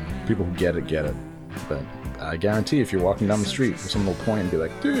Boddicker. People who get it. But I guarantee if you're walking down the street, someone will point and be like,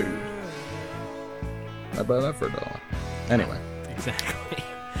 "Dude, I buy that for $1." Anyway. Exactly.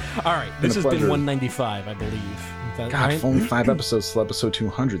 All right. This has been 195, I believe. God, right? Only 5 episodes till episode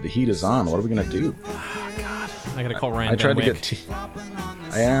 200. The heat is on. What are we going to do? Oh, God. I got to call Ryan. I tried to get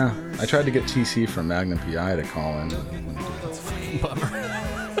TC from Magnum PI to call in. That's a fucking bummer.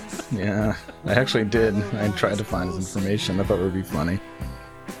 Yeah, I actually did. I tried to find his information. I thought it would be funny.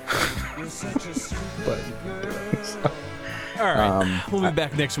 But all right, we'll be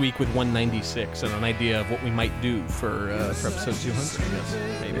back next week with 196 and an idea of what we might do for episode 200. Yes,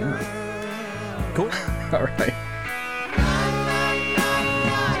 maybe. Yeah. Cool. All right.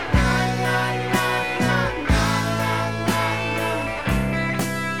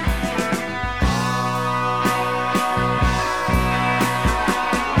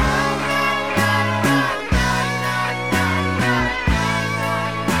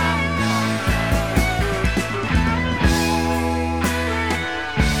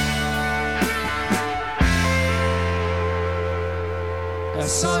 I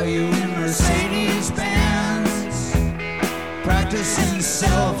saw you in Mercedes-Benz, practicing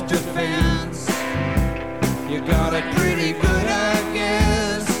self-defense. You got it pretty good, I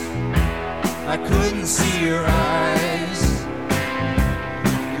guess. I couldn't see your eyes.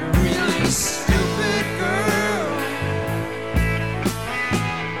 You're a really stupid girl.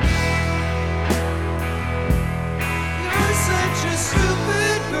 You're such a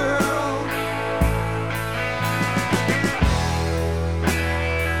stupid girl.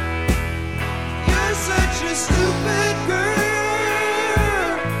 Such a stupid girl.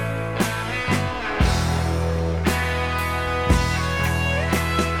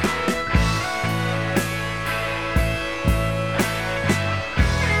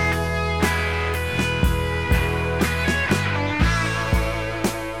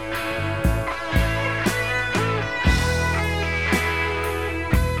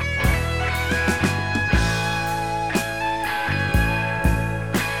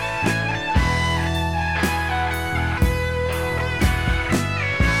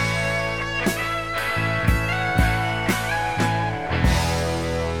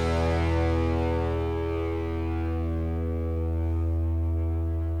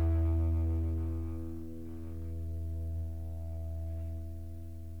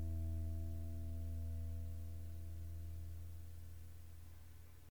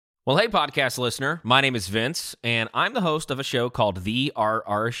 Well, hey, podcast listener. My name is Vince, and I'm the host of a show called The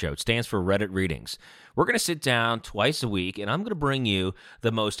RR Show. It stands for Reddit Readings. We're going to sit down twice a week, and I'm going to bring you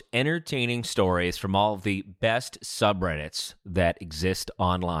the most entertaining stories from all of the best subreddits that exist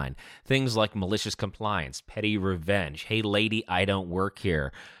online. Things like malicious compliance, petty revenge, hey, lady, I don't work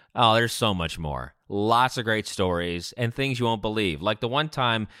here. Oh, there's so much more. Lots of great stories and things you won't believe. Like the one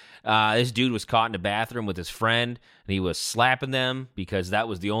time this dude was caught in a bathroom with his friend and he was slapping them because that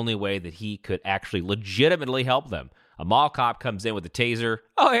was the only way that he could actually legitimately help them. A mall cop comes in with a taser.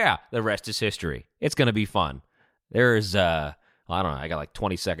 Oh, yeah, the rest is history. It's going to be fun. There's, I don't know, I got like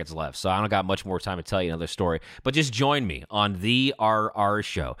 20 seconds left, so I don't got much more time to tell you another story. But just join me on The RR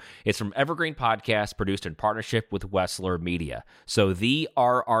Show. It's from Evergreen Podcast, produced in partnership with Wessler Media. So The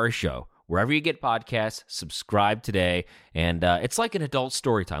RR Show, wherever you get podcasts, subscribe today. And it's like an adult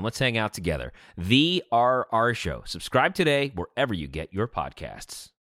story time. Let's hang out together. The RR Show. Subscribe today wherever you get your podcasts.